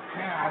on the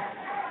pass.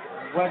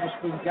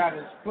 Weatherspoon got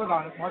his foot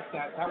on it. Mark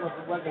that. That was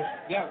the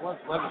Weatherspoon. Yeah, it was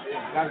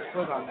Weatherspoon. Got his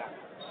foot on that.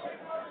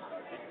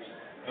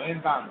 So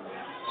inbound.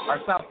 Our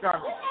South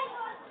Garland.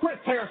 Chris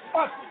Harris.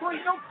 Up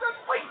 3. No good.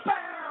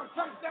 Rebound.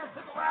 Comes down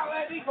to the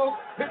Rowlett Eagles.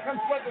 Here comes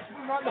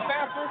Weatherspoon on the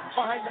passer.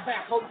 Behind the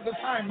back. Goes to the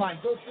timeline.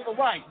 Goes to the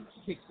right.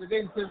 Kicks it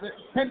into the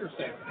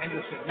Henderson.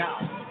 Henderson now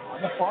on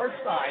the far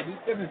side. He's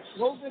going to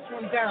slow this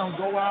one down.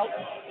 Go out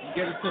and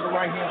get it to the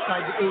right-hand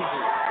side to Ugu.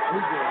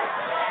 Ugu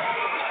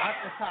at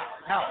the top.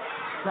 Now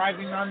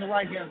driving on the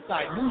right-hand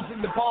side.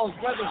 Losing the ball is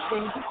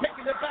Weatherspoon.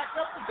 Picking it back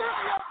up. And there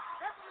we go.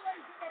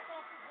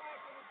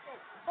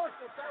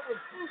 That was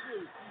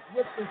Ugu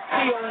with the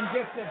steal and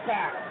gets it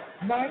back.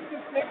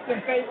 9-6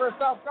 in favor of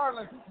South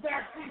Garland.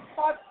 Maxey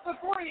spots the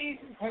 3,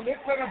 and it's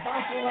going to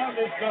bounce around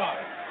his gun.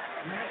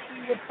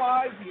 Maxey with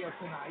 5 here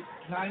tonight.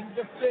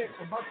 9-6.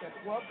 And mark that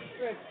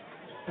 12-6.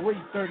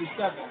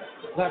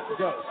 3:37 left to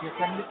go. Here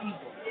come the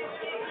Eagles.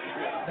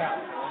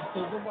 Now, to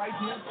the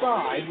right-hand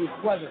side with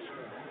Weatherspoon.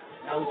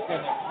 Now he's going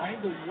to find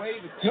a way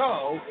to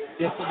go.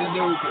 Gets it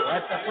into Ugu.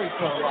 That's the free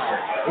throw line.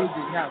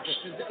 Ugu now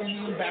gets it to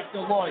Indian back to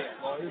Lawyer.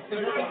 Lawyer's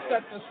going to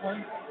reset this one.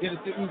 Get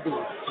it to Ugu.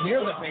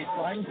 Near the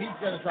baseline. He's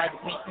going to try to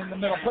paint in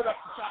the middle. Put up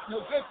the shot.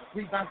 No good.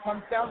 Rebound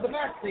comes down to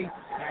Maxey.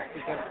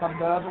 Maxey's going to come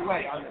the other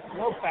way on the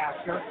slow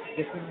faster.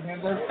 Gets in the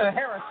hand of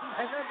Harris.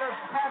 And then the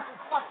pass is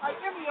blocked by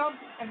Indian.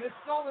 And it's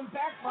stolen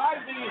back by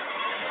the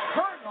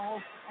Colonels.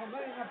 And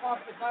laying up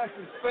off the glass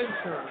is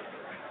Spencer.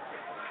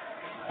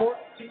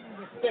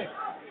 14-6.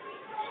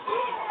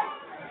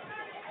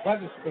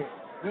 Weatherspoon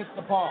with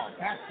the ball.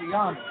 Maxey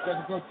on. Going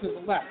to go to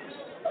the left.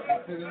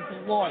 Gets it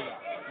into Lawyer.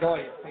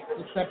 Lawyer takes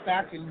a step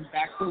back and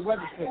back to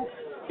Weatherspoon.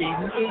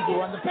 Feeding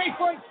Ugu on the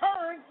baseline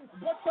turn.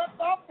 What's up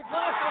off the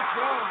glass?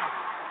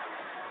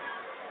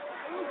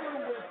 Ugu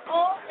with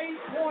all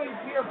 8 points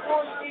here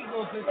for the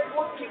Eagles. It's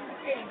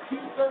 14-8,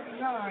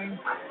 2:39.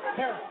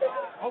 Harris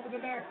over to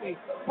Maxey.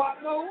 Spot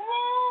no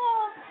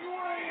long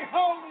three.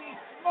 Holy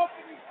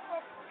smoking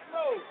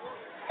smoke.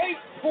 8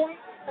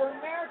 points for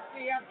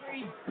Maxey after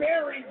he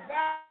buried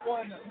that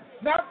one.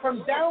 Not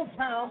from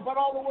downtown, but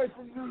all the way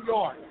from New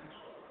York.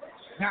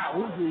 Now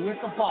Ugu with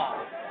the ball.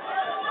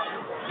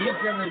 He's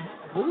going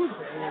to lose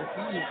it.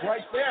 He's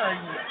right there, and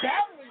he's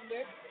battling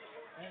it.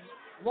 And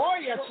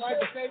Lawyer tried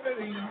to save it.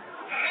 He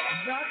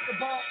knocked the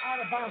ball out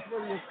of bounds.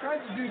 What he was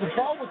trying to do, the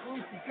ball was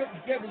loose. He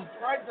couldn't get it. He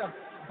tried to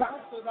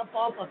bounce it up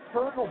off a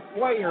Colonel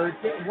player. It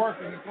didn't work,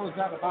 and it goes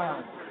out of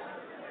bounds.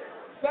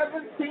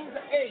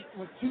 17-8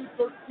 with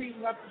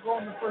 2:13 left to go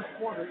in the first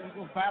quarter.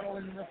 Eagles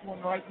battling this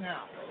one right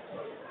now.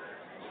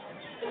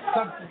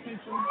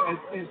 Substitutions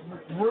is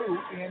McGrew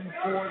in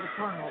for the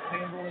Colonels,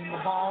 handling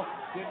the ball,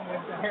 giving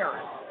it to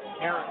Harris.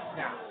 Harris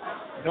now.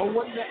 No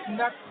one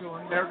next to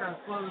him. They're going to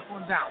slow this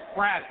one down.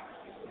 Braddock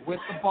with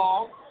the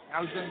ball.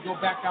 Now he's going to go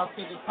back out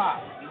to the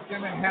top. He's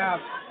going to have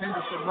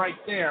Henderson right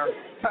there.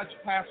 Touch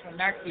pass from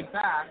Maxey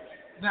back.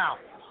 Now,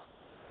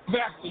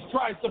 Maxey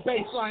tries the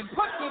baseline,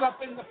 puts it up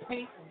in the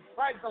paint, and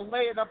tries to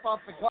lay it up off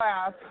the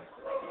glass.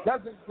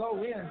 Doesn't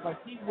go in, but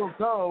he will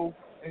go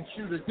and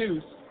shoot a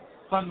deuce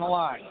from the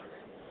line.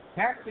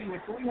 Maxey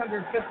with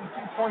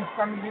 352 points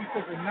coming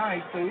into the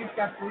night, so he's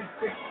got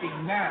 360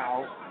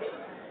 now.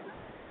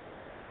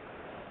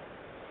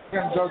 He's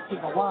going to go to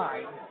the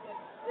line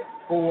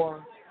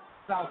for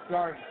South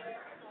Garland.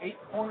 8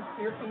 points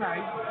here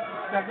tonight,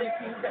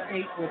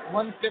 17-8 with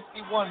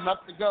 1:51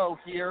 left to go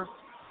here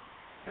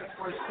in the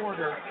first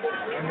quarter,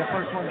 and the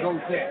first one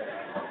goes in.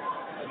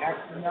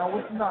 Jackson now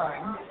with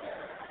 9.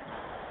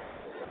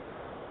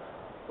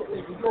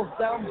 If he goes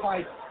down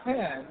by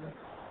 10,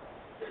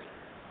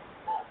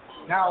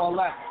 now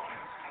 11.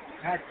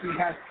 Maxey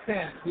has 10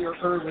 here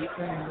early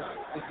in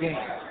the game.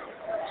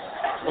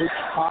 Luke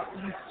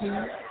Cotton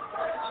to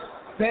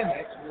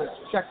Bennett was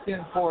checked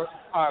in for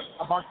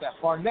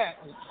Barnett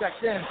was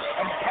checked in, and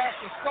the pass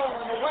is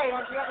stolen away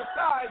on the other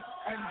side,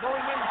 and going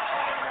in the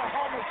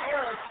home is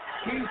Harris.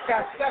 He's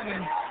got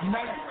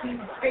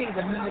 19-8,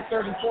 a minute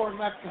 34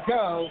 left to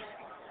go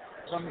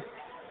from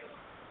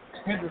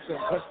Henderson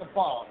with the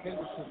ball.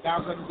 Henderson now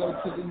going to go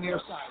to the near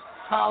side.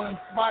 Collins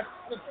spots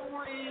the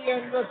 3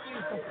 and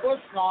receives the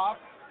push off.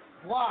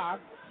 Block.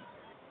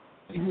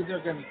 See who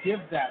they're going to give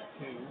that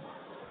to.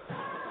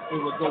 It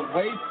was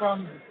away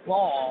from the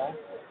ball.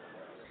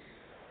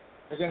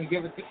 They're going to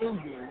give it to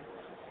Ugu.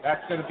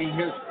 That's going to be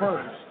his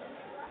first.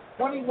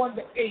 21-8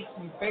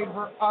 in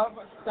favor of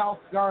South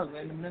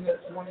Garland.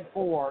 Minute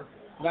 24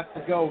 left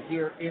to go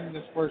here in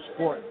this first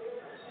quarter.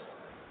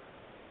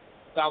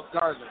 South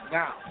Garland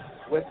now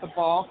with the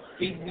ball,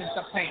 feeding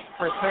into paint.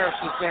 Chris Harris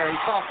is there. He's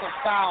also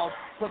fouled,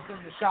 puts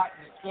in the shot,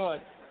 and it's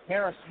good.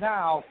 Harris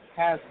now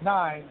has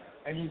 9,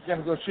 and he's going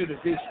to go shoot a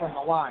deuce from the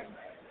line.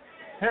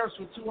 Harris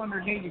with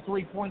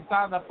 283 points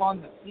out up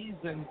on the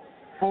season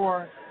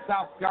for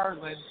South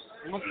Garland,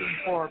 looking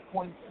for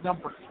points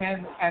number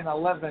 10 and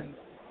 11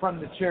 from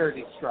the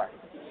charity strike.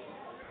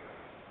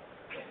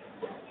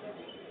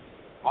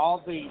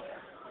 All the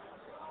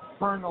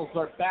Colonels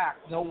are back.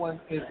 No one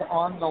is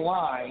on the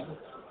line.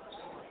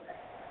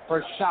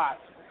 First shot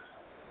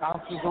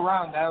bounces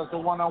around. That was a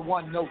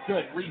one-on-one. No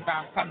good.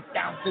 Rebound comes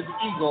down to the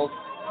Eagles.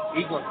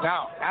 Eagles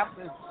now have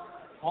to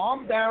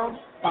calm down,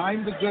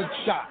 find the good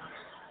shot.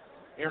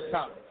 Here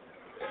comes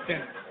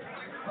Bennett.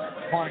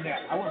 Barnett.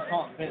 I wouldn't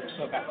call him Bennett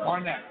so bad.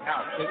 Barnett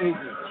now to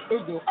Ugu.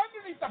 Ugu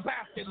underneath the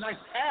basket. Nice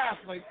pass.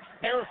 Like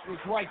Harris was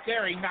right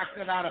there. He knocked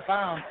it out of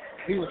bounds.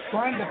 He was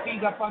trying to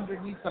feed up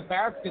underneath the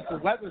basket to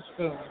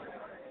Weatherspoon.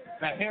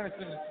 But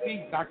Harrison and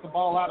speed knocked the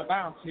ball out of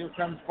bounds. Here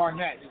comes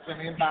Barnett. He's going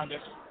to inbound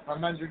it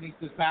from underneath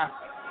his basket.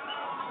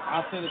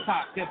 Out to the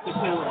top. Gets it to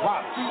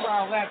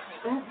Rowlett.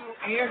 Ugu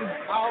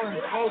and Collins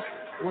both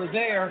were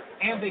there,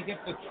 and they get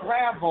the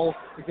travel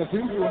because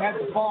Ugu had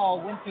the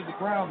ball, went to the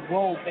ground,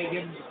 rolled. They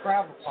give him the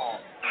travel call.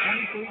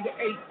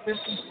 23-8,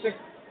 56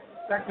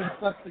 seconds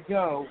left to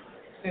go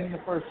in the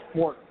first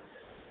quarter.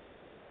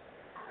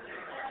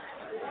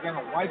 They're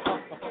going to wipe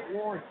up the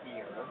floor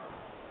here.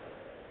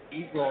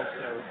 Eagles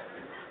are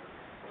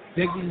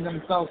digging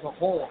themselves a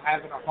hole,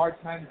 having a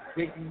hard time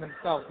digging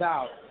themselves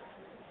out.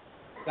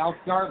 South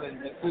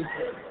Garland, this is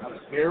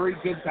a very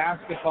good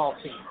basketball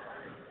team.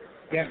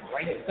 Again,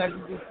 ranked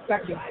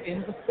 72nd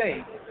in the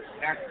state,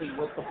 Maxey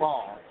with the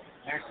ball.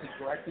 Maxey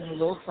directing a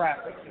little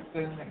traffic. It's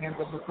in the hands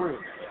of McGrew.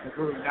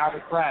 McGrew now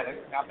to Braddock,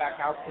 now back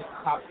out to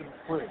the top to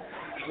McGrew.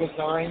 Eagles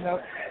are in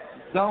the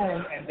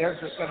zone, and they're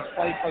just going to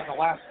play for the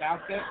last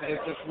basket. They're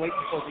just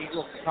waiting for the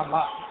Eagles to come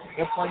up.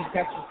 They're playing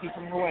catch and keep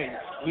them away.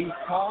 We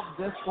called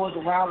this for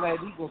the Rowlett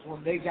Eagles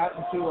when they got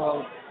into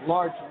a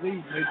large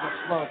lead. They just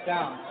slow it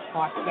down.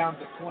 Clock down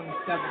to 27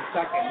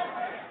 seconds.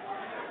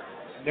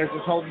 They're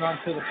just holding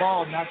on to the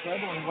ball, not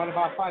dribbling. What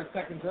about 5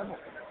 second dribble?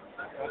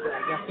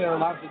 I guess they're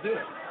allowed to do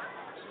it.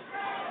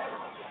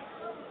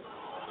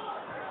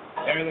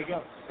 There they go.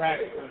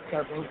 Practice.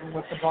 Start moving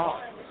with the ball.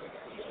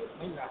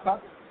 I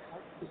thought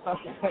they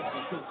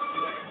could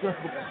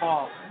dribble the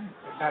ball and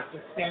not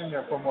just stand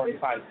there for more than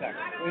 5 seconds.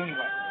 But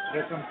anyway,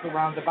 here comes the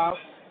roundabout.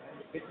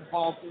 Getting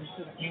balls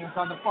into the hands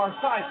on the far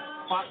side.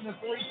 Spotting the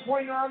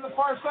three-pointer on the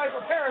far side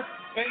with Harris.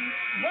 And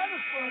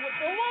Weatherspoon with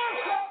the long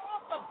shot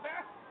off the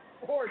back.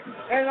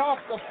 And off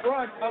the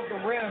front of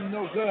the rim,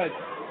 no good.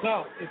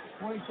 So it's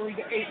 23-8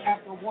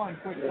 after 1.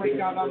 Quick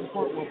breakout on the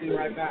court. We'll be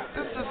right back.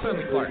 This is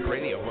Sonny Clark,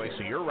 radio voice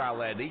of your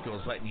Rowlett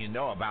Eagles, letting you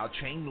know about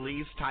Chang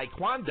Lee's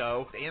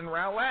Taekwondo in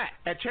Rowlett.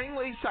 At Chang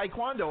Lee's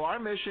Taekwondo, our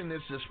mission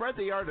is to spread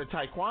the art of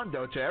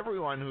Taekwondo to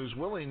everyone who's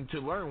willing to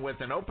learn with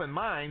an open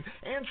mind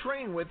and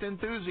train with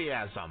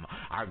enthusiasm.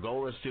 Our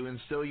goal is to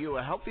instill you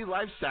a healthy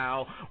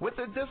lifestyle with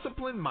a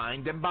disciplined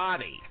mind and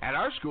body. At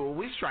our school,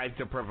 we strive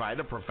to provide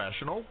a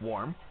professional,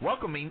 warm,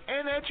 welcoming,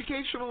 and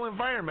educational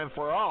environment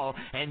for all,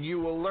 and you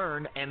will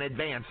learn and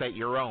advance at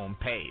your own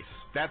pace.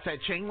 That's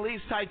at Ching Lee's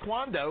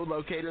Taekwondo,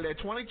 located at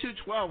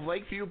 2212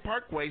 Lakeview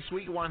Parkway,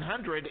 Suite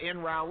 100 in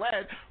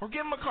Rowlett, or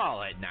give them a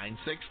call at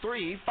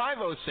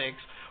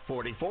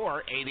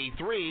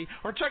 963-506-4483,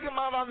 or check them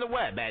out on the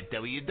web at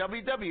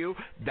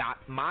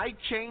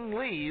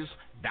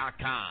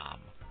www.mychinglees.com.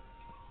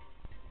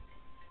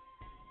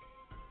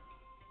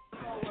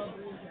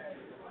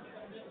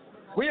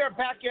 We are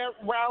back at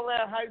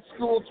Rowlett High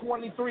School,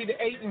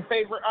 23-8 in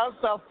favor of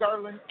South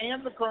Garland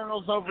and the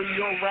Colonels over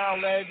your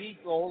Rowlett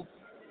Eagles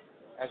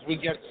as we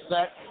get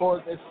set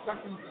for the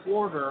second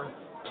quarter.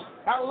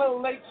 Got a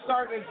little late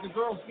start as the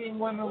girls' game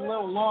went a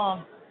little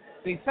long.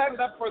 They set it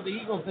up for the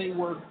Eagles. They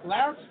were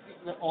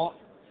all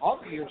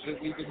the years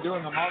that we've been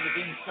doing them, all the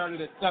games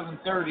started at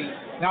 7:30.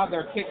 Now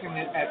they're kicking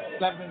it at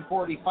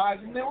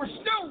 7:45, and they were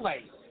still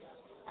late.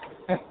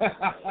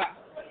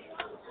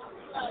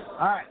 All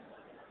right.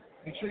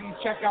 Make sure you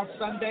check out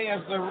Sunday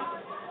as the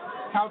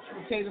Couch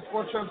Potato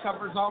Sports Show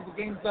covers all the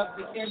games of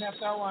the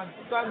NFL on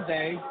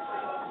Sunday.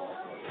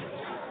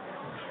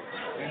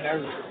 And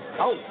there's,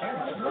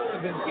 there must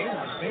have been games.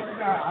 Maybe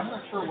not, I'm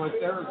not sure what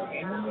there was a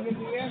game in the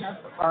Indiana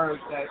or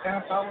the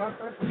NFL was.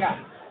 I forgot.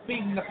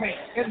 Feeding the paint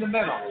in the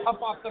middle, up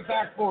off the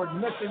backboard,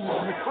 missing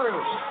the crew,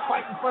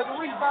 fighting for the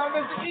rebound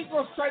as the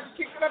Eagles tried to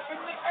kick it up in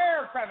the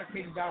air. Kind of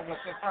came down with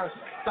it first.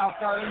 South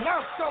Garland now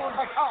stolen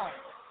by Collins.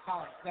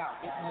 Collins now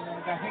getting it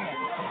into the hand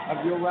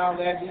of your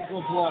Rowlett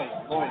Eagles Lloyd.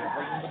 Lloyd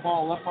bringing the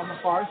ball up on the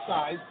far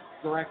side,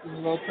 directing the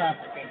low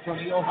traffic.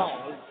 Antonio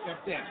Hall has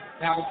stepped in.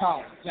 Now to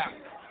Collins. Now,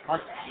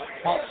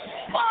 Collins.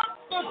 Pop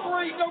the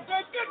three. No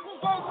good. Good was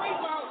on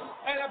rebound.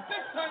 And a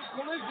big-time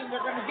collision.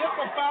 They're going to get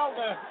the foul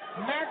to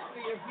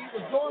Maxey as he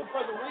was going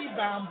for the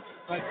rebound.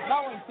 But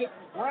Collins hit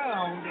the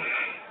ground.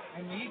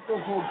 And the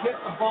Eagles will get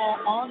the ball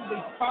on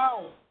the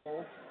foul.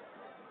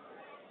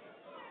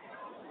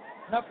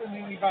 Nothing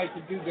anybody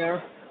can do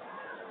there.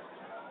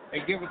 They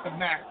give it to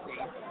Maxey.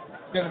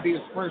 It's going to be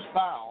his first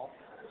foul.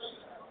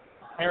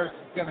 Harris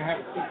is going to have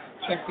to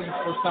check in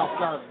for South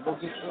Garland. We'll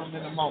get to him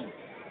in a moment.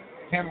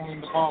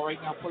 Handling the ball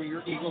right now for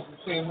your Eagles and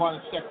San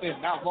Juan stepped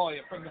in. Now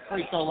Loya from the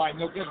free throw line.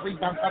 No good.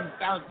 Rebound comes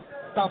down.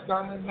 South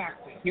Garland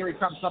Maxey. Here he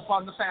comes up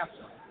on the fast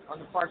one. On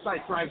the far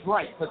side. Drives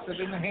right. Puts it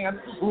in the hand.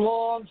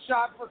 Long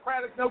shot for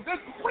Craddock. No good.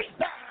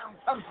 Rebound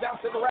comes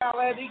down to the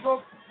Rowlett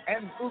Eagles.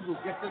 And Ugu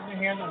gets in the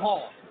hand of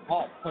Hall.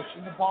 Hall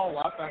pushing the ball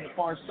up on the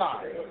far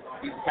side.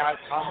 He's got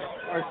on the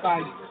far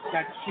side,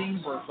 got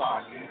Chambers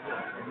on him.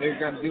 And they're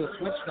going to do a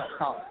switch now.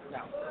 Collins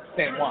now.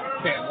 San Juan.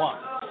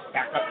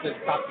 Back up to the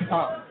top of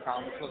Collins.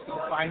 Collins looking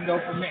to find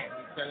open man.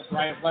 He's going to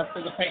drive left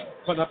to the paint.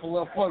 Put up a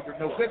little floater.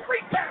 No good.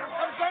 Rebound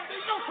comes down.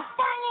 They go to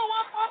follow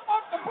up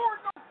off the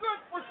board. No good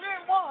for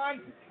San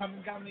Juan.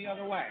 Coming down the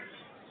other way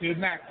to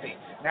Maxey.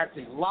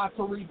 Maxey, lots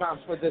of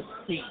rebounds for this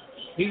team.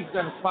 He's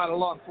going to spot a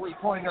long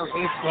three-pointer.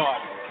 It's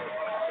good.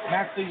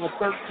 Maxey with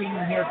 13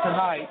 here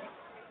tonight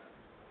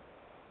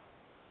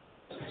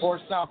for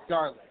South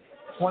Garland.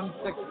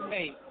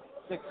 26-8,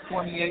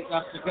 6:28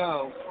 left to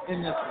go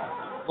in this one.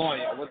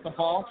 Loya with the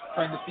ball,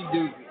 trying to see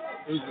Ugu.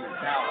 Ugu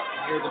now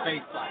near the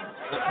baseline.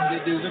 Looking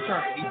to do the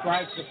turn. He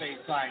drives the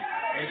baseline,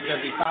 and he's going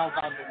to be fouled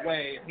on the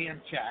way.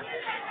 Hand check.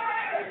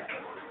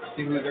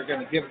 See who they're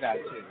going to give that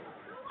to.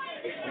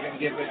 They're going to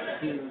give it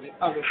to the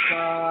other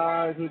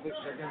side.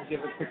 They're going to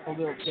give it to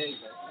Khalil Davis,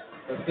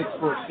 the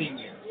 6'4"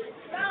 senior.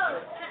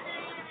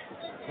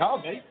 No,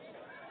 mate.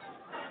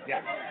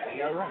 Yeah, you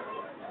got it right.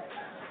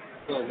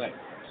 Still late.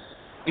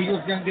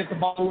 Eagles going to get the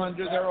ball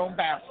under their own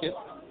basket.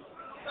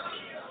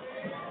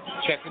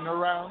 Checking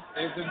around.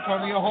 There's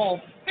Antonio Hall.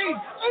 He's Ugu in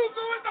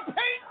the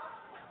paint.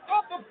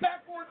 Off the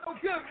backboard. No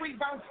good.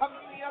 Rebound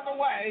coming the other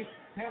way.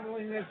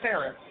 Handling this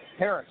Harris.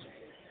 Harris.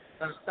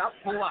 Going to stop,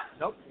 pull up.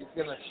 Nope. He's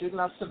going to shoot it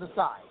out to the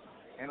side.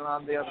 And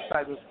on the other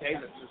side was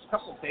Davis. There's a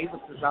couple of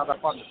Davises out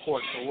up on the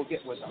court, so we'll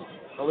get with them.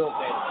 A little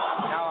Davis.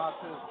 Now out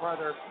to his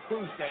brother,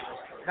 Cruz Davis.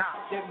 Now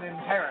getting in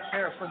Harris.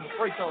 Harris from the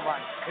free throw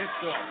line. It's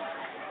good.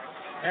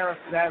 Harris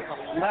has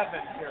 11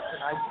 here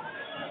tonight.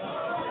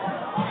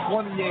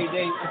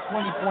 28-8, a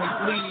 20-point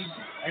lead.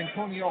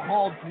 Antonio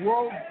Hall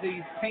drove the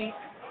paint,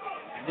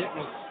 and it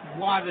was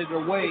swatted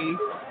away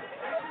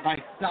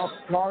by South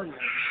Garland.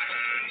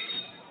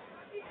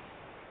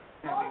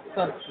 Having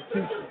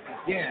substitutions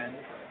again.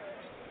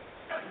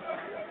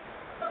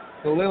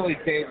 So Lily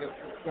Davis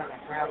is going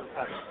to have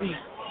a seat.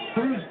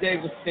 Cruz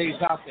Davis stays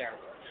out there.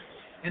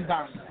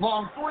 Inbound,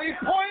 long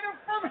three-pointer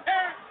from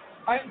Harris.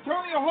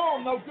 Antonio Hall,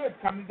 no good.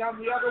 Coming down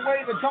the other way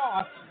to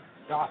Doss.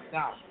 Doss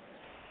now.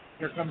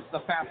 Here comes the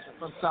passer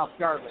from South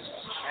Garland.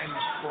 And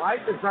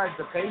tried to drive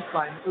the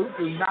baseline.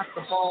 Ugu knocked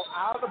the ball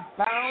out of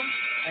bounds,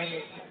 and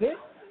it hit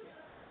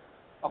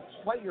a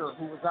player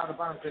who was out of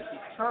bounds. As he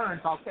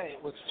turned, okay,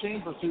 it was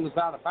Chambers who was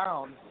out of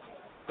bounds.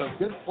 So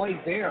good play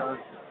there.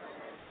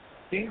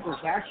 Chambers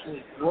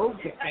actually drove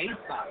the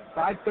baseline.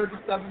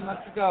 5:37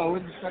 left to go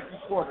in the second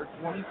quarter.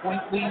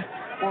 20-point lead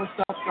for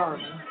South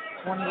Garland.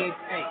 28-8.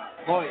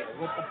 Loya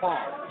with the ball.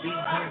 Being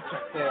hand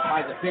checked there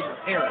by the bigger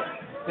Harris.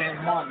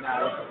 San Juan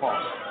now with the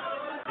ball.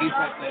 He's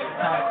at the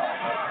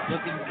time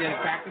looking to get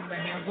it back in the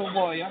hands of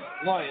Loya.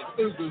 Loya,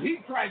 Ugu,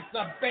 he tries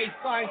the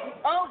baseline.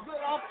 Oh,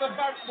 good off the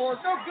backboard.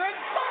 No good.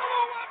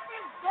 Follow-up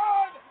is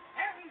good.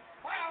 And he's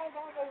fouled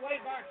on the way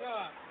back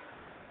up.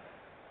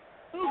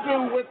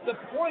 Ugu with the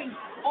points.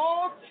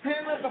 All 10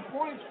 of the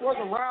points for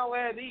the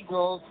Rowlett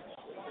Eagles.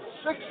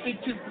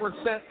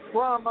 62%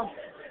 from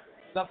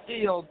the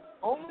field.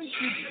 Only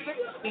shoots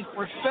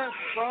 60%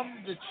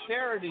 from the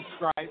charity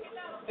stripe.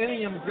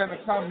 Inium's going to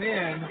come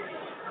in.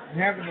 And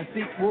having a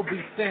seat will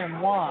be San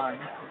Juan.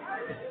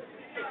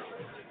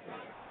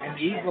 And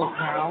the Eagles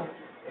now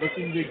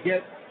looking to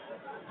get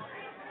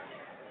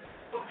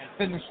and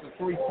finish the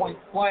three-point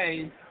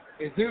play.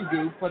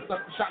 Izugu puts up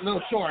the shot a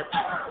little short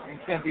and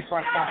can be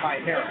brought down by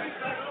Harris.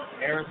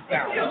 Harris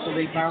down. The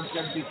rebound's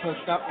going to be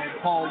pushed up, and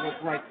Paul was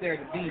right there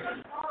to meet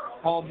him.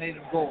 Paul made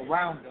him go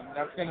around him.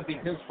 That's going to be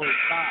his first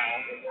foul.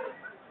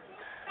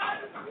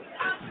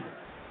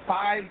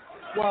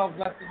 5:12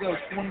 left to go.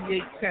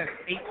 28-10.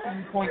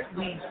 18-point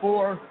lead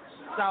for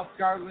South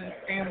Garland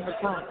and the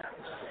Colonel.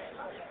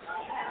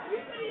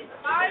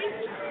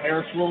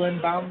 Harris will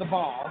inbound the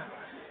ball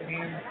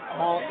and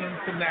ball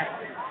into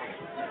Maxey.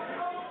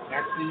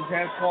 Maxey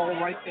has ball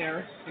right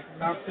there,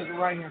 kicking out to the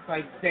right-hand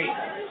side. Davis.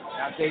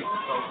 Now Davis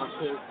over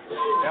to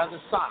the other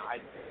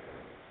side.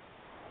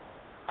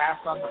 Pass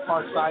on the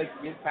far side,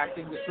 get back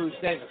into Cruz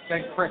Davis.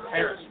 Then Chris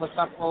Harris puts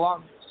up a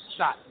long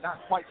shot, not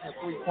quite in the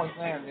three-point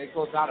land. It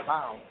goes out of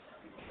bounds.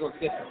 Eagles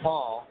get the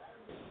ball.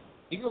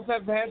 Eagles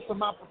have had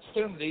some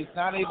opportunities,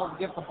 not able to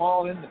get the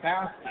ball in the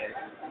basket.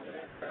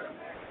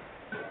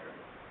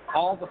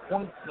 All the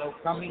points, though,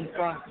 coming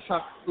from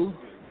Chuck Ugu.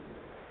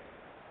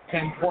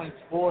 10 points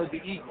for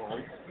the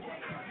Eagles.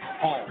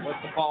 Paul with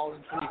the ball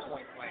in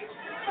three-point land.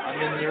 On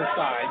the near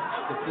side,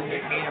 it's in the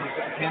hands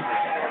of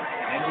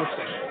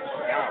Henderson.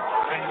 Now,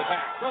 behind the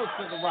back, goes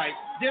to the right.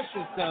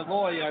 Dishes to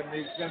Loya, and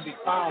he's going to be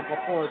fouled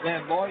before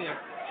then. Loya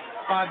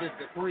spotted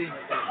the three, and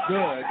it was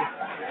good.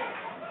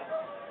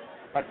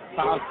 But the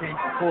foul came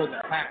before the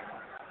pass.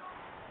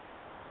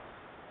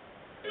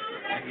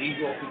 And the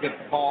Eagles will get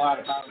the ball out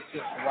of bounds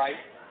just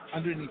right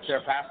underneath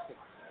their basket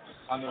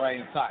on the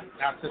right-hand side.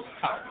 Now to the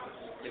top.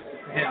 It's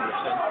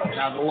Henderson.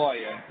 Now to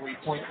Loya in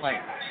three-point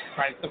lane.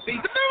 Tries to feed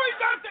the Billy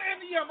down to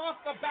Inium off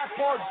the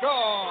backboard.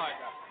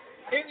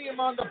 Good. Inium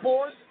on the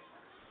board,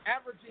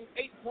 averaging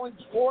 8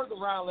 points for the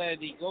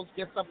Rowlett Eagles.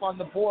 Gets up on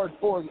the board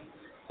for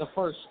the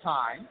first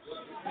time.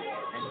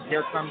 And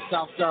here comes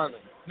South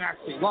Garland.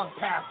 Maxey, long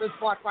pass. It's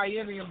blocked by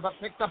Inium, but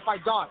picked up by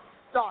Doss.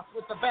 Doss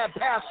with the bad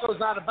pass goes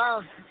out of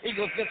bounds.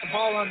 Eagles get the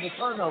ball on the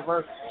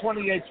turnover.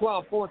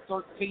 28-12,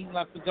 4:13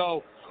 left to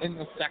go in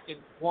the second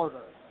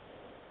quarter.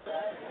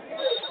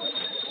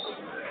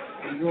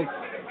 Eagles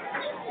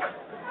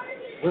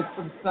with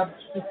some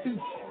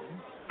substitutions.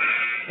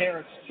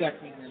 Harris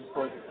checking in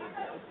for the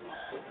Eagles.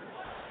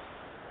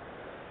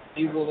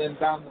 He will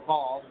inbound the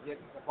ball,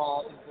 getting the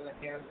ball into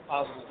the hands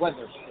of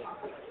Weatherspoon.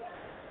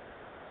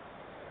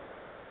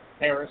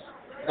 Harris,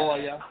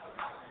 Loya,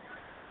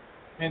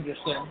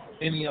 Henderson,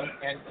 Inium,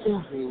 and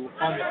Ugu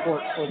on the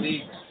court for the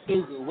Eagles.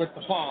 Ugu with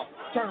the ball,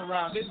 turn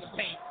around in the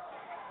paint,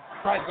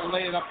 tries to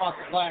lay it up off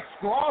the glass,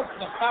 draws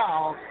the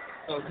foul,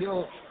 so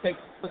he'll take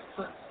the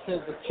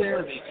to the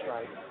charity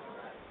strike.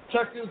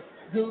 Chuck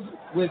Ugu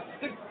with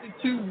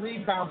 62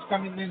 rebounds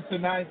coming in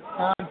tonight's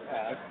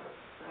contest.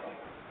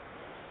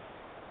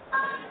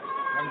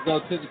 Going to go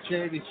to the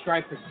charity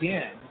strike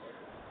again.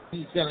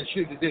 He's going to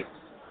shoot a deuce.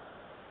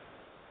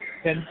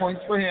 10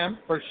 points for him.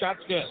 First shot's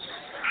good.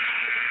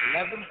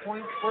 11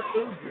 points for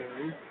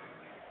Ugu.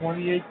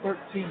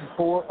 28-13,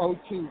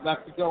 4:02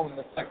 left to go in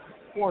the second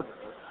quarter.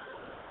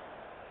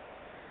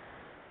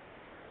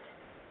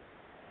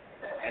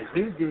 As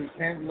Ugu's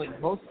handling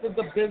most of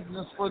the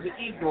business for the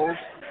Eagles,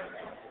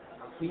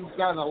 he's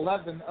got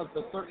 11 of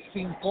the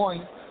 13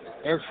 points.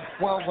 There's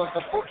 12 of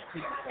the 14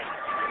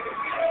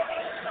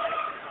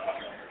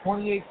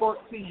 points.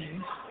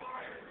 28-14.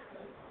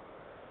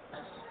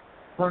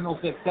 Colonels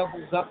have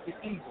doubled up the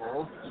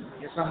Eagles.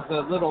 Here comes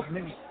a little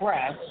mini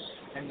press,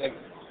 and the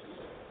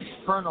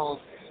Colonels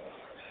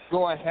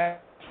go ahead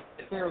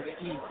and clear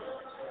the Eagles.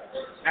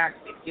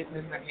 Maxey getting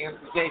in the hands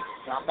of Davis.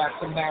 Now back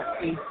to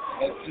Maxey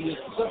as he is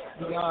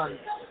just beyond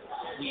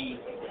the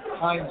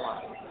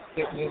timeline.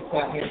 Getting into the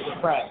hands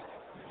of Fred.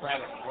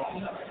 Fred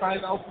looking to try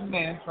to open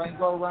man, trying to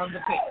go around the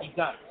pick. He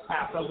does.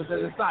 Pass over to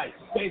the side.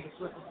 Davis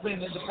with the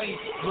spin in the paint.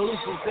 Loses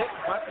it,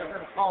 but they're going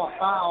to call a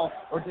foul,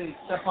 or did he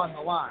step on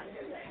the line?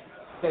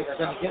 Okay, they're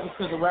going to give it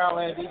to the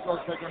Rowlett Eagles.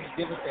 They're going to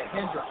give it to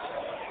Henderson.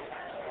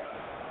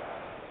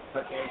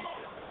 But the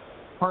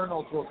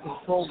Colonels will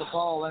control the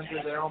ball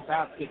under their own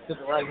basket to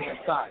the right-hand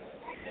side.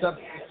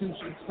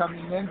 Substitutions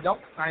coming in. Nope,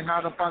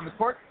 timeout up on the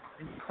court.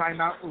 And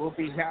timeout will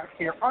be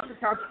here on the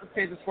Couch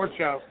Potato Sports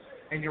Show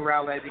and your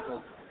Rowlett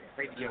Eagles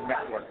Radio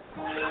Network.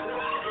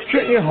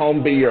 Shouldn't your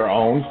home be your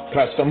own,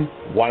 custom,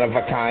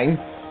 one-of-a-kind?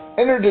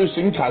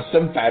 Introducing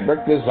custom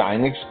fabric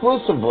design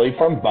exclusively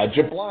from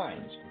Budget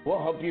Blinds. We'll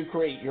help you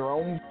create your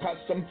own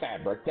custom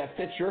fabric that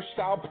fits your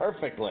style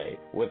perfectly.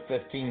 With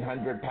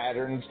 1,500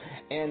 patterns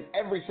and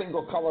every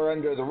single color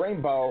under the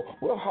rainbow,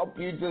 we'll help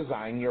you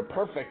design your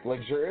perfect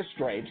luxurious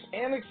drapes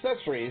and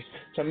accessories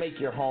to make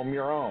your home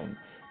your own.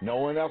 No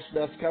one else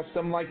does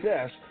custom like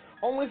this,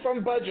 only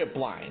from Budget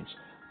Blinds.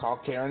 Call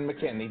Karen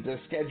McKinney to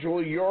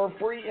schedule your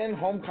free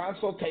in-home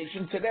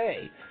consultation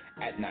today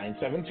at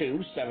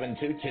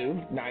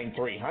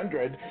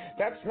 972-722-9300.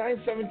 That's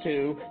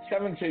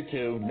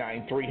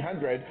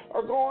 972-722-9300.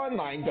 Or go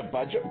online to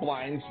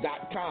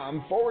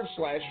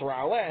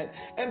budgetblinds.com/Rowlett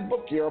and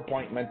book your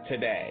appointment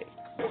today.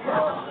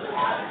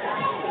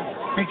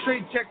 Make sure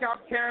you check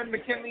out Karen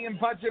McKinney and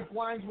Budget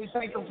Blinds. We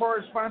thank her for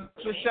her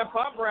sponsorship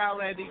of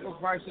Rowlett Eagles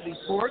Varsity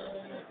Sports.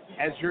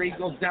 As your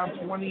Eagles down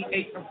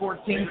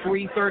 28-14,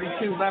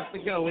 3:32 left to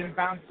go.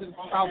 Inbound to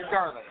South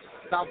Garland.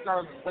 South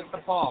Garland with the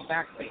ball.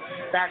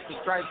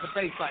 Backseat tries the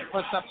baseline.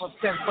 Puts up a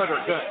 10-footer.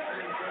 Good.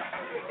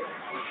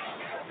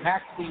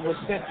 Maxey with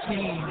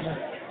 15.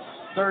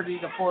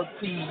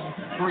 30-14.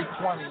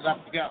 3:20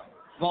 left to go.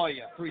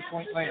 Loya,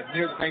 three-point land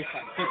near the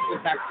baseline. Kicks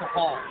it back to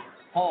Hall.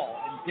 Hall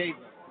and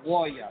Davis.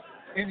 Loya,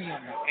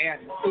 Inium,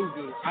 and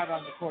Ugu out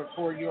on the court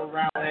for your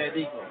Rowlett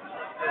Eagles.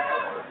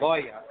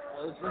 Loya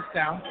slows this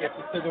down, gets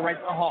it to the right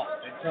to Hall.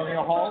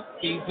 Antonio Hall,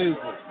 he's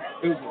Ugu.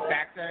 Ugu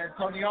back to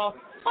Antonio.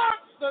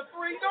 Pops the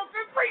three, no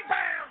good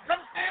rebound.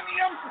 Comes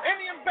Inium.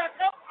 Inium back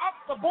up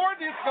the board.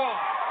 It's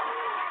gone.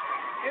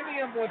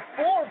 Inium with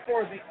 4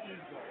 for the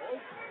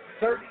Eagles.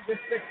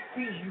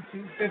 30-16,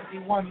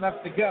 2:51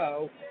 left to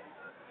go.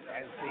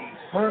 As the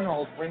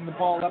Colonels bring the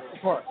ball up the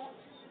court.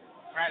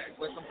 Braddock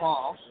with the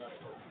ball.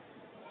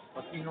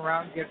 Looking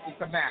around, gets it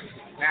to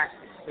Maxey.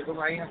 Maxey to the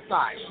right-hand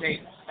side.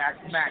 Davis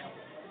back to Maxey.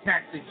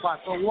 Maxey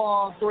spots a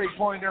long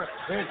three-pointer.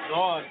 It's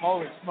gone.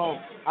 Holy smoke.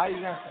 How are you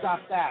going to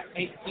stop that?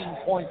 18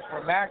 points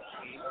for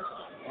Maxey.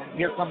 And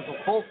here comes a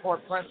full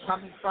court press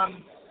coming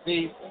from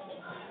the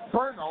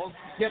Colonels.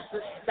 Gets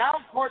it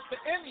down court to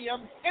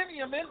Inium.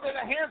 Inium into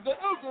the hands of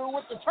Ugu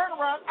with the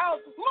turnaround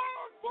out.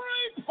 Long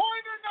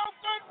three-pointer. No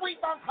good.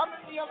 Rebound coming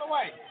the other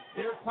way.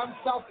 Here comes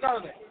South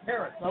Garland.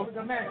 Harris over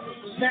to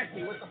Maxey.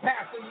 Maxey with the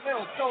pass in the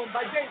middle. Stolen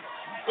by Davis.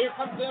 Here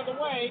comes the other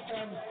way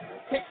and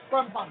kicked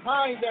from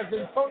behind as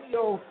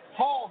Antonio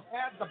Hall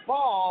had the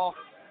ball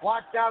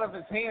blocked out of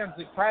his hands.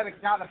 And Craddock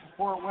got it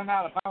before it went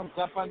out of bounds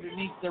up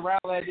underneath the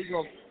Rowlett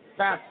Eagles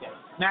basket.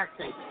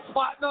 Maxey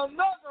spotting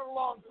another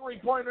long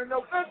three-pointer.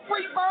 No good.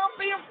 Rebound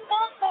being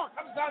fought for.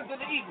 Comes down to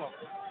the Eagles.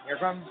 Here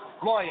comes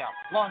Loya.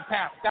 Long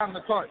pass down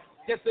the court.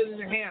 Gets it in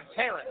their hands.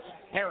 Harris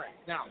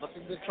now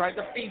looking to try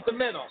to feed the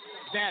middle.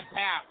 Bad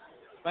pass.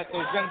 But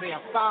there's going to be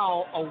a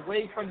foul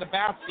away from the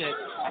basket.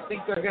 I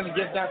think they're going to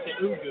give that to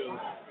Ugu.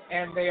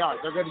 And they are.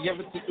 They're going to give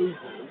it to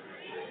Ugu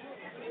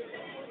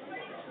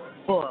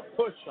for a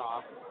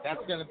push-off.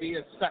 That's going to be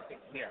his second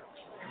here.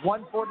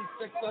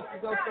 1:46 left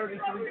to go.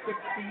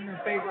 33-16 in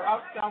favor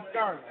of South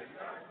Garland.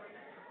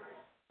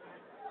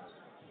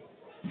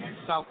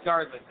 South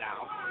Garland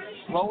now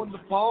slowing the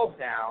ball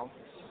down.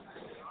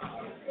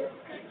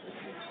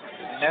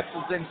 That's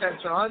his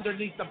intention.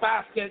 Underneath the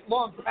basket,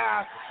 long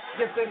pass,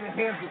 gets in the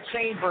hands of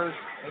Chambers,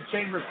 and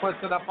Chambers puts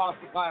it up off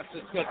the glass.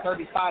 It's good,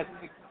 35-16.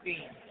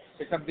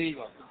 Here comes the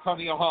Eagles.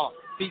 Antonio Hall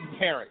beating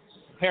Harris.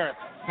 Harris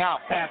now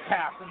bad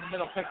pass in the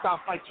middle, picked off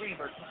by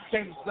Chambers.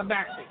 Chambers to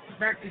Maxey.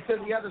 Maxey to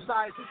the other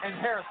side, and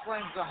Harris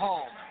slams it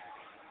home.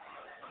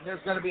 And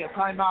there's going to be a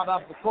timeout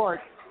off the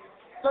court.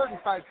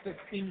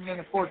 35-16,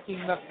 minute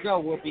 14 left to go.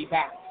 We'll be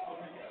back.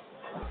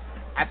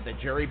 At the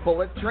Jerry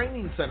Bullitt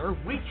Training Center,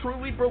 we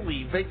truly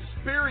believe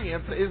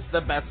experience is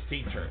the best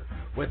teacher.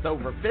 With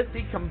over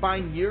 50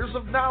 combined years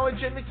of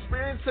knowledge and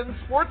experience in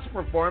sports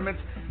performance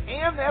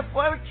and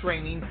athletic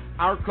training,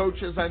 our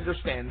coaches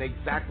understand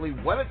exactly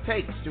what it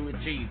takes to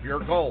achieve your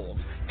goals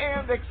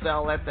and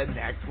excel at the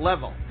next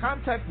level.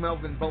 Contact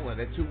Melvin Bullitt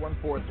at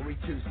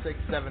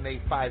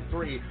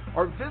 214-326-7853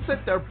 or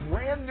visit their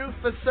brand new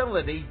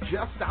facility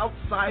just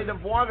outside of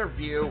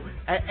Waterview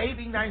at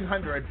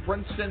 8900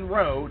 Princeton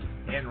Road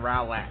in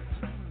Rowlett.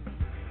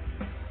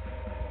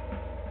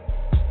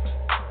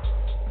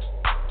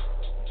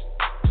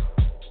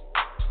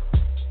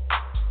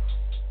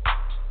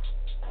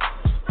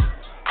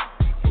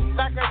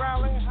 Back at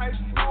Rowlett High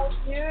School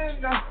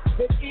in the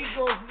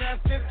Eagles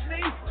nest. It's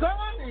me,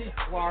 Sonny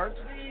Clark,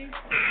 the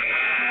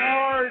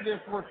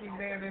hardest working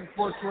man in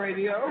sports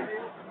radio.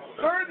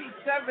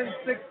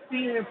 37-16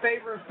 in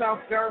favor of South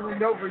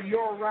Garland over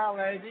your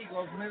Rowlett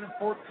Eagles. Minute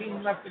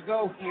 14 left to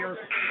go here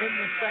in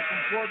the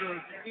second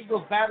quarter.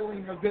 Eagles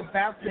battling a good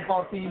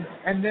basketball team,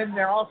 and then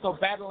they're also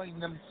battling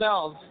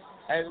themselves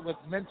with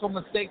mental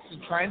mistakes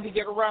and trying to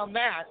get around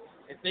that.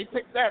 If they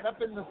pick that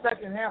up in the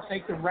second half, they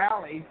can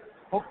rally.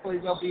 Hopefully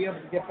they'll be able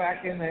to get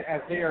back in it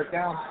as they are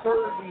down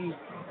 37-16.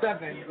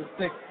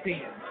 There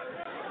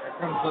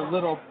comes a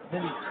little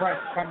mini press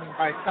coming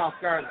by South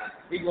Garland.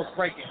 Eagles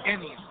breaking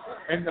in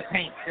the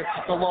paint. It's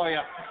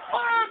Deloya.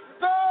 On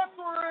the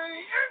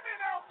three. In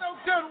and out. No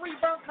good.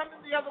 Rebound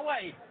coming the other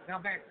way. Now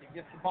Maxey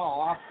gets the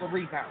ball off the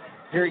rebound.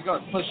 Here he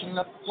goes, pushing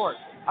up the court.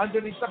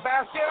 Underneath the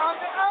basket on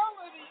the alley.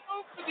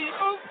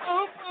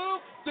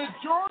 to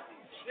Jordan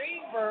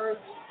Chambers.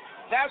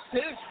 That's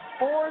his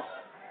fourth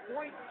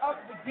point of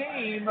the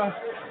game.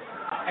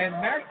 And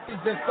Maxey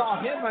just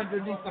saw him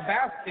underneath the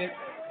basket,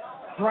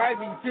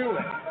 driving to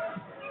it.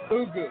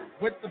 Ugu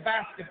with the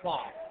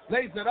basketball.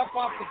 Lays it up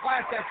off the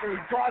glass after he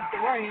draws the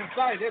right-hand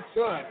side. It's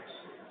good.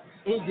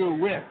 Ugu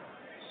with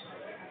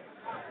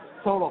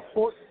total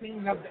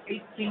 14 of the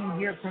 18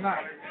 here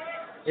tonight.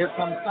 Here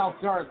comes South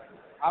Garland.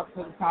 Out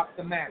to the top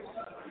to Max.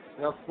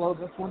 They'll slow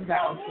this one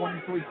down.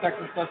 23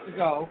 seconds left to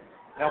go.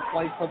 They'll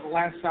play for the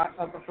last shot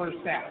of the first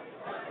half.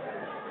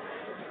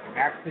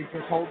 Max is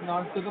just holding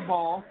on to the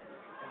ball.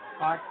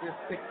 Clock just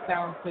ticks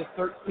down to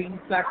 13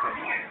 seconds.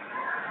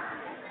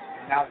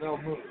 Now they'll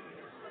move.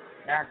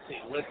 Maxey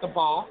with the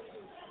ball.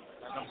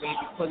 And they'll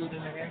maybe put it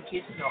in the hand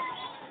kick. No.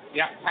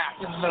 Yeah, pass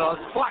in the middle.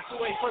 It's blocked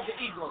away for the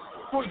Eagles.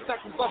 20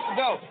 seconds left to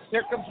go.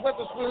 Here comes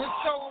Witherspoon. It's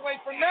stolen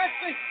away from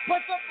Maxey.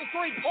 Puts up the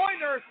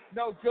three-pointer.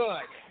 No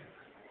good.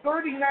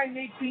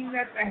 39-18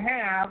 at the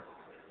half.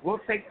 We'll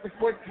take the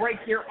quick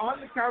break here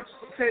on the Couch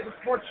Potato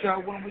Sports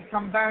Show. When we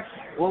come back,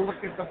 we'll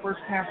look at the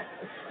first half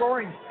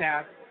scoring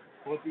stats.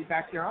 We'll be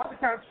back here on the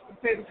Couch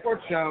Potato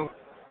Sports Show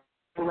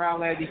for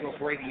Rowlett Eagles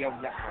Radio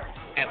Network.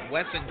 At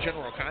Wesson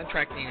General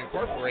Contracting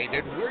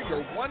Incorporated, we're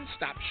your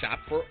one-stop shop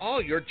for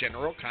all your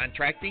general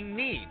contracting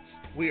needs.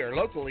 We are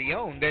locally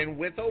owned and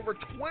with over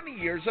 20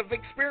 years of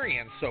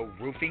experience, so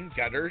roofing,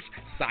 gutters,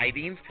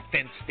 sidings,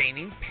 fence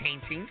staining,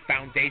 painting,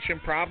 foundation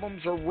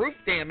problems, or roof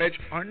damage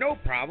are no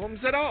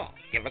problems at all.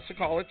 Give us a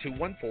call at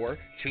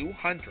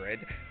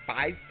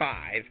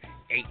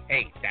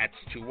 214-200-5588. That's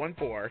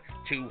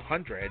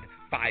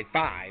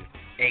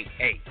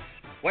 214-200-5588.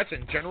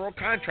 Wesson General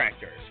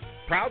Contractors,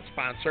 proud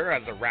sponsor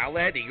of the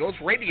Rowlett Eagles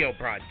radio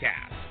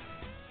broadcast.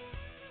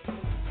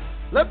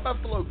 Let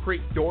Buffalo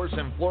Creek Doors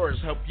and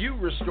Floors help you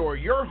restore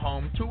your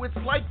home to its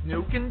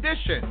like-new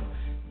condition.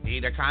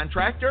 Need a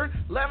contractor?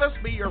 Let us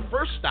be your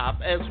first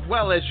stop as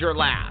well as your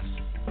last.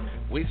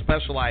 We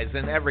specialize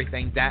in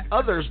everything that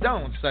others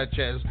don't, such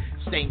as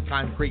stained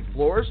concrete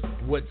floors,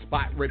 wood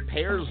spot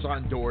repairs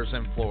on doors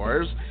and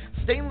floors,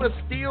 stainless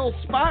steel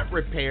spot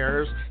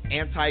repairs,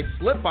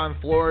 anti-slip-on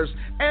floors,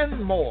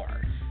 and more.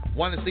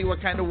 Want to see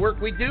what kind of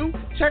work we do?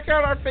 Check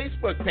out our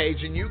Facebook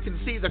page and you can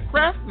see the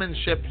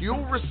craftsmanship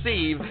you'll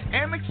receive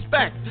and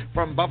expect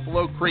from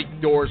Buffalo Creek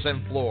Doors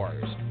and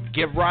Floors.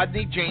 Give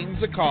Rodney James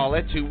a call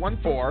at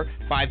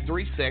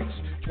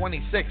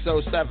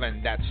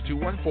 214-536-2607. That's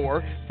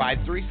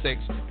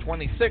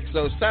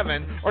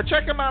 214-536-2607. Or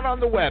check him out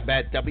on the web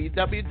at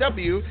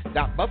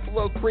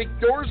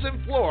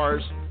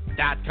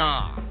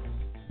www.buffalocreekdoorsandfloors.com.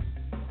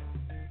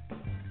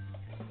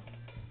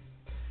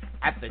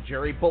 At the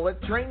Jerry Bullitt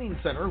Training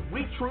Center,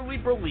 we truly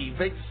believe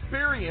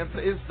experience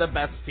is the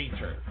best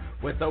teacher.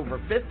 With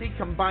over 50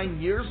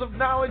 combined years of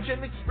knowledge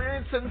and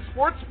experience in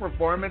sports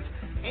performance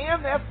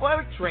and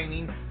athletic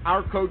training,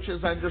 our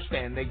coaches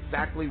understand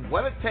exactly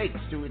what it takes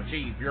to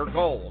achieve your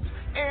goals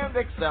and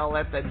excel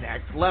at the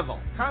next level.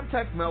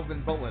 Contact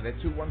Melvin Bullitt at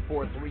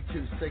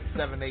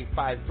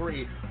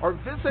 214-326-7853 or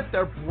visit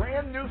their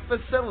brand new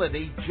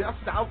facility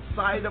just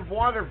outside of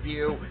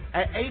Waterview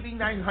at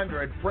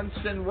 8900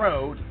 Princeton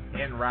Road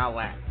in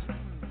Rowlett.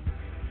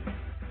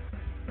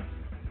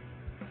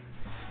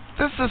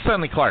 This is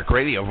Sonny Clark,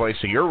 radio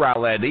voice of your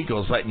Rowlett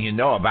Eagles, letting you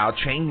know about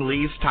Chang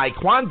Lee's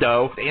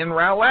Taekwondo in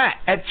Rowlett.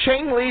 At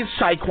Chang Lee's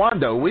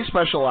Taekwondo, we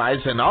specialize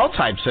in all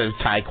types of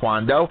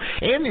Taekwondo,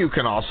 and you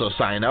can also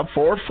sign up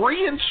for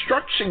free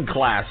instruction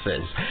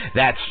classes.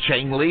 That's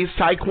Chang Lee's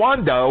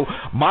Taekwondo,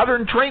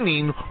 modern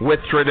training with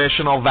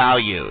traditional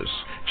values.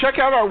 Check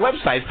out our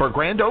website for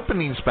grand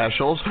opening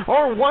specials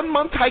or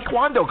 1-month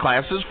Taekwondo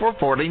classes for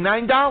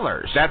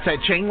 $49. That's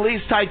at Chang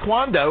Lee's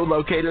Taekwondo,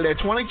 located at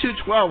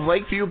 2212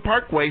 Lakeview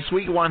Parkway,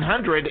 Suite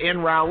 100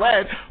 in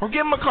Rowlett, or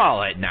give them a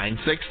call at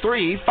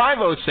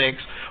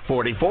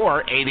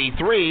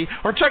 963-506-4483,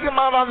 or check them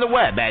out on the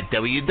web at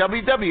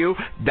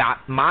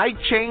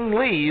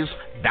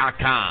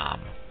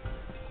www.mychanglees.com.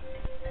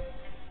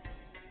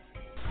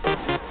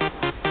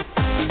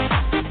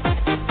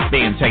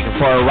 Being taken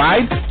for a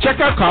ride?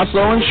 Check out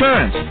Costlow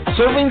Insurance,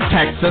 serving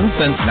Texans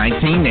since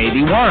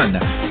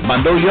 1981.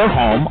 Bundle your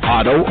home,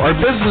 auto, or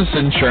business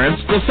insurance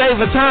to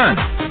save a ton.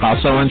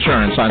 Costlow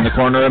Insurance on the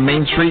corner of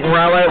Main Street and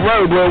Rowlett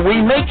Road, where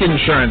we make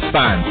insurance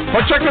fun.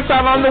 Or check us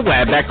out on the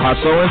web at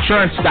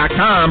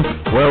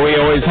CostlowInsurance.com, where we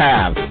always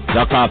have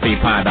the coffee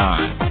pot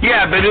on.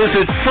 Yeah, but is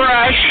it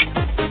fresh?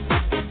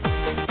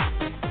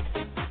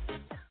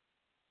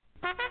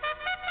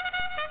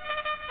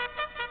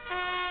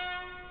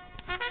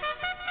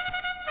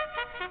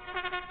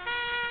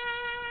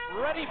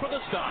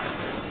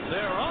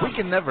 We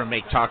can never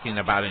make talking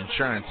about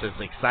insurance as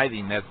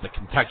exciting as the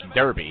Kentucky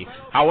Derby.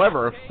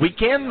 However, we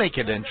can make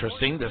it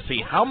interesting to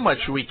see how much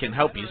we can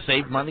help you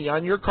save money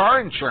on your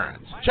car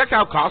insurance. Check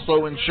out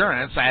Costlow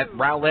Insurance at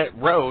Rowlett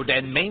Road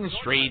and Main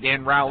Street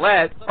in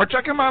Rowlett, or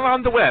check them out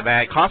on the web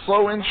at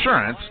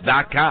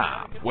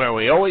CostlowInsurance.com, where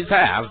we always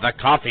have the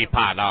coffee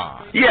pot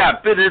on. Yeah,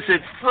 but is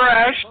it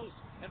fresh?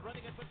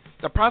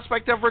 The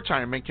prospect of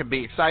retirement can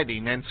be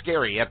exciting and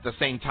scary at the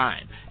same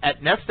time.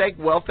 At Nest Egg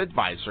Wealth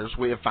Advisors,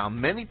 we have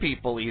found many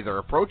people either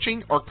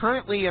approaching or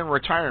currently in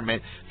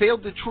retirement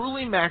failed to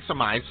truly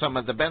maximize some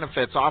of the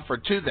benefits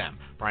offered to them,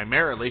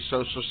 primarily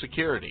Social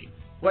Security.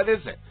 What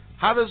is it?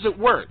 How does it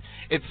work?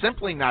 It's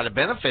simply not a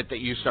benefit that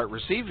you start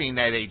receiving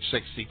at age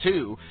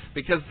 62.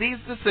 Because these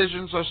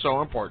decisions are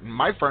so important,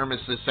 my firm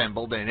has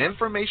assembled an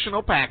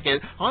informational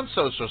packet on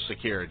Social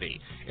Security.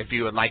 If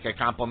you would like a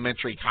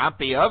complimentary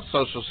copy of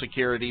Social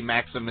Security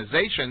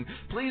Maximization,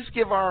 please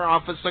give our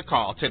office a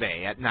call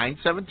today at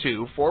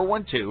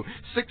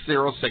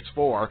 972-412-6064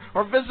 or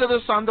visit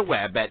us on the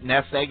web at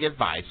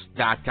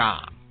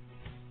nesteggadvice.com.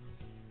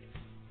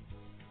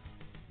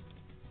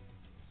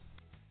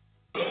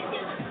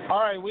 All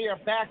right, we are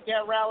back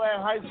at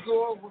Rowlett High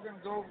School. We're going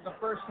to go over the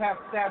first half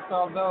stats,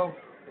 although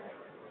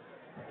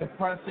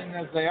depressing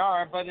as they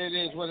are, but it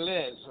is what it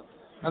is.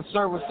 Let's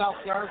start with South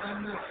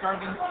Garland,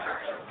 starting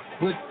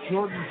with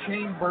Jordan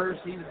Chambers.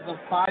 He's the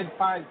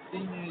 5'5"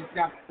 senior. He's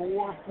got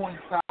 4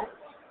 points out.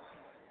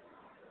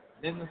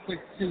 Then the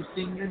 6'2"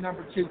 senior,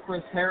 number 2,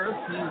 Chris Harris.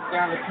 He's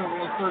got a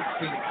total of 13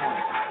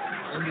 points.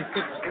 And the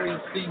 6'3"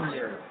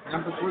 senior,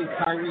 number 3,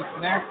 Tyrese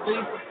Maxley.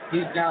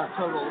 He's got a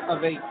total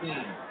of 18.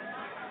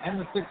 And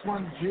the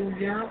 6'1"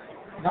 junior,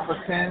 number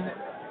 10,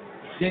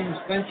 James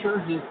Fincher.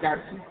 He's got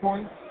 2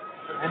 points.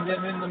 And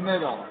then in the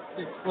middle,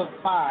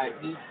 6'5",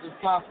 he's the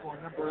sophomore,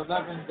 number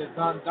 11,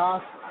 Devon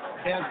Doss.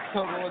 He has a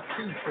total of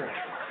 2 points.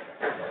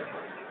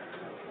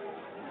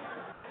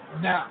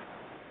 Now,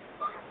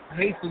 I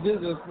hate to do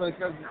this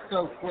because it's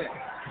so quick.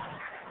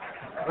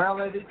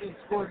 Rowlett Eagles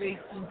scored 18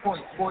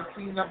 points.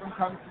 14 of them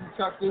come from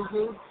Chuck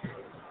Ugu.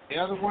 The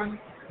other one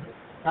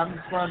comes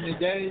from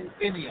Uday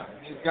Inium.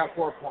 He's got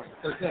 4 points.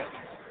 That's it.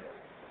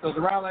 So the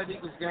Rowlett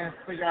Eagles are going to have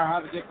to figure out how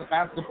to get the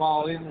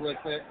basketball in with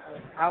it,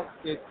 out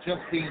it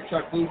just being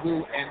Chuck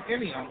Ugu and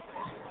Inium.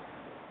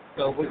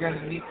 So we're going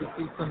to need to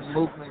see some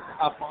movement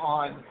up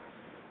on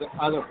the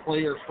other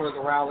players for the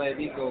Rowlett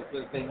Eagles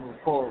as they move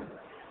forward.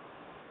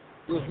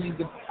 We'll need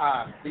to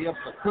be able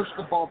to push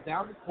the ball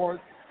down the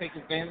court, take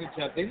advantage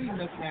of any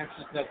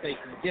mismatches that they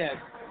can get,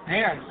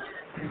 and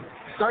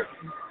start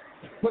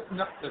putting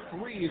up the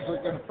threes.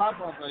 Are going to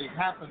probably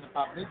happen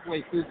about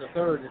midway through the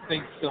third if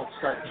things don't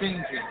start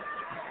changing.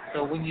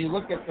 So when you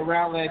look at the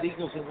Rowlett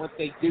Eagles and what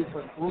they do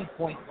from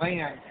three-point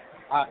land,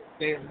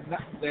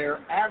 they're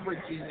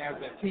averaging as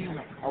a team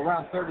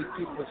around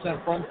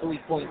 32% from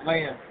three-point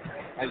land.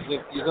 As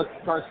if you look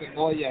at Carson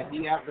Goya,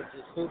 he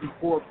averages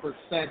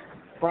 34%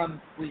 from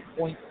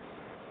three-point.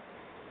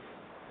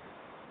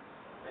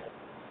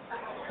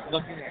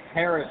 Looking at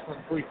Harris from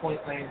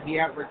three-point land, he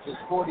averages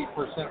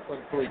 40%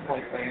 from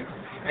three-point land.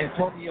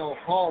 Antonio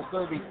Hall,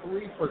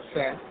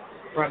 33%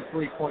 from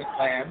three-point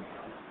land.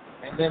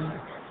 And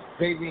then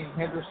Davian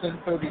Henderson,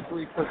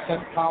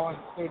 33%. Collins,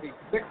 36%.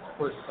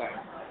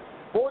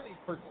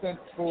 40%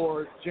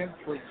 for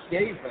Gentry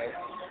Davis.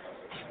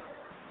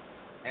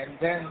 And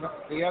then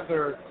the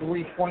other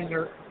three-point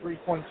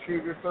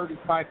shooter,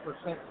 35%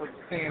 for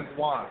San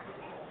Juan.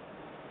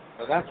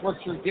 So that's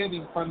what you're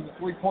getting from the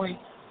three-point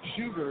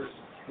shooters.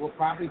 We'll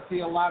probably see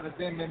a lot of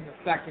them in the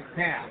second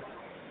half.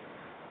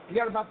 We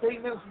got about 3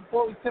 minutes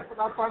before we tip it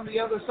up on the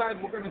other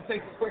side. We're going to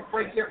take a quick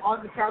break here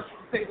on the Couch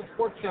Potato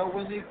Sports Show.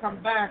 When they come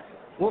back,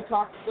 we'll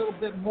talk a little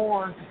bit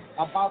more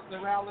about the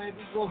Rowlett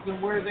Eagles and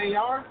where they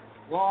are.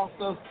 We'll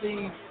also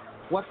see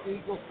what the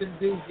Eagles can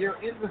do here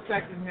in the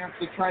second half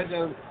to try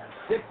to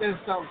get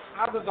themselves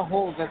out of the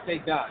hole that they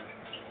dug.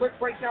 Quick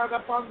breakdown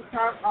up on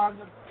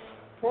the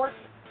porch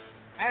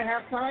at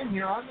halftime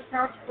here on the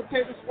Couch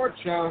Potato Sports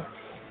Show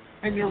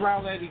and your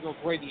Rowlett Eagles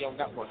Radio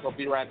Network. We'll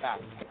be right back.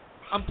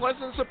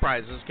 Unpleasant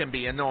surprises can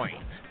be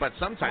annoying, but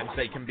sometimes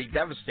they can be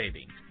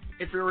devastating.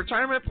 If your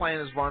retirement plan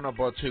is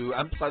vulnerable to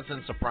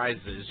unpleasant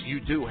surprises,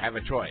 you do have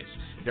a choice.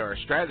 There are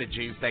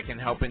strategies that can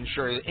help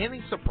ensure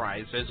any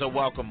surprise is a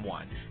welcome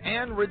one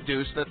and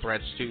reduce the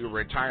threats to your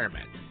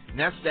retirement.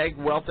 Nest Egg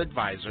Wealth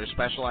Advisors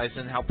specialize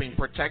in helping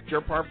protect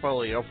your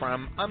portfolio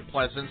from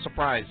unpleasant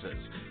surprises.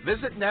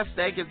 Visit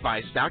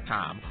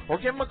nesteggadvice.com or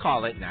give them a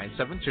call at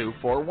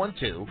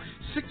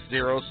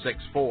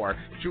 972-412-6064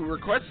 to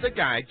request a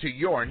guide to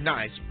your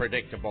nice,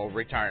 predictable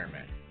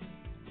retirement.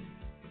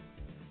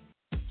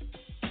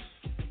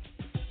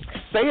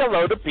 Say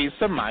hello to peace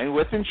of mind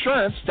with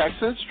Insurance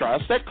Texans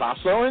Trust at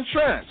Costco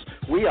Insurance.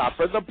 We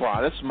offer the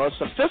broadest, most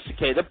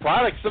sophisticated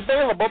products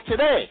available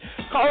today.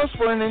 Call us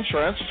for an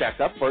insurance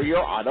checkup for your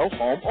auto,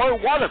 home, or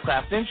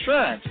watercraft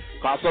insurance.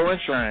 Costco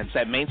Insurance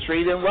at Main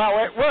Street and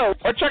Rowlett Road,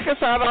 or check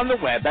us out on the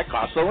web at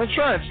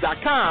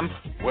CostcoInsurance.com,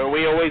 where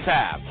we always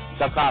have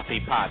the coffee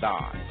pot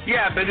on.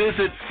 Yeah, but is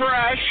it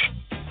fresh?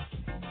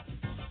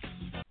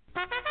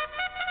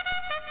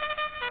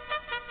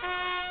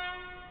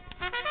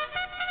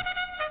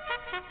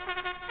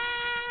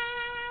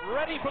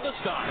 ready for the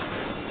start.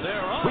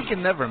 They're off. We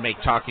can never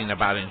make talking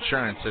about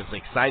insurance as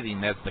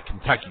exciting as the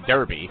Kentucky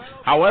Derby.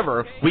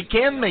 However, we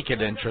can make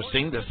it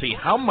interesting to see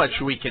how much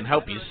we can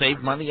help you save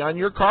money on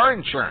your car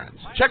insurance.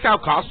 Check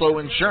out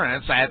Costlow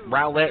Insurance at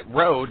Rowlett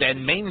Road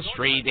and Main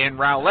Street in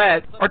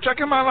Rowlett, or check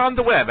them out on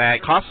the web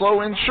at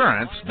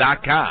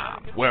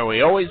CostlowInsurance.com, where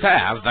we always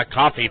have the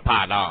coffee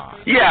pot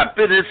on. Yeah,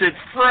 but is it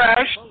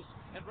fresh?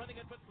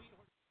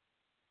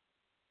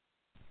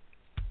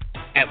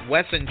 At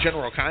Wesson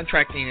General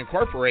Contracting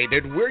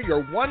Incorporated, we're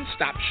your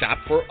one-stop shop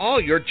for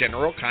all your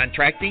general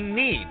contracting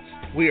needs.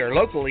 We are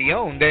locally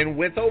owned and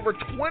with over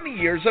 20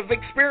 years of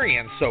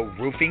experience, so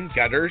roofing,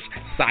 gutters,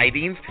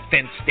 sidings,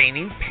 fence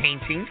staining,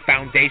 painting,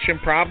 foundation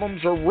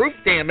problems, or roof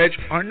damage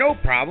are no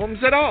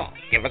problems at all.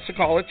 Give us a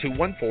call at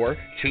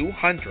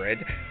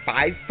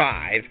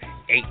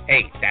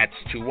 214-200-5588. That's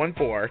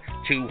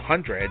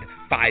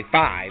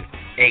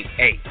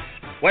 214-200-5588.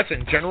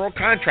 Wesson General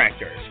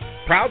Contractors,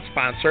 proud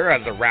sponsor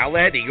of the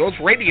Rowlett Eagles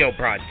radio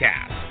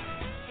broadcast.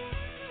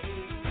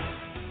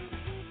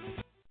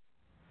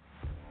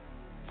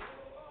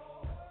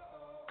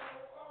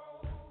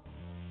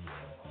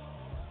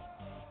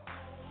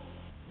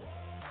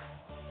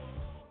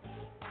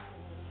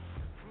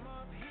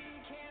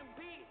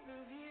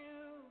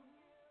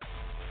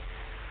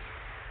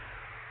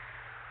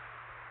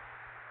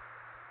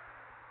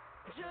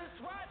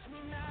 Just watch me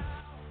now.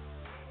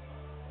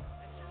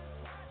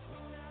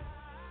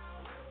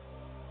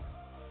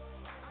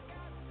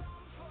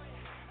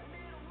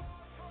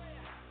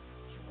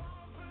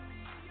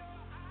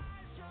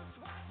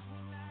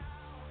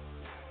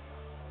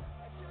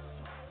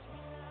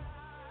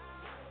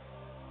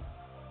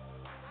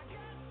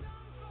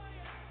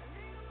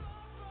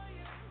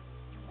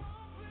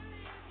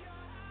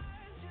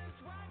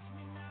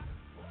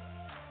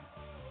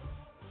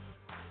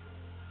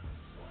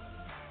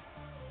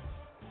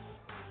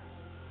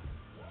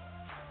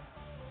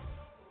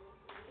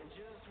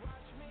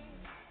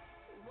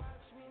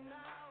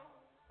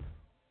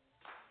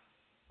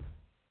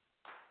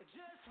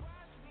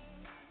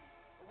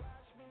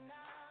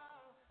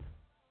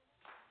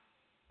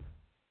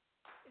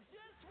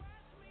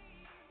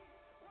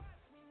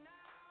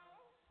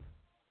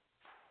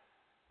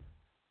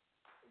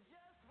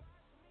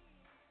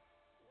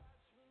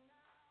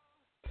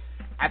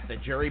 At the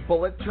Jerry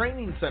Bullitt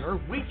Training Center,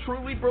 we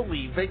truly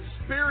believe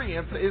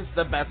experience is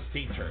the best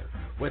teacher.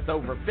 With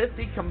over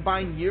 50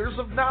 combined years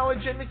of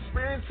knowledge and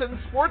experience in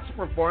sports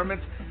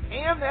performance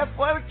and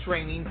athletic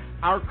training,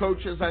 our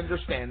coaches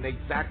understand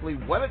exactly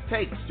what it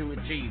takes to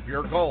achieve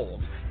your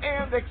goals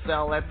and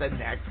excel at the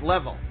next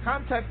level.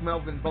 Contact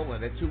Melvin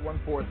Bullitt at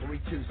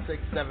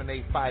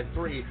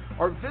 214-326-7853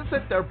 or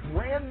visit their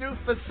brand new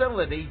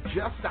facility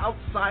just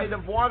outside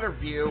of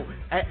Waterview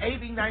at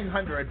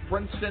 8900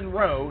 Princeton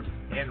Road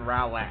in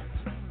Rowlett.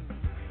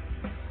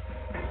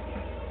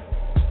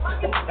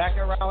 Back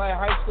at Rowlett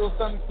High School,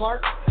 Sonny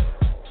Clark.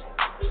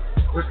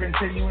 We're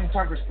continuing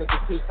coverage for the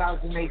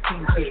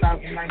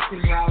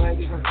 2018-2019 Rowlett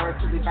Eagles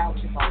Varsity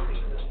basketball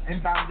team.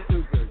 Inbound to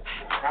Ugu.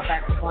 Now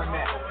back to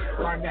Barnett.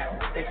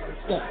 Barnett taking a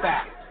step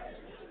back.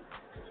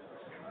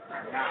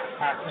 Now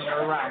passing her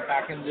around,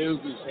 back into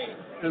Ugu's hand.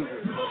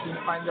 Ugu looking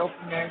to find the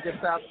open man,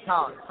 gets out to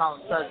Collins.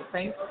 Collins tries to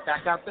feint,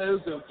 back out to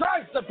Ugu.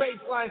 Drives the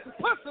baseline,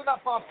 puts it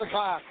up off the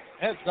glass.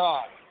 Heads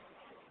off.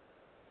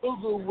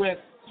 Ugu with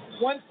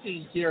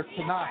 20 here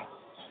tonight.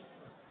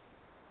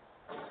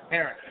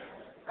 Harris,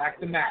 back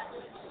to Maxey.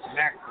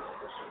 Maxey.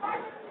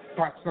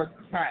 Cross court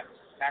to Pratt.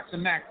 Back to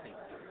Maxey.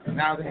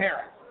 Now to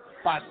Harris.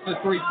 Spots the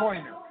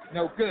three-pointer.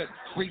 No good.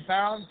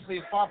 Rebound.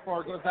 The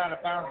sophomore goes out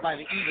of bounds by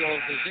the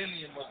Eagles as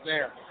Indian was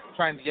there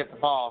trying to get the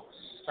ball,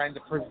 trying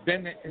to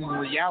prevent it in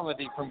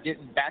reality from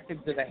getting back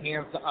into the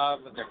hands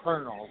of the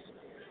Colonels.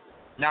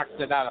 Knocks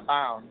it out of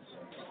bounds.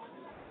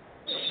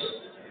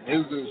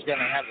 Ugu's going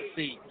to have a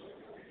seat.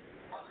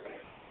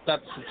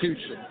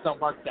 Substitution. Don't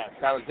mark that.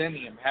 That was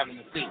Indian having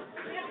a seat.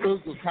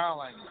 Ugu,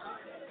 Collins,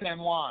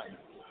 San-Juan,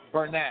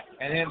 Burnett,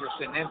 and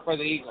Henderson in for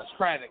the Eagles.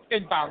 Craddock,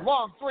 inbound,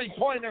 long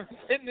three-pointer,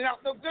 in and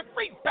out, no good,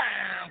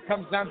 rebound,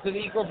 comes down to the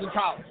Eagles and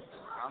Collins.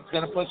 Collins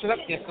going to push it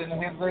up, gets in the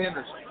hands of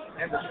Henderson.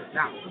 Henderson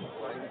now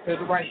to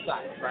the right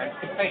side, tries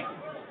to paint,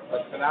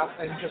 puts it out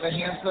into the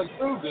hands of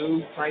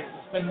Ugu, tries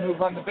to spin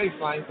move on the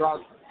baseline, draws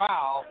the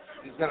foul.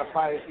 He's going to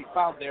be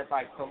fouled there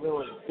by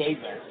Khalil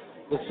Davis,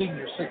 the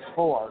senior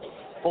 6'4",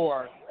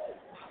 for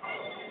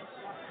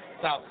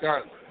South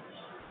Garland.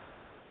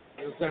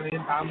 He was going to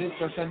inbound it,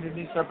 just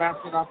underneath their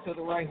basket off to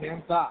the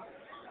right-hand side.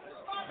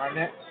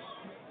 Barnett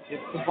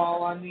gets the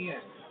ball on the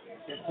end.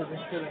 Gets it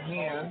into the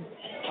hand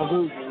of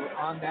Ugu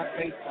on that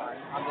baseline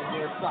on the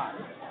near side.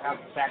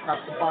 Now back up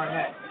to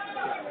Barnett.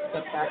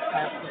 Step back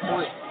past the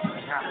three.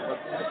 Now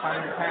looking to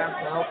find the pass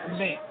and open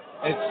me.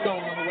 It's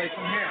stolen away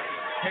from Harris.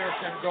 Harris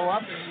going to go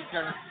up and he's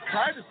going to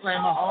try to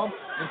slam it home.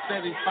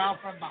 Instead he's fouled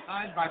from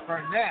behind by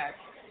Barnett.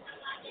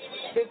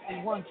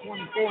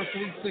 51-24,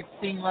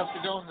 3:16 left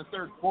to go in the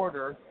third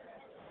quarter.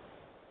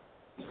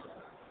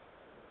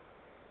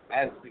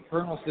 As the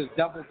Colonels has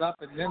doubled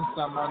up and then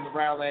some on the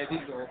Rowlett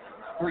Eagles.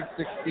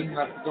 3:16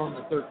 left to go in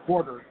the third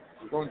quarter.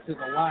 going to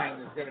the line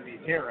is going to be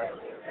Harris.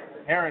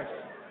 Harris,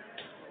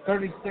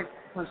 36%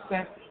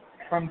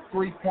 from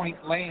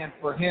three-point land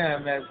for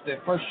him as the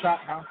first shot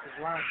bounces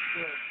around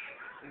good.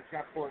 He's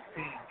got 14.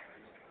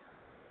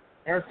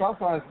 Harris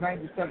also has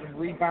 97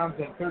 rebounds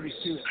and 32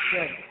 assists.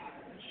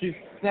 Shoots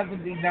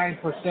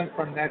 79%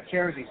 from that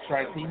charity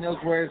stripe. He knows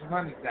where his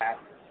money's at.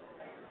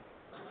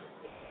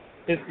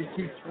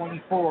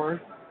 52-24,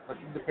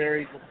 looking to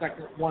bury the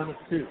second one of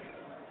two.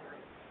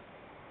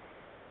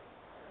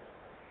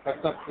 Puts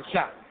up the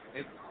shot.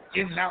 It's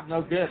in and out,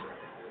 no good.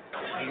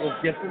 Eagles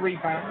get the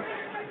rebound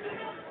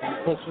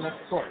and push it up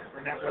the court.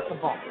 Burnett with the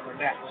ball.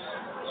 Burnett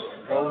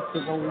goes to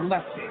the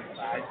left-hand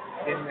side,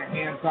 in the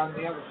hands on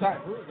the other side.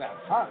 Who is that?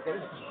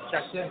 There's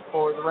checked in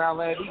for the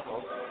Rowlett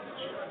Eagles.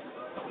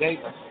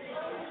 Davis.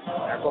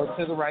 Now goes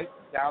to the right,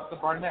 down to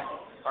Barnett.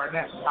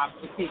 Barnett tops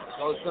the key,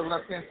 goes to the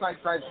left-hand side,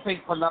 tries to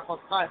paint for left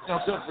side. No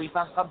good.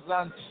 Rebound comes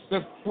on to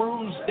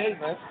Cruz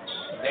Davis.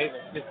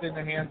 Davis gets in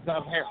the hands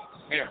of Harris.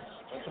 Harris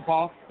with the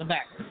ball to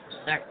Maxey.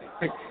 Maxey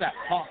takes a step,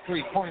 ball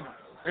three-pointer.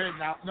 There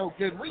now, no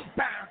good.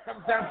 Rebound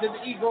comes down to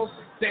the Eagles.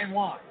 San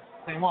Juan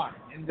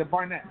into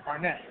Barnett.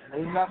 Barnett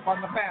moving up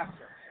on the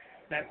basket.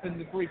 That's in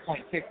the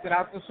three-point. Kicks it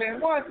out to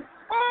San Juan.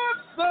 Off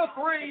the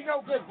three.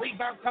 No good.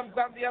 Rebound comes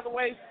down the other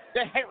way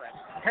to Harris.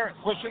 Harris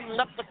pushing it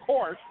up the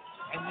court.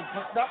 And he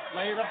puts it up,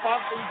 lay it up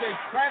off the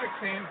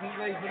Braddock's hands.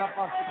 He lays it up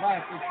off the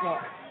glass. It's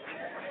good.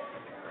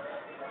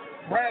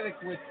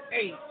 Braddock with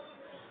 8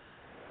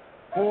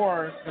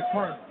 for the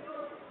Colonel.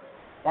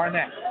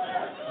 Barnett,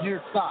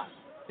 near side.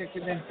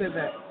 Kicking into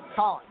the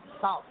Collins.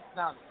 Collins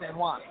now to San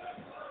Juan.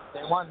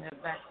 San Juan has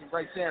Maxey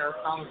right there.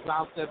 Collins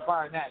out to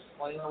Barnett.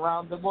 Playing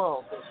around the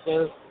world.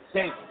 There's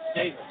Davis.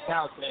 Davis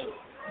now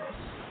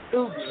to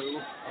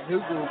Ugu. And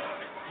Ugu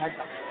had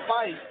to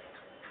fight.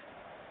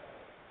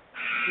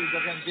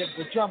 They're going to give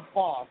the jump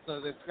ball, so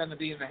it's going to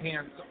be in the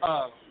hands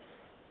of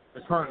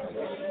the Colonel.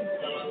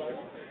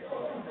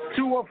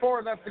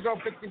 2:04 left to go,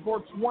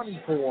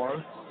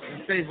 54-24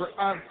 in favor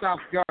of South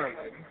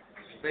Garland.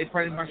 They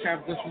pretty much have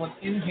this one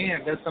in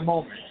hand at the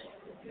moment.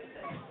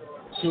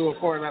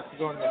 2:04 left to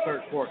go in the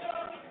third quarter.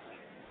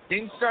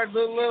 Game started a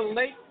little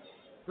late.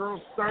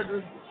 Girls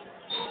started.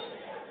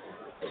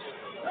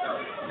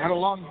 Had a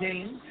long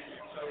game.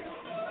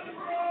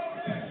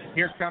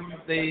 Here comes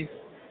the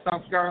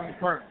South Garland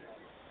Colonel.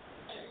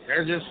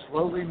 They're just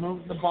slowly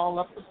moving the ball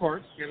up the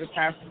court, get it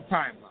past the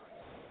timeline.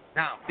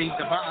 Now, feed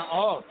the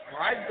ball.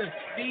 Tried to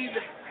feed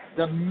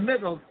the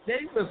middle.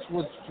 Davis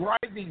was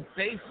driving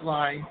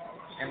baseline,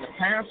 and the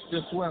pass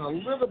just went a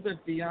little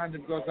bit beyond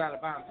and goes out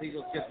of bounds.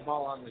 Eagles get the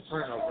ball on the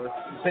turnover.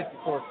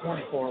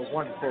 54-24,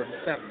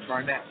 147.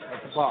 Barnett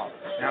with the ball.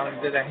 Now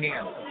into the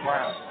hands of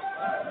Brown.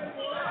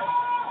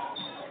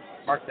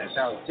 Mark that.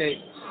 That was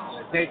Davis.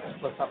 Davis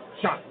puts up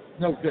a shot.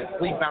 No good.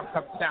 Rebound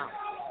comes down.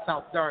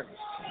 South Garland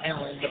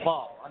handling the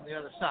ball on the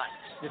other side.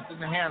 Gets in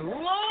the hand.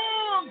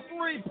 Long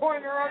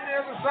three-pointer on the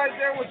other side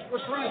there, which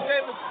was Cruz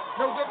Davis.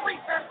 No good.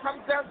 Rebound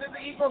comes down to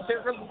the Eagles.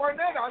 Here comes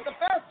Barnett on the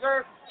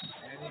passer.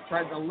 And he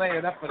tried to lay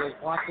it up, but it was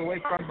blocked away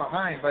from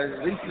behind. But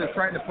at least they're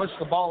trying to push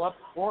the ball up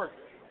the court.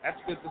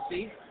 That's good to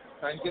see.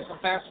 Trying to get the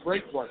fast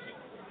break working.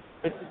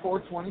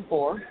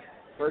 54-24.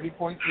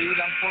 30-point lead,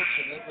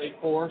 unfortunately,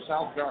 for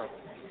South Garland.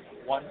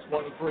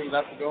 1:23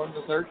 left to go in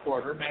the third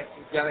quarter.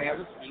 Maxey's got to have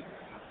his feet.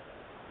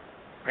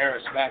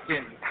 Harris back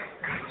in.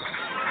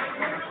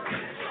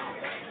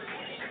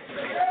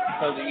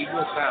 So the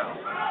Eagles down.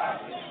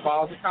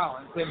 Ball to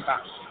Collins.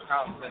 Inbound.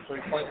 Collins at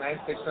 3-point line.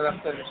 Picks it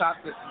up to the top.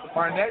 This is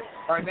Barnett.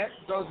 Barnett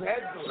goes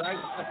ahead. Goes right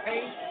to the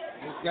paint.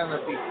 He's going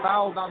to be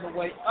fouled on the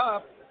way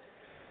up.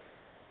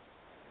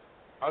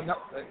 Oh, no.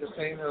 They're just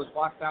saying it was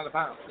blocked out of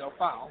bounds. No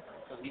foul.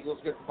 So the Eagles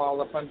get the ball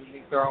up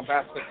underneath their own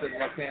basket to the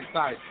left-hand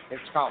side.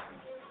 It's Collins.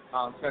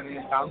 Collins going to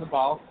inbound the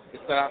ball.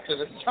 Gets it out to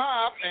the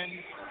top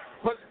and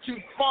put it too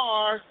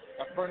far.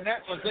 But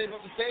Burnett was able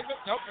to save it.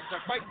 Nope, but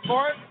they're fighting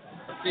for it.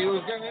 Let's see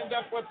who's going to end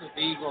up with it.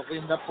 The Eagles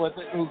end up with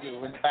it.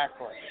 Ugu in the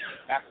backcourt.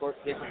 Backcourt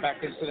gets it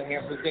back into the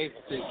hands of Davis.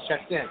 He's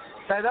checked in.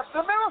 Set up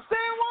the middle.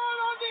 San Juan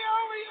on the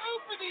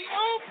alley-oopity.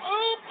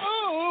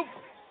 Oop.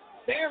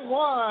 San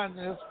Juan,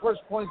 his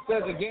first points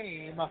of the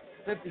game.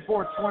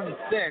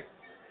 54-26.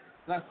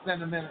 Less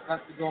than a minute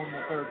left to go in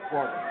the third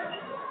quarter.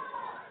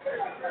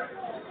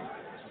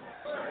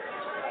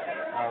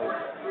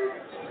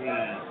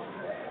 The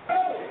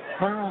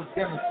Colonel's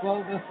going to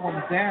slow this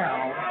one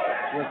down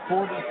with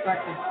 40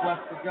 seconds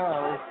left to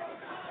go.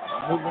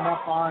 Moving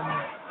up on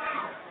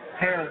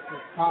Harris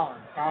is Collins.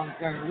 Collins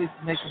going to at least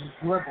make him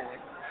dribble it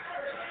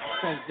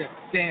instead of just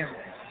stand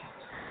there.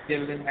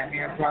 Get it in the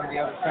hands on the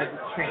other side of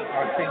the chain,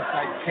 or same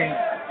side chain.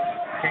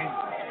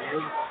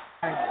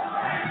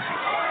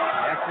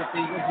 That's what the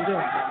Eagles are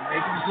doing. They're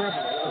making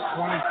dribble it. With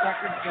 20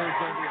 seconds, there's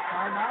going to be a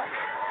timeout.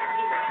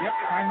 Yep,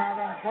 timeout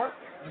on the court.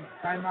 And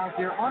timeout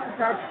here on the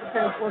Couch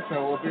Potato Sports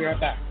Show. We'll be right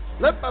back.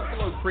 Let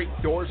Buffalo Creek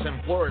Doors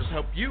and Floors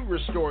help you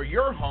restore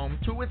your home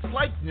to its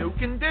like-new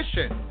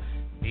condition.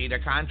 Need a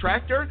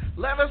contractor?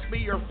 Let us be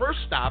your first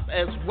stop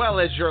as well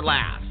as your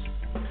last.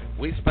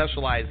 We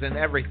specialize in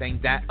everything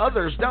that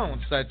others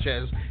don't, such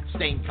as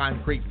stained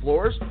concrete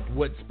floors,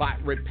 wood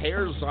spot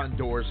repairs on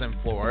doors and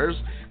floors,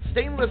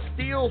 stainless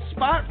steel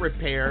spot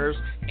repairs,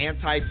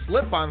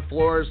 anti-slip on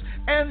floors,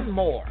 and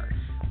more.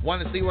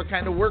 Want to see what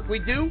kind of work we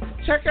do?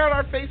 Check out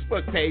our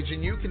Facebook page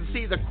and you can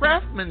see the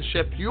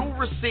craftsmanship you'll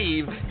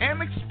receive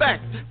and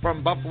expect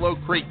from Buffalo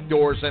Creek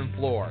Doors and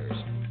Floors.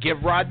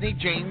 Give Rodney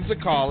James a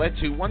call at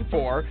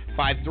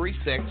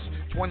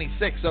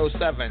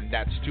 214-536-2607.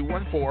 That's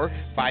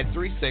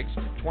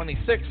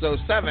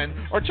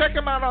 214-536-2607. Or check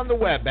him out on the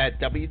web at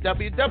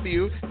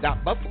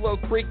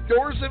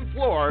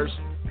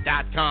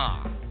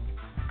www.buffalocreekdoorsandfloors.com.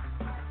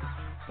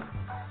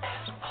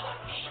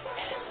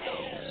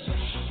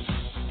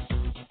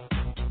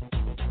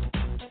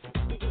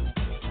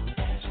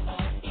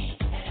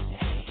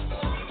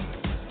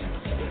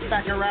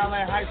 Back at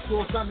Rowlett High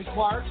School, Sonny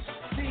Clark,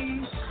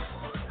 the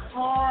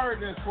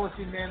hardest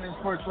working man in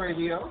sports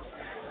radio.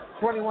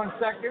 21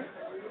 seconds.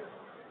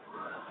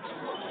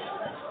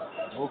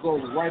 We'll go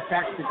right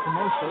back to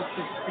commercial.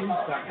 16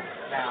 seconds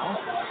now.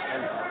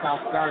 As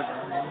South Garland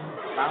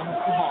bounces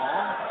the ball.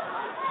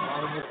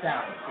 Rolling it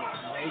down.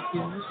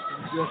 Making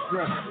and just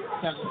driven.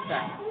 7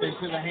 seconds.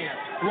 Into the hand.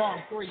 Long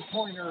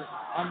three-pointer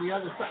on the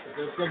other side.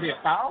 There's going to be a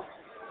foul.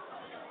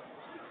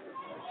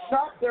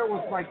 Shot there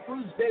was by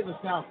Cruz Davis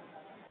now.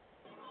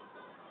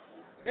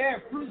 Yeah,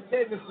 Cruz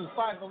Davis is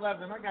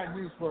 5'11". I got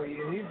news for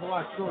you. He's a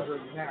lot shorter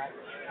than that.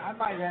 I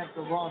might have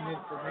the wrong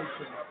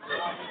information.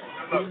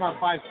 He's about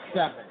 5'7".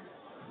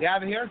 You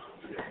out of here?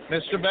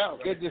 Mr. Bell,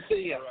 good to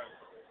see you.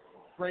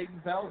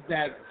 Braden Bell's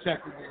dad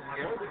checking in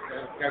here.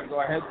 Got to go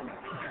ahead and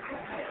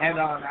head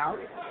on out.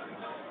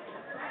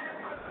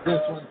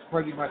 This one's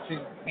pretty much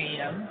in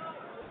hand.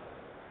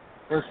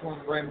 First one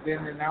rimmed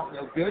in and out,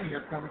 no good.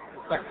 Here comes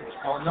the second.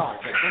 Oh, no.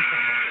 Okay, this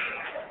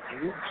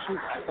one. Shoot,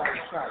 I thought he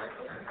shot it.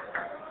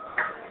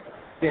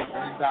 Did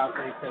and out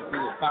there, he said he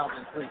was fouled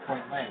in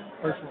three-point land.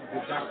 First one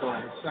did not go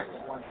in. The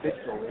second one did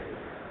go in.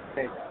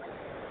 Okay.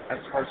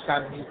 That's the first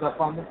time he's up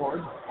on the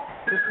board.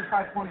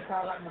 55-point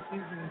shot on the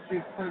season and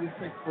shoots 36%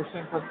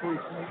 for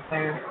three-point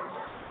land.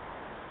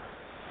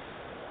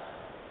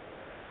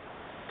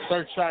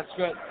 Third shot's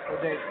good for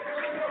Davis.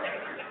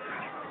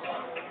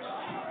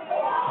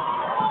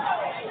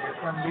 Here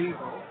comes the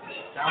Eagles.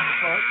 Down the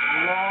court.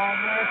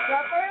 Long left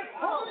shot.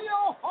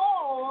 Antonio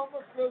Hall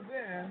almost goes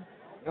in.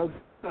 No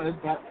good,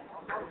 but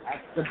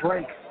that's the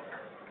break.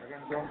 We're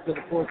going to go into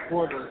the fourth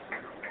quarter.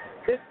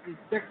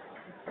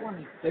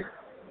 56-26,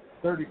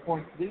 30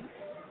 points lead.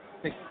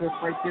 Take a clip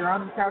right there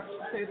on the Couch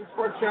Potato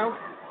Sports Show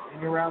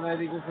and your Rowlett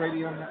Eagles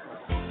Radio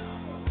Network.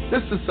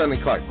 This is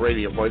Sonny Clark,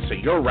 radio voice of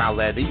your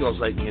Rowlett Eagles,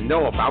 letting you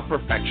know about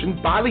Perfection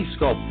Body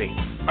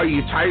Sculpting. Are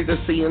you tired of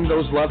seeing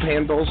those love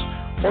handles?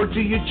 Or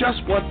do you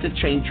just want to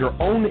change your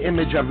own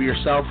image of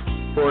yourself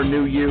for a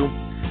new you?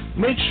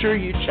 Make sure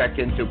you check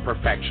into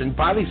Perfection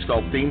Body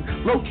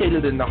Sculpting,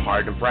 located in the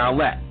heart of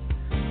Rowlett.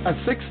 A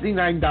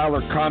 $69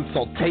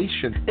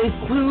 consultation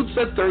includes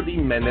a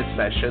 30-minute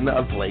session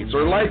of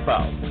laser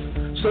lipo.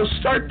 So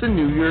start the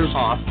New Year's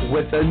off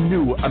with a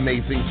new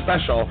amazing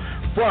special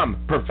from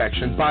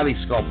Perfection Body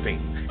Sculpting.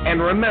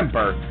 And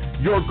remember,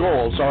 your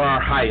goals are our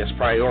highest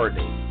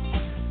priority.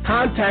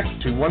 Contact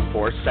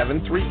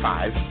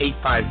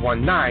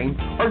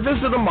 214-735-8519 or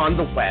visit them on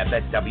the web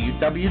at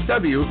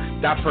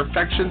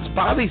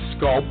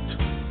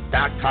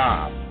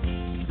www.perfectionsbodysculpt.com.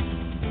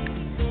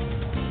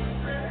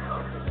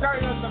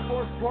 Starting in the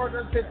fourth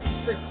quarter,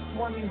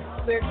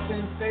 56-26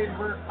 in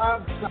favor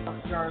of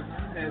South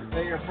Garland as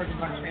they are pretty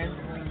much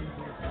handling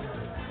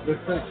the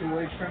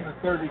situation, a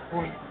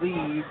 30-point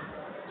lead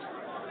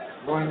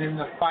going in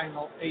the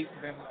final 8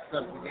 minutes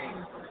of the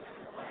game.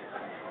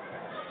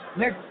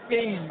 Next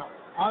game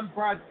on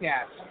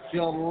broadcast,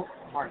 Jill,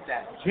 mark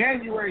that,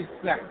 January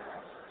 2nd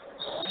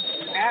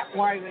at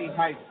Wiley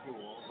High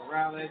School. The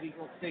Rowlett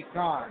Eagles take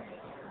on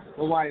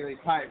the Wiley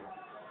Pirates.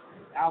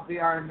 That'll be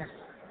our next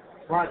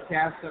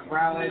broadcast of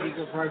Rowlett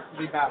Eagles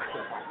Varsity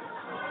Basketball.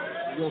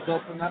 Eagles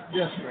open up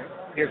district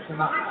here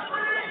tonight.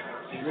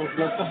 Eagles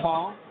get the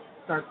ball,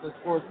 start the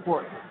fourth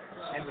quarter.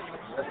 And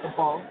get the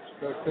ball,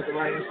 goes to the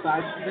right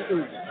side to the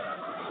Uzi.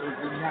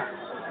 Uzi now.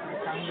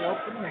 Coming the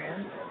open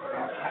man.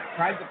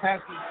 Tried to pass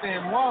to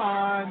Sam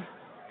one, and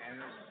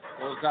it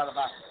goes out of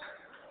bounds.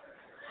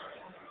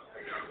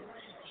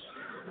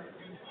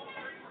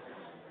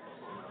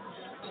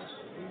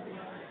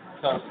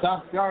 So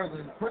South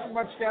Garland pretty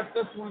much got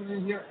this one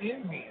in here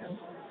in hand.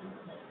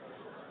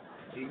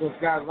 Eagles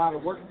got a lot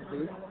of work to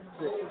do.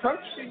 The coach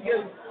should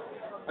get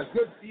a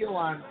good feel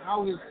on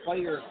how his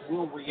players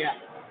will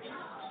react.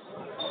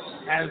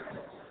 As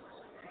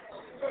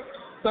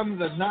some of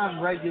the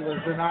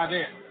non-regulars are not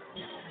in.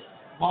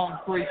 Long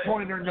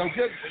three-pointer, no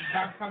good.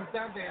 Rebound comes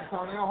down to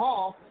Antonio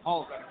Hall.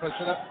 Hall's going to push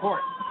it up the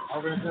court.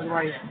 Over into the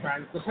right hand.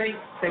 Tries the paint.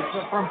 Takes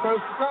it from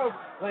coast to coast.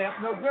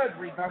 Layup no good.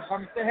 Rebound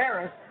comes to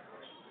Harris.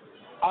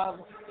 Of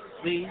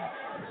the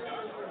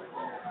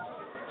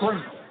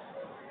Crimson.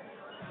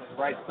 To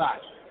the right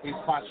side. He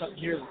spots up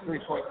near the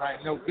three-point line.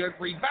 No good.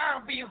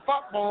 Rebound being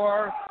fought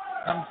for.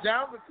 Comes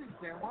down to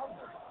Sam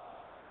Wilder.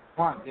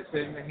 One gets it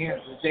in the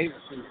hands of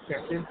Davis, who's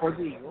checked in for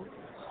the Eagles.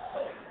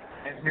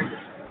 and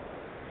Henderson.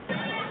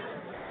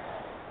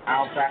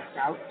 Al back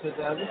out to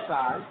the other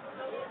side.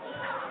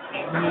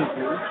 And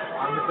Ugu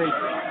on the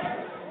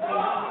baseline.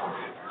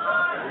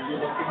 Ugu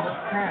looking to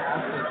pass.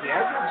 If he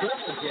hasn't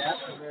dribbled yet,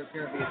 and there's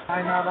going to be a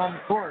timeout on the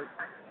court.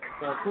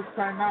 So a quick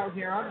timeout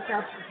here on the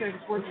Couch Potato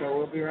Sports Show.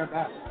 We'll be right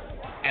back.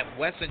 At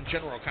Wesson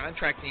General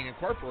Contracting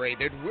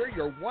Incorporated, we're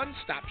your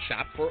one-stop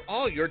shop for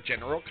all your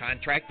general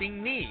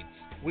contracting needs.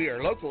 We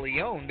are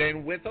locally owned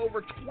and with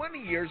over 20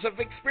 years of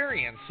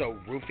experience, so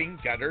roofing,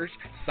 gutters,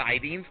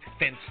 sidings,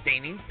 fence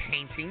staining,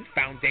 painting,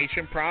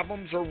 foundation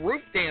problems, or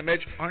roof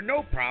damage are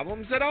no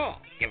problems at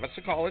all. Give us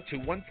a call at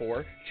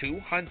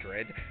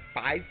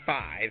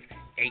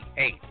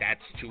 214-200-5588.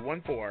 That's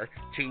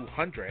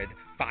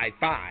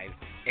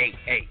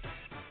 214-200-5588.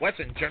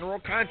 Wesson General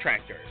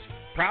Contractors,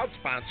 proud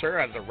sponsor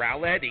of the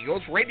Rowlett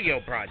Eagles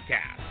radio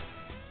broadcast.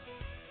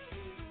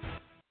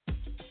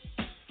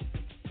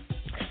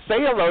 Say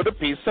hello to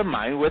peace of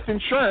mind with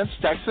insurance,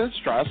 Texas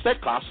Trust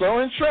at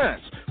Costco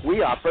Insurance.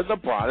 We offer the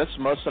broadest,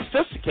 most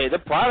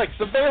sophisticated products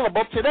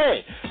available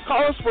today.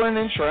 Call us for an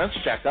insurance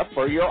checkup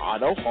for your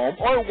auto, home,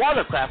 or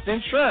watercraft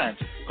insurance.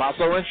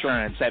 Costco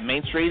Insurance at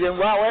Main Street and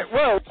Rowlett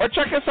Road, or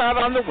check us out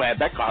on the web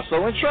at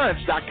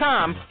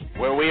CostcoInsurance.com,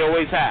 where we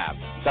always have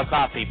the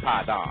coffee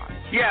pot on.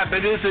 Yeah,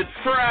 but is it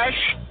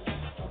fresh?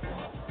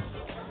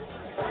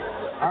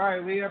 All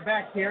right, we are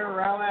back here at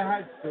Rowlett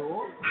High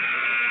School.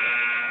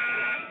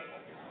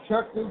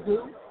 Chuck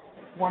Ugu,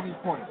 20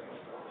 points.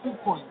 2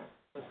 points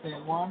for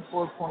San Juan,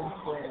 4 points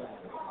for Aaron.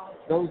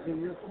 Those are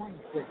your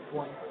 26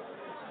 points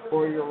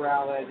for your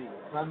Rowlett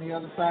Eagles. On the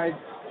other side,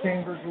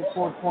 Chambers with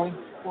 4 points,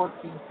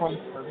 14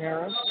 points for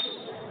Harris.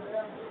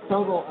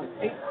 Total of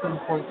 18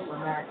 points for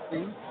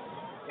Maxey,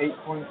 8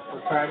 points for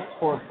Travis,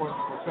 4 points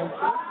for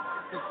Spencer,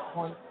 6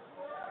 points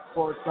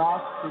for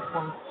Doss, 2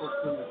 points for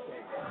Cleveland.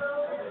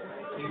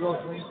 Eagles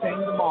maintain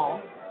the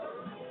ball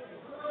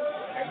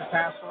and the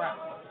pass around.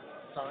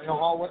 Tony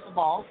Hall with the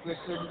ball,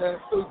 flips into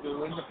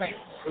Ugu in the paint.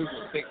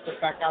 Ugu takes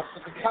it back out to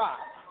the top.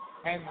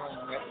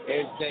 Handling it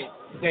is Davis.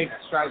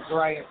 Davis drives the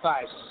right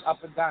inside,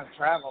 up and down,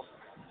 travels.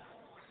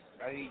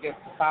 He gets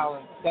the foul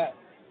instead.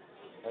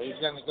 So he's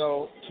going to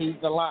go to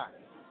the line.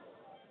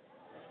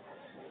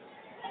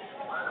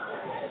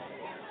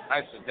 All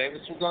right, so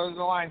Davis will go to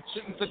the line,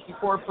 shooting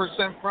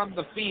 54% from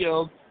the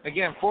field.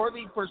 Again,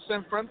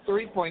 40% from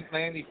three-point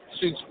land. He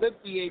shoots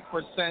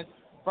 58%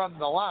 from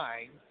the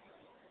line.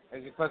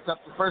 As he puts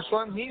up the first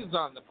one, he's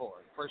on the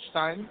board. First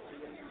time,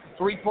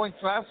 3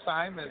 points last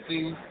time as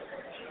he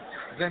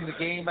was in the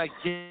game by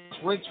James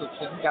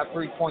Richardson. Got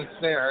 3 points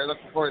there.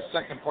 Looking for his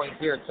second point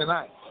here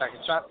tonight.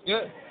 Second shot,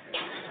 good.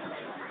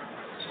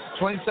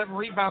 27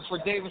 rebounds for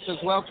Davis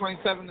as well.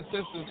 27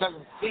 assists and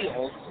 7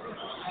 steals.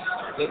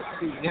 Let's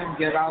see him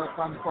get out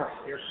on the court.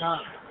 Here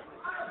comes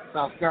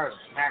South Garden.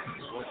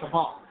 Maxey with the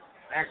ball.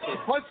 Maxey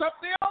puts up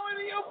the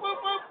alley-oop,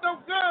 no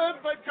good,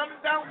 but coming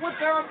down with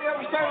it on the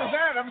other side is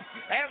Adams.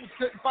 Adams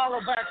couldn't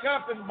follow back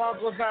up, and the ball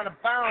goes out of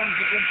bounds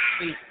against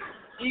the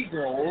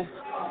Eagles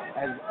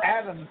as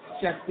Adams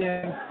checked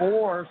in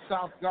for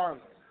South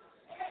Garland.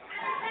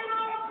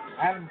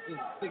 Adams is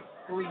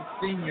 6'3"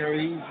 senior.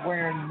 He's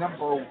wearing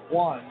number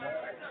 1.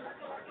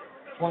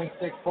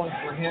 26 points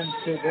for him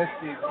to this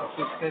season,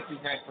 shoots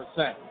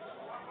 59%.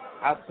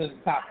 Out to the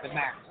top to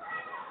Max.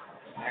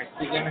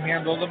 Maxey going to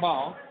handle the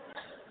ball.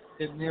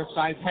 To the near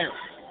side, Harris.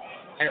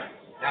 Harris,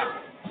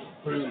 now,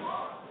 Cruz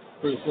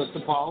with the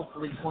ball,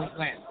 3-point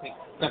land. Takes a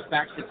step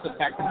back, gets it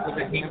back into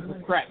the hands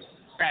of Travis.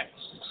 Travis,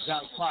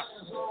 down clock,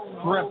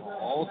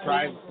 dribble,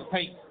 drives the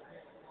paint.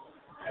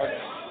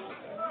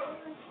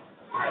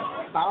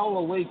 Foul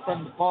away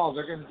from the ball.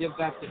 They're going to give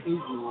that to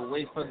Ugu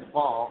away from the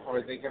ball, or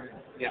are they going to,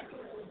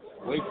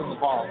 away from the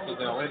ball, so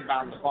they'll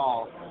inbound the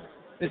ball.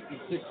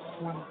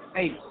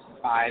 56-28,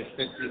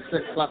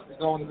 5:56 left to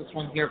go in this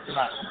one here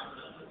tonight.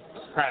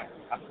 Travis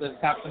up to the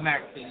top of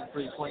Maxey,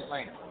 3-point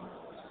land.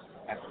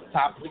 At the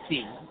top of the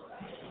key.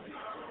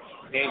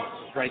 Davis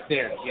is right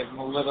there. Give him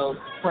a little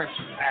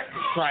pressure.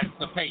 Maxey tries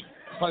to paint.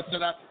 Puts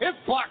it up. It's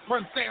blocked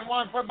from San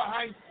Juan from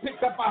behind.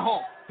 Picked up by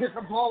Hall. Here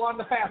comes Hall on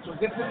the pass.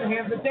 Gets in the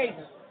hands of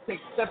Davis.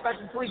 Takes a step back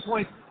in 3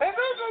 points. And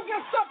Ugu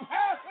gets the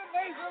pass and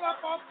lays it up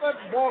off the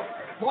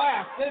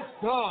glass. It's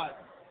done.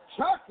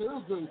 Chuck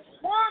Ugu,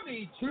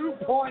 22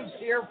 points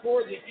here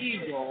for the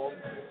Eagles.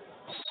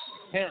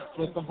 Harris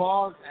with the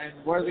ball, and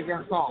what are they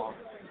going to call?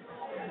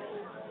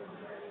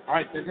 All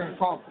right, they're going to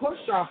call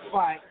push-off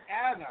by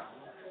Adams,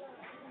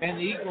 and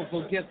the Eagles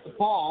will get the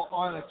ball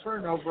on a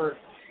turnover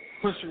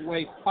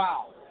push-away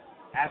foul.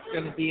 That's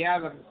going to be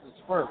Adams'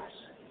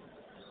 first.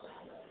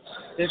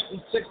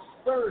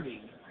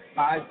 56-30,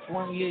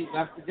 5:28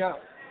 left to go.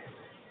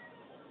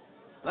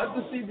 Love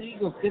to see the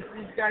Eagles if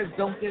these guys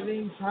don't get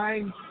any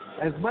time,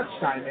 as much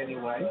time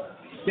anyway.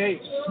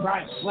 Davis,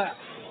 right, left,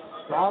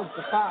 draws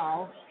the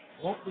foul.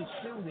 Won't be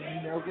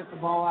shooting. They'll get the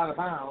ball out of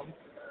bounds.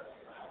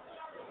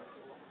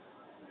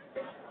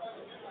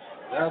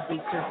 They'll be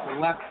just the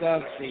left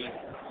of the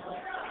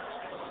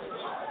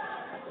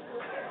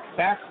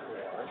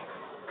backboard.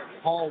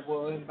 Hall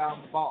will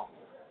inbound the ball.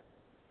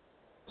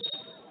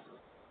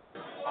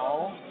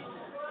 Oh.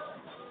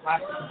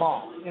 That's the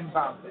ball.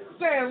 Inbound.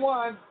 Stand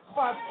one.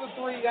 Spots the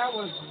three. That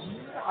was,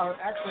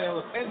 actually, it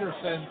was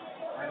Henderson.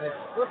 And it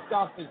slipped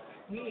off his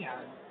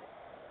hand.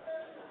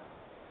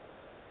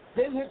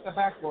 Didn't hit the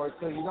backboard,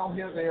 so you don't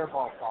hear the air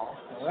ball call.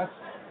 So that's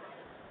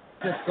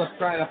just slipped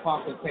right up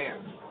off his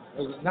hand.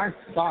 It was a nice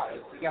spot.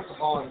 He got the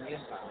ball in the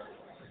inbound.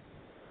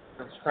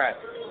 From scratch.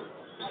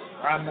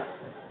 On the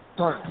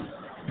turn.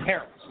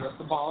 Harris with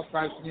the ball.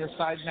 Tries near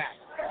side Max.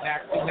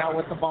 Maxey now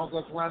with the ball.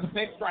 Goes around the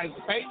pick. Tries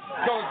the fake.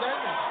 Goes in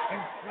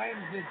and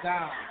slams it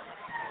down.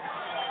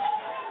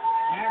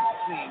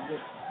 Maxey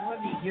with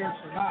 20 here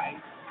tonight.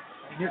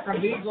 And here come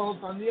the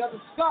Eagles on the other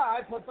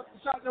side. Puts up the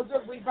shot. No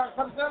good. Rebound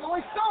comes down the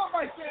way. Stolen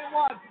by San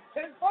Juan.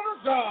 10-footer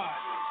good.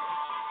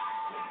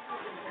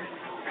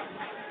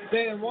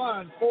 San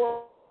Juan,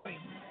 4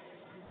 points.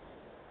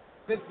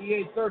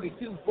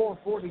 58-32,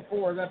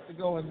 4:44 left to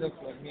go in this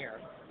one here.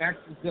 Max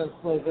is going to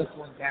slow this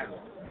one down.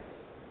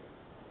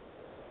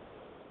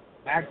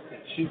 Max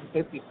is shooting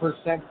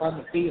 50% from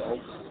the field.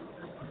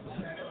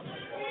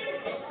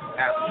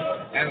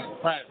 And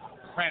Pratt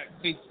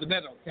feeds the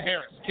middle to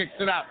Harris. Kicks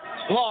it out.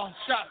 Long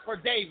shot for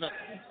Davis.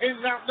 In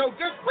and out. No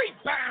good.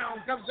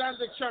 Rebound. Comes down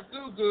to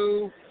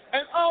Chagugu.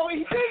 And, he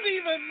didn't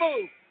even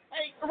move.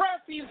 Hey,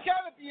 Rafi's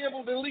got to be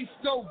able to at least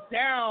go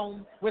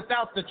down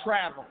without the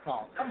travel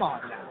call. Come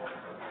on now.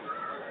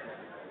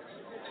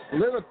 A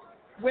little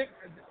quick.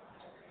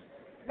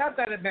 Not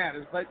that it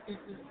matters, but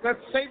let's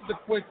save the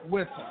quick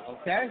whistle,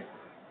 okay?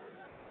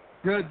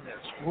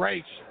 Goodness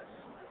gracious.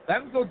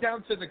 Let him go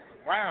down to the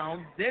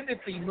ground. Then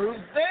if he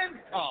moves, then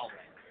call it.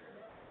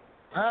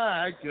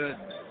 My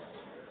goodness.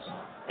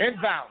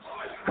 Inbound.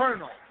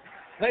 Colonel.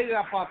 Laid it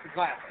up off the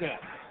glass. Good.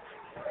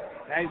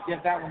 Now you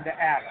give that one to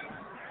Adams.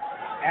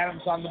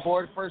 Adams on the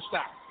board, first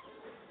out.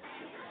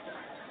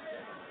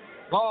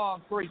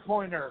 Long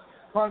three-pointer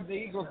from the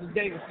Eagles and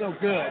Davis, no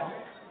good.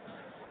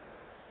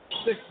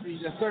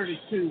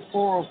 60-32,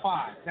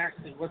 4:05.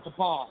 Maxey with the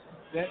ball.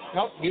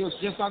 Nope, he was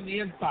just on the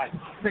inside.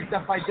 Picked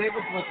up by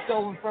Davis, was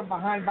stolen from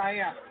behind by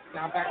F.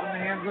 Now back in the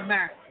hands of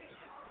Maxey.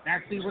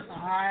 Maxey with the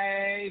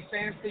high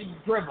fancy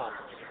dribble.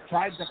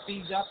 Tried to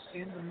feed up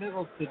in the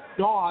middle to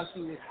Dawes,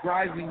 who was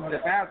driving the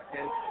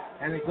basket,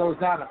 and it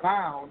goes out of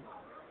bounds.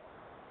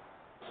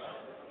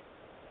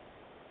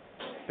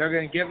 They're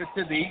going to give it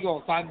to the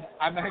Eagles. I'm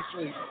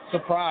actually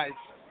surprised.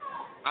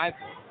 I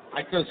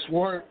could have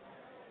swore it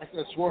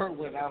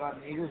went out on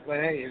the Eagles, but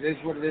hey, it is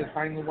what it is.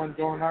 Finally one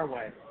going our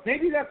way.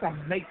 Maybe that's a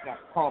makeup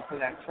call for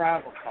that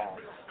travel call.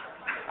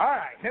 All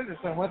right,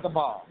 Henderson with the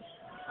ball.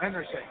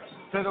 Henderson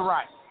to the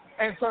right.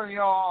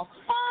 Antonio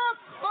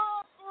spots the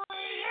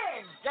three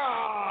and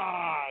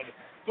God.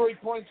 3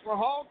 points for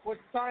Hall. Quick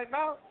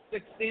timeout.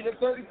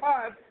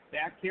 60-35.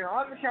 Back here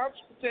on the Couch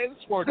Potato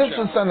Sports Show. This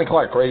is Sonny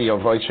Clark, radio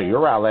voice of your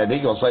Rowlett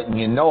Eagles, letting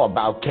you know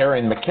about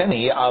Karen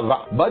McKinney of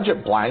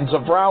Budget Blinds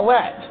of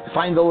Rowlett.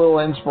 Find a little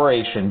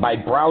inspiration by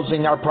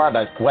browsing our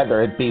product,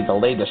 whether it be the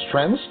latest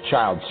trends,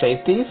 child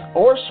safety,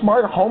 or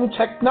smart home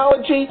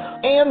technology,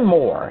 and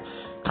more.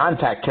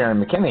 Contact Karen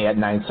McKinney at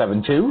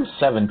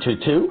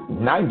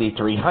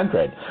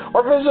 972-722-9300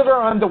 or visit her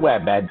on the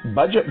web at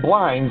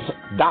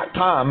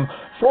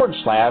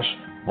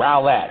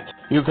budgetblinds.com/Rowlett.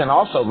 You can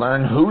also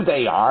learn who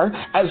they are,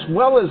 as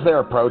well as their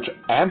approach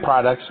and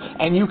products,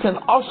 and you can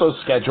also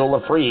schedule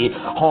a free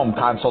home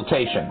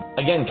consultation.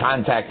 Again,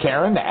 contact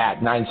Karen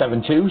at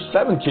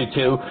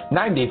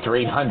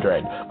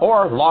 972-722-9300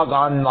 or log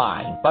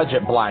online,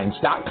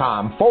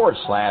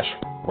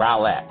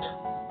 budgetblinds.com/Rowlett.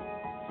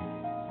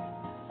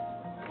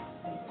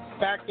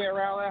 Back at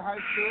Rowlett High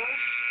School,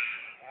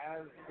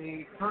 as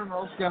the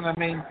Colonel's going to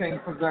maintain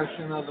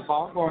possession of the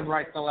ball, going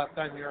right to left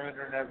on your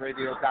internet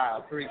radio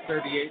dial.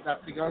 3:38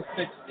 left to go,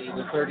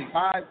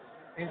 60-35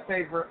 in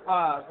favor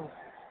of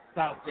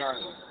South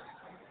Garland.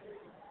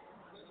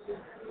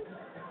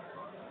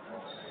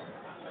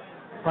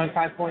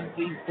 25-point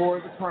lead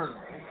for the Colonel.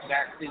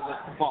 Maxey with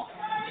the ball.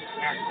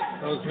 Maxey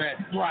goes red,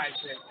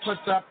 drives it,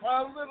 puts up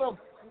a little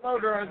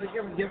floater. Are they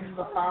going to give him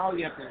the foul?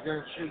 Yep, they're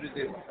going to shoot it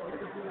in.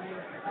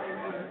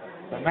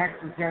 So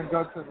Max is going to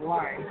go to the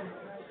line.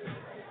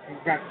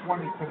 He's got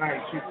 20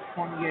 tonight. Shoots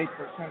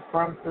 28%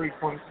 from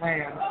three-point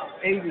land,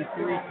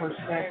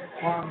 83%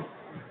 from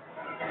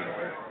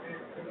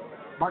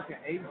market,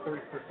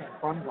 83%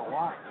 from the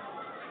line.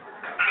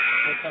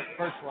 That's that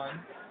first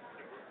one.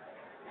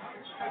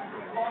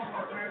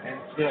 And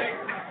it's good.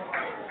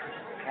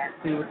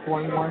 Maxey with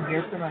 21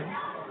 here tonight.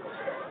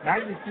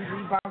 92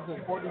 rebounds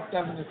and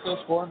 47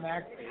 assists for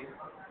Maxey.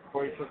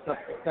 Before he puts up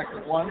the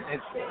second one,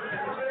 it's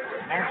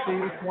Maxey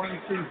with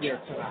 22 here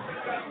tonight.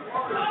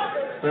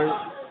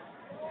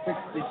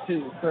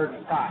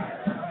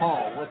 62-35.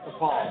 Hall with the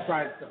ball,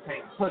 tries to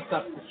paint, puts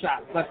up the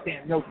shot, left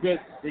hand, no good.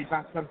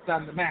 Rebound comes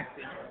down to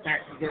Maxey.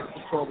 Maxey gets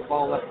control of the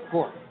ball left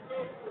court.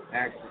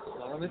 Maxey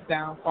slowing it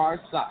down, far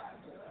side.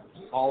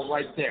 All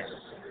right there.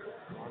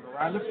 On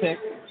around the pick.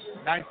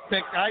 Nice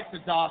pick, right to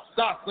Doss.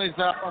 Doss lays it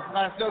up off the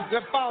glass, no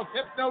good. Foul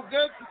tip, no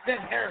good. Then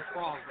Harris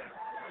falls in.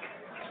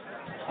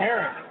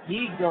 Harris,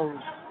 he goes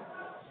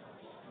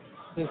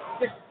to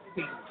 16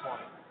 points.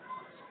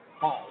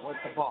 Hall with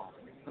the ball.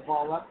 Brings the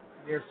ball up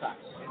near side.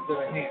 Into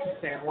the hands of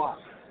San Juan.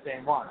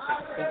 San Juan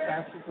takes a step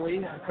past the three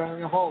and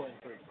turning a hole in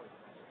 3 points.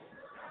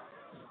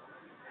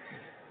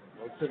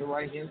 Goes to the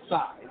right-hand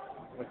side.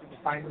 Looking to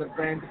find the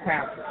brand to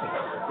pass it.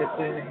 Gets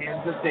it in the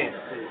hands of Davis.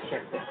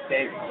 Check this.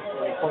 Davis.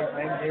 3-point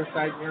land near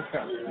side, near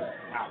coast.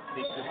 Now,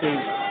 takes the two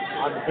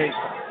on the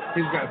baseline.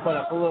 He's going to put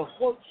up a little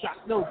float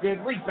shot. No good.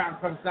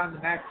 Rebound comes down to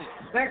Maxey.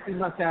 Maxey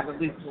must have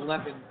at least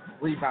 11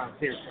 rebounds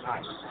here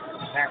tonight.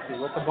 Maxey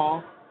with the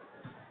ball.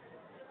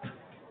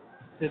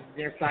 To the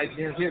near side,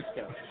 near his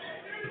coast.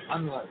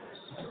 Unloads.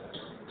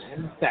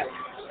 And set.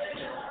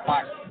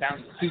 Clock down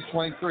to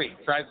 2:23.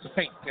 Drives the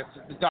paint. Gets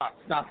it to Doc.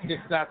 Doc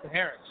kicks out to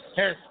Harris.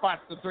 Harris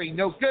spots the three.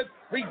 No good.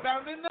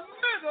 Rebound in the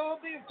middle.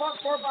 Being fought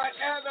for by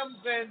Adams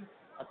and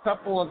a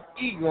couple of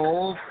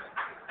Eagles.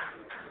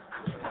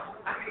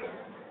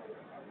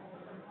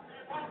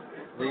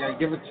 They're going to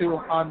give it to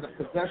him on the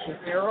possession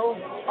arrow.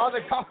 Oh,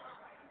 they call.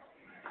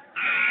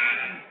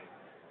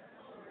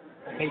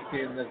 I hate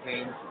seeing this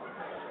game.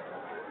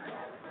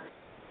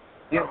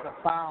 Gives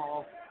a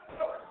foul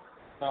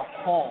to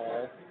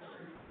Hall.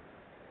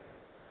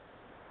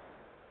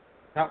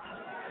 No,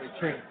 they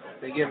change it.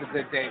 They give it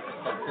to Davis.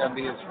 That's going to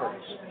be his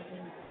first.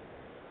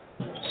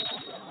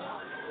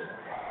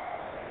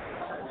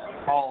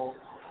 Hall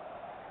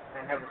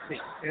and have a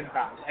seat.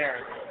 Inbound.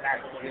 Harris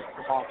actually gets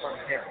the ball from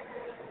Harris.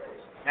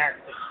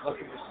 Maxey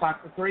looking to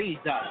spot the three. He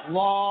does.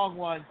 Long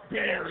one.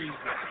 Buries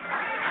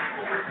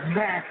it.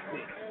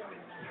 Maxey.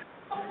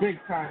 Big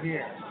time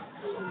here.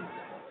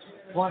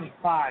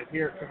 25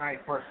 here tonight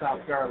for South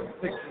Garland.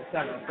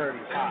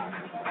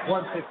 67-35.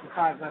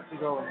 1:55 left to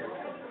go in this.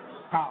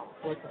 Collins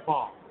with the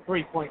ball.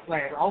 3-point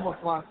land. Almost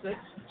lost it.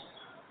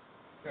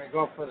 Going to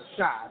go for the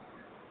shot.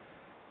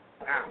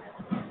 Now,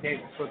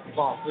 Davis with the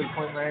ball.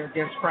 3-point land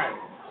against Pratt.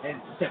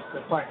 And tips the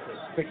deflected.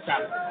 Picks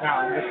up.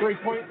 Now, in the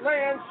 3-point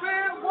land.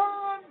 San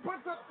Juan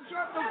puts up the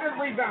shot. No good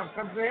rebound.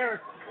 Comes to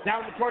Harris.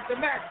 Down the court to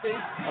Maxey.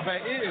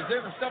 But it is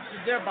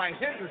intercepted there by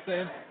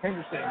Henderson.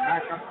 Henderson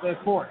back up to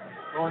the court.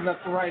 Going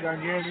left to right on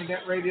your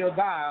internet radio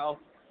dial.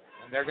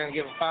 And they're going to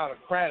give a foul to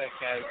Craddock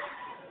as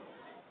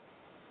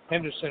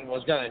Henderson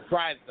was going to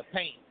drive the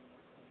paint.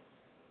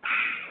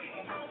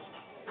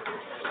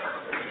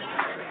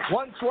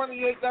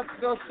 1:28 left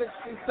to go,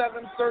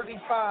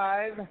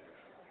 67-35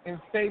 in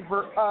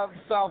favor of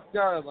South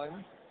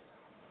Garland.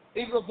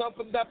 Eagles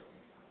opened up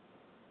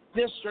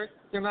district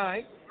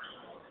tonight.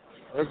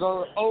 They'll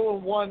go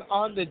 0-1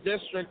 on the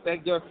district.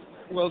 They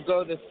will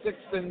go to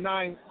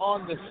 6-9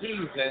 on the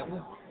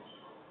season.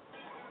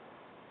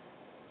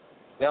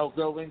 They'll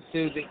go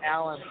into the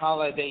Allen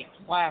Holiday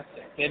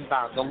Classic.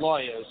 Inbound. The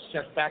Loyas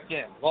check back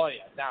in. Loya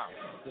down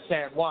to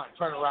San Juan.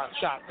 Turnaround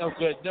shot. No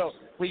good. No.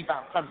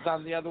 Rebound comes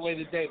down the other way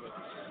to Davis.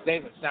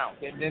 Davis now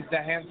getting into the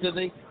hands to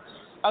the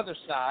other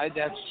side.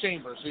 That's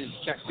Chambers who's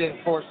checked in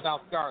for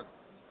South Garland.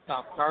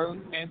 South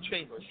Garland and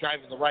Chambers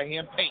driving the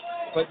right-hand paint.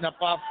 Putting up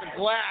off the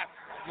glass.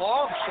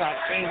 Long shot,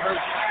 Chambers.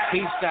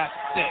 He's got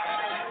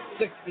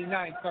 6.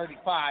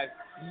 69-35.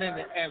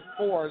 Minute and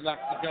 4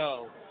 left to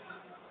go.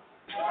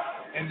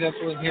 And this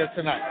one here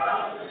tonight.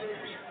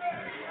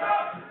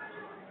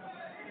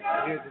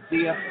 Here's the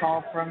DF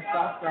call from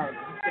South Garland.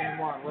 San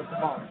Juan with the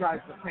ball.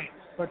 Drives the paint.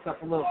 Puts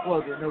up a little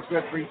floater. No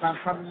good. Rebound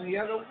coming the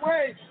other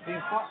way.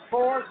 Being fought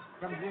forward.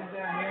 Comes in the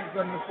hands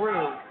of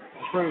McCrew.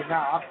 McCrew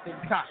now up to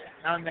the top.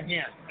 On the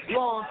hand.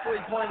 Long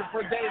 3-pointer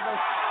for Davis.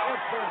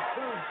 It's good.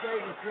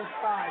 Davis with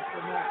 5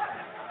 from that.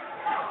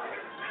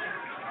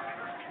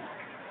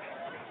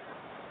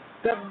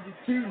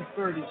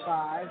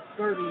 72-35,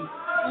 33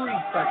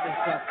 seconds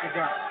left to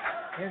go.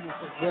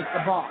 Henderson with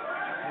the ball.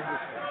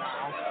 Henderson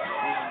now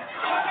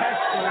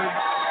pestered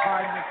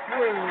by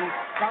McCrew.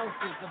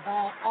 Bounces the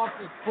ball off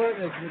his foot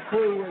as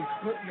McCrew is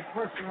putting the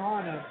pressure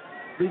on him.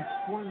 Leaves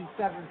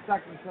 27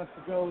 seconds left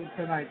to go in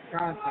tonight's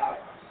contest.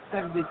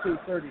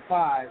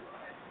 72-35.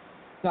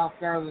 South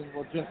Garland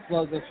will just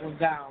slow this one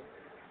down.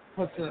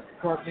 Puts it up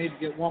the court, maybe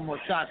get one more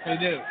shot. They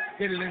do.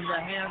 Get it in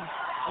their hands.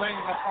 Laying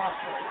up off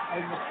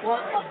in the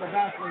front of the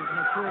basket is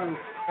McCrew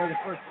for the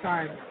first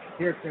time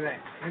here today.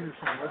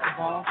 Henderson with the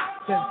ball,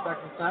 10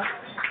 seconds left.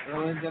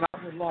 They'll end it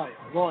up with Loya.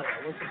 Loya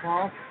with the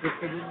ball, gets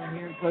it in the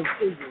hands of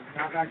Eagles.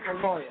 Now back to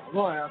Loya.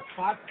 Loya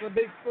spots the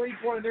big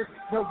 3-pointer.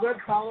 No good.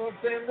 Follow up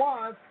San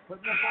Juan.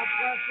 Putting up off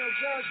glass, no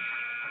good.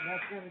 And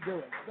that's going to do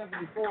it.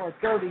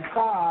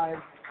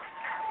 74-35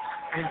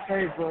 in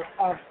favor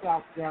of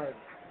South Garland.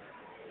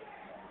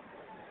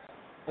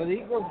 So the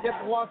Eagles get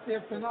the loss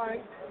here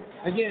tonight.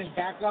 Again,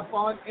 back up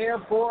on air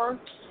for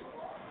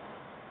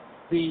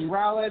the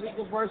Rowlett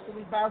Eagles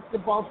Varsity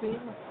basketball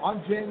team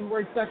on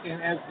January 2nd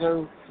as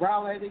the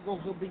Rowlett Eagles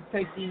will be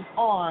taking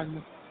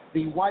on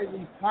the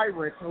Wiley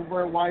Pirates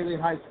over at Wiley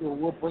High School.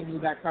 We'll bring you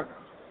that coverage.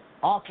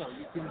 Also,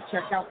 you can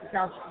check out the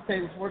Couch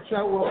Potato Sports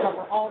Show. We'll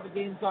cover all the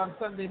games on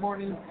Sunday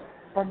morning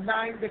from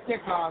 9 to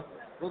kickoff.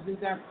 We'll do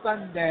that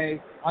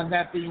Sunday on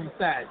that being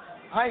said.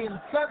 I am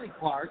Sonny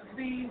Clark,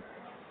 the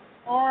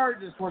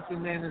hardest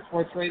working man in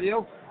sports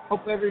radio.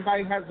 Hope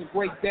everybody has a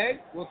great day.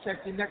 We'll check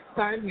you next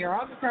time here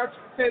on the Couch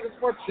Potato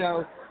Sports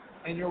Show.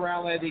 and your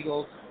Rowlett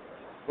Eagles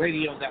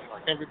radio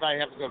network. Everybody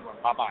have a good one.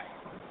 Bye-bye.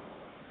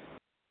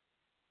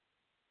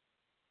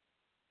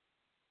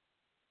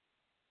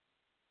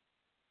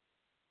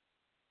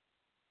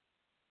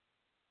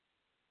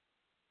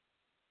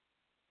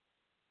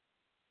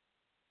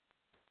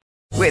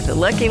 With the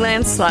Lucky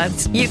Land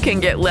Slots, you can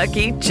get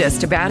lucky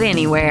just about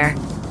anywhere.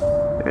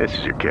 This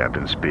is your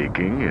captain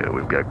speaking.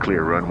 We've got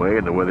clear runway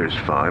and the weather's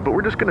fine, but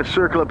we're just going to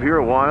circle up here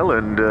a while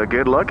and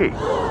get lucky.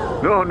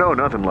 No,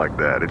 nothing like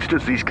that. It's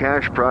just these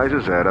cash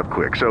prizes add up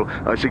quick. So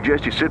I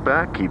suggest you sit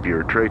back, keep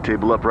your tray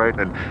table upright,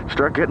 and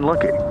start getting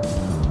lucky.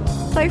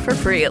 Play for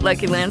free at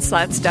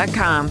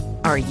LuckyLandSlots.com.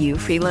 Are you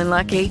feeling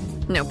lucky?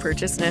 No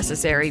purchase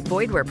necessary.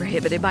 Void where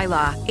prohibited by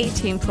law.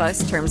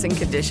 18+ terms and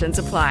conditions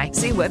apply.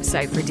 See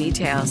website for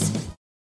details.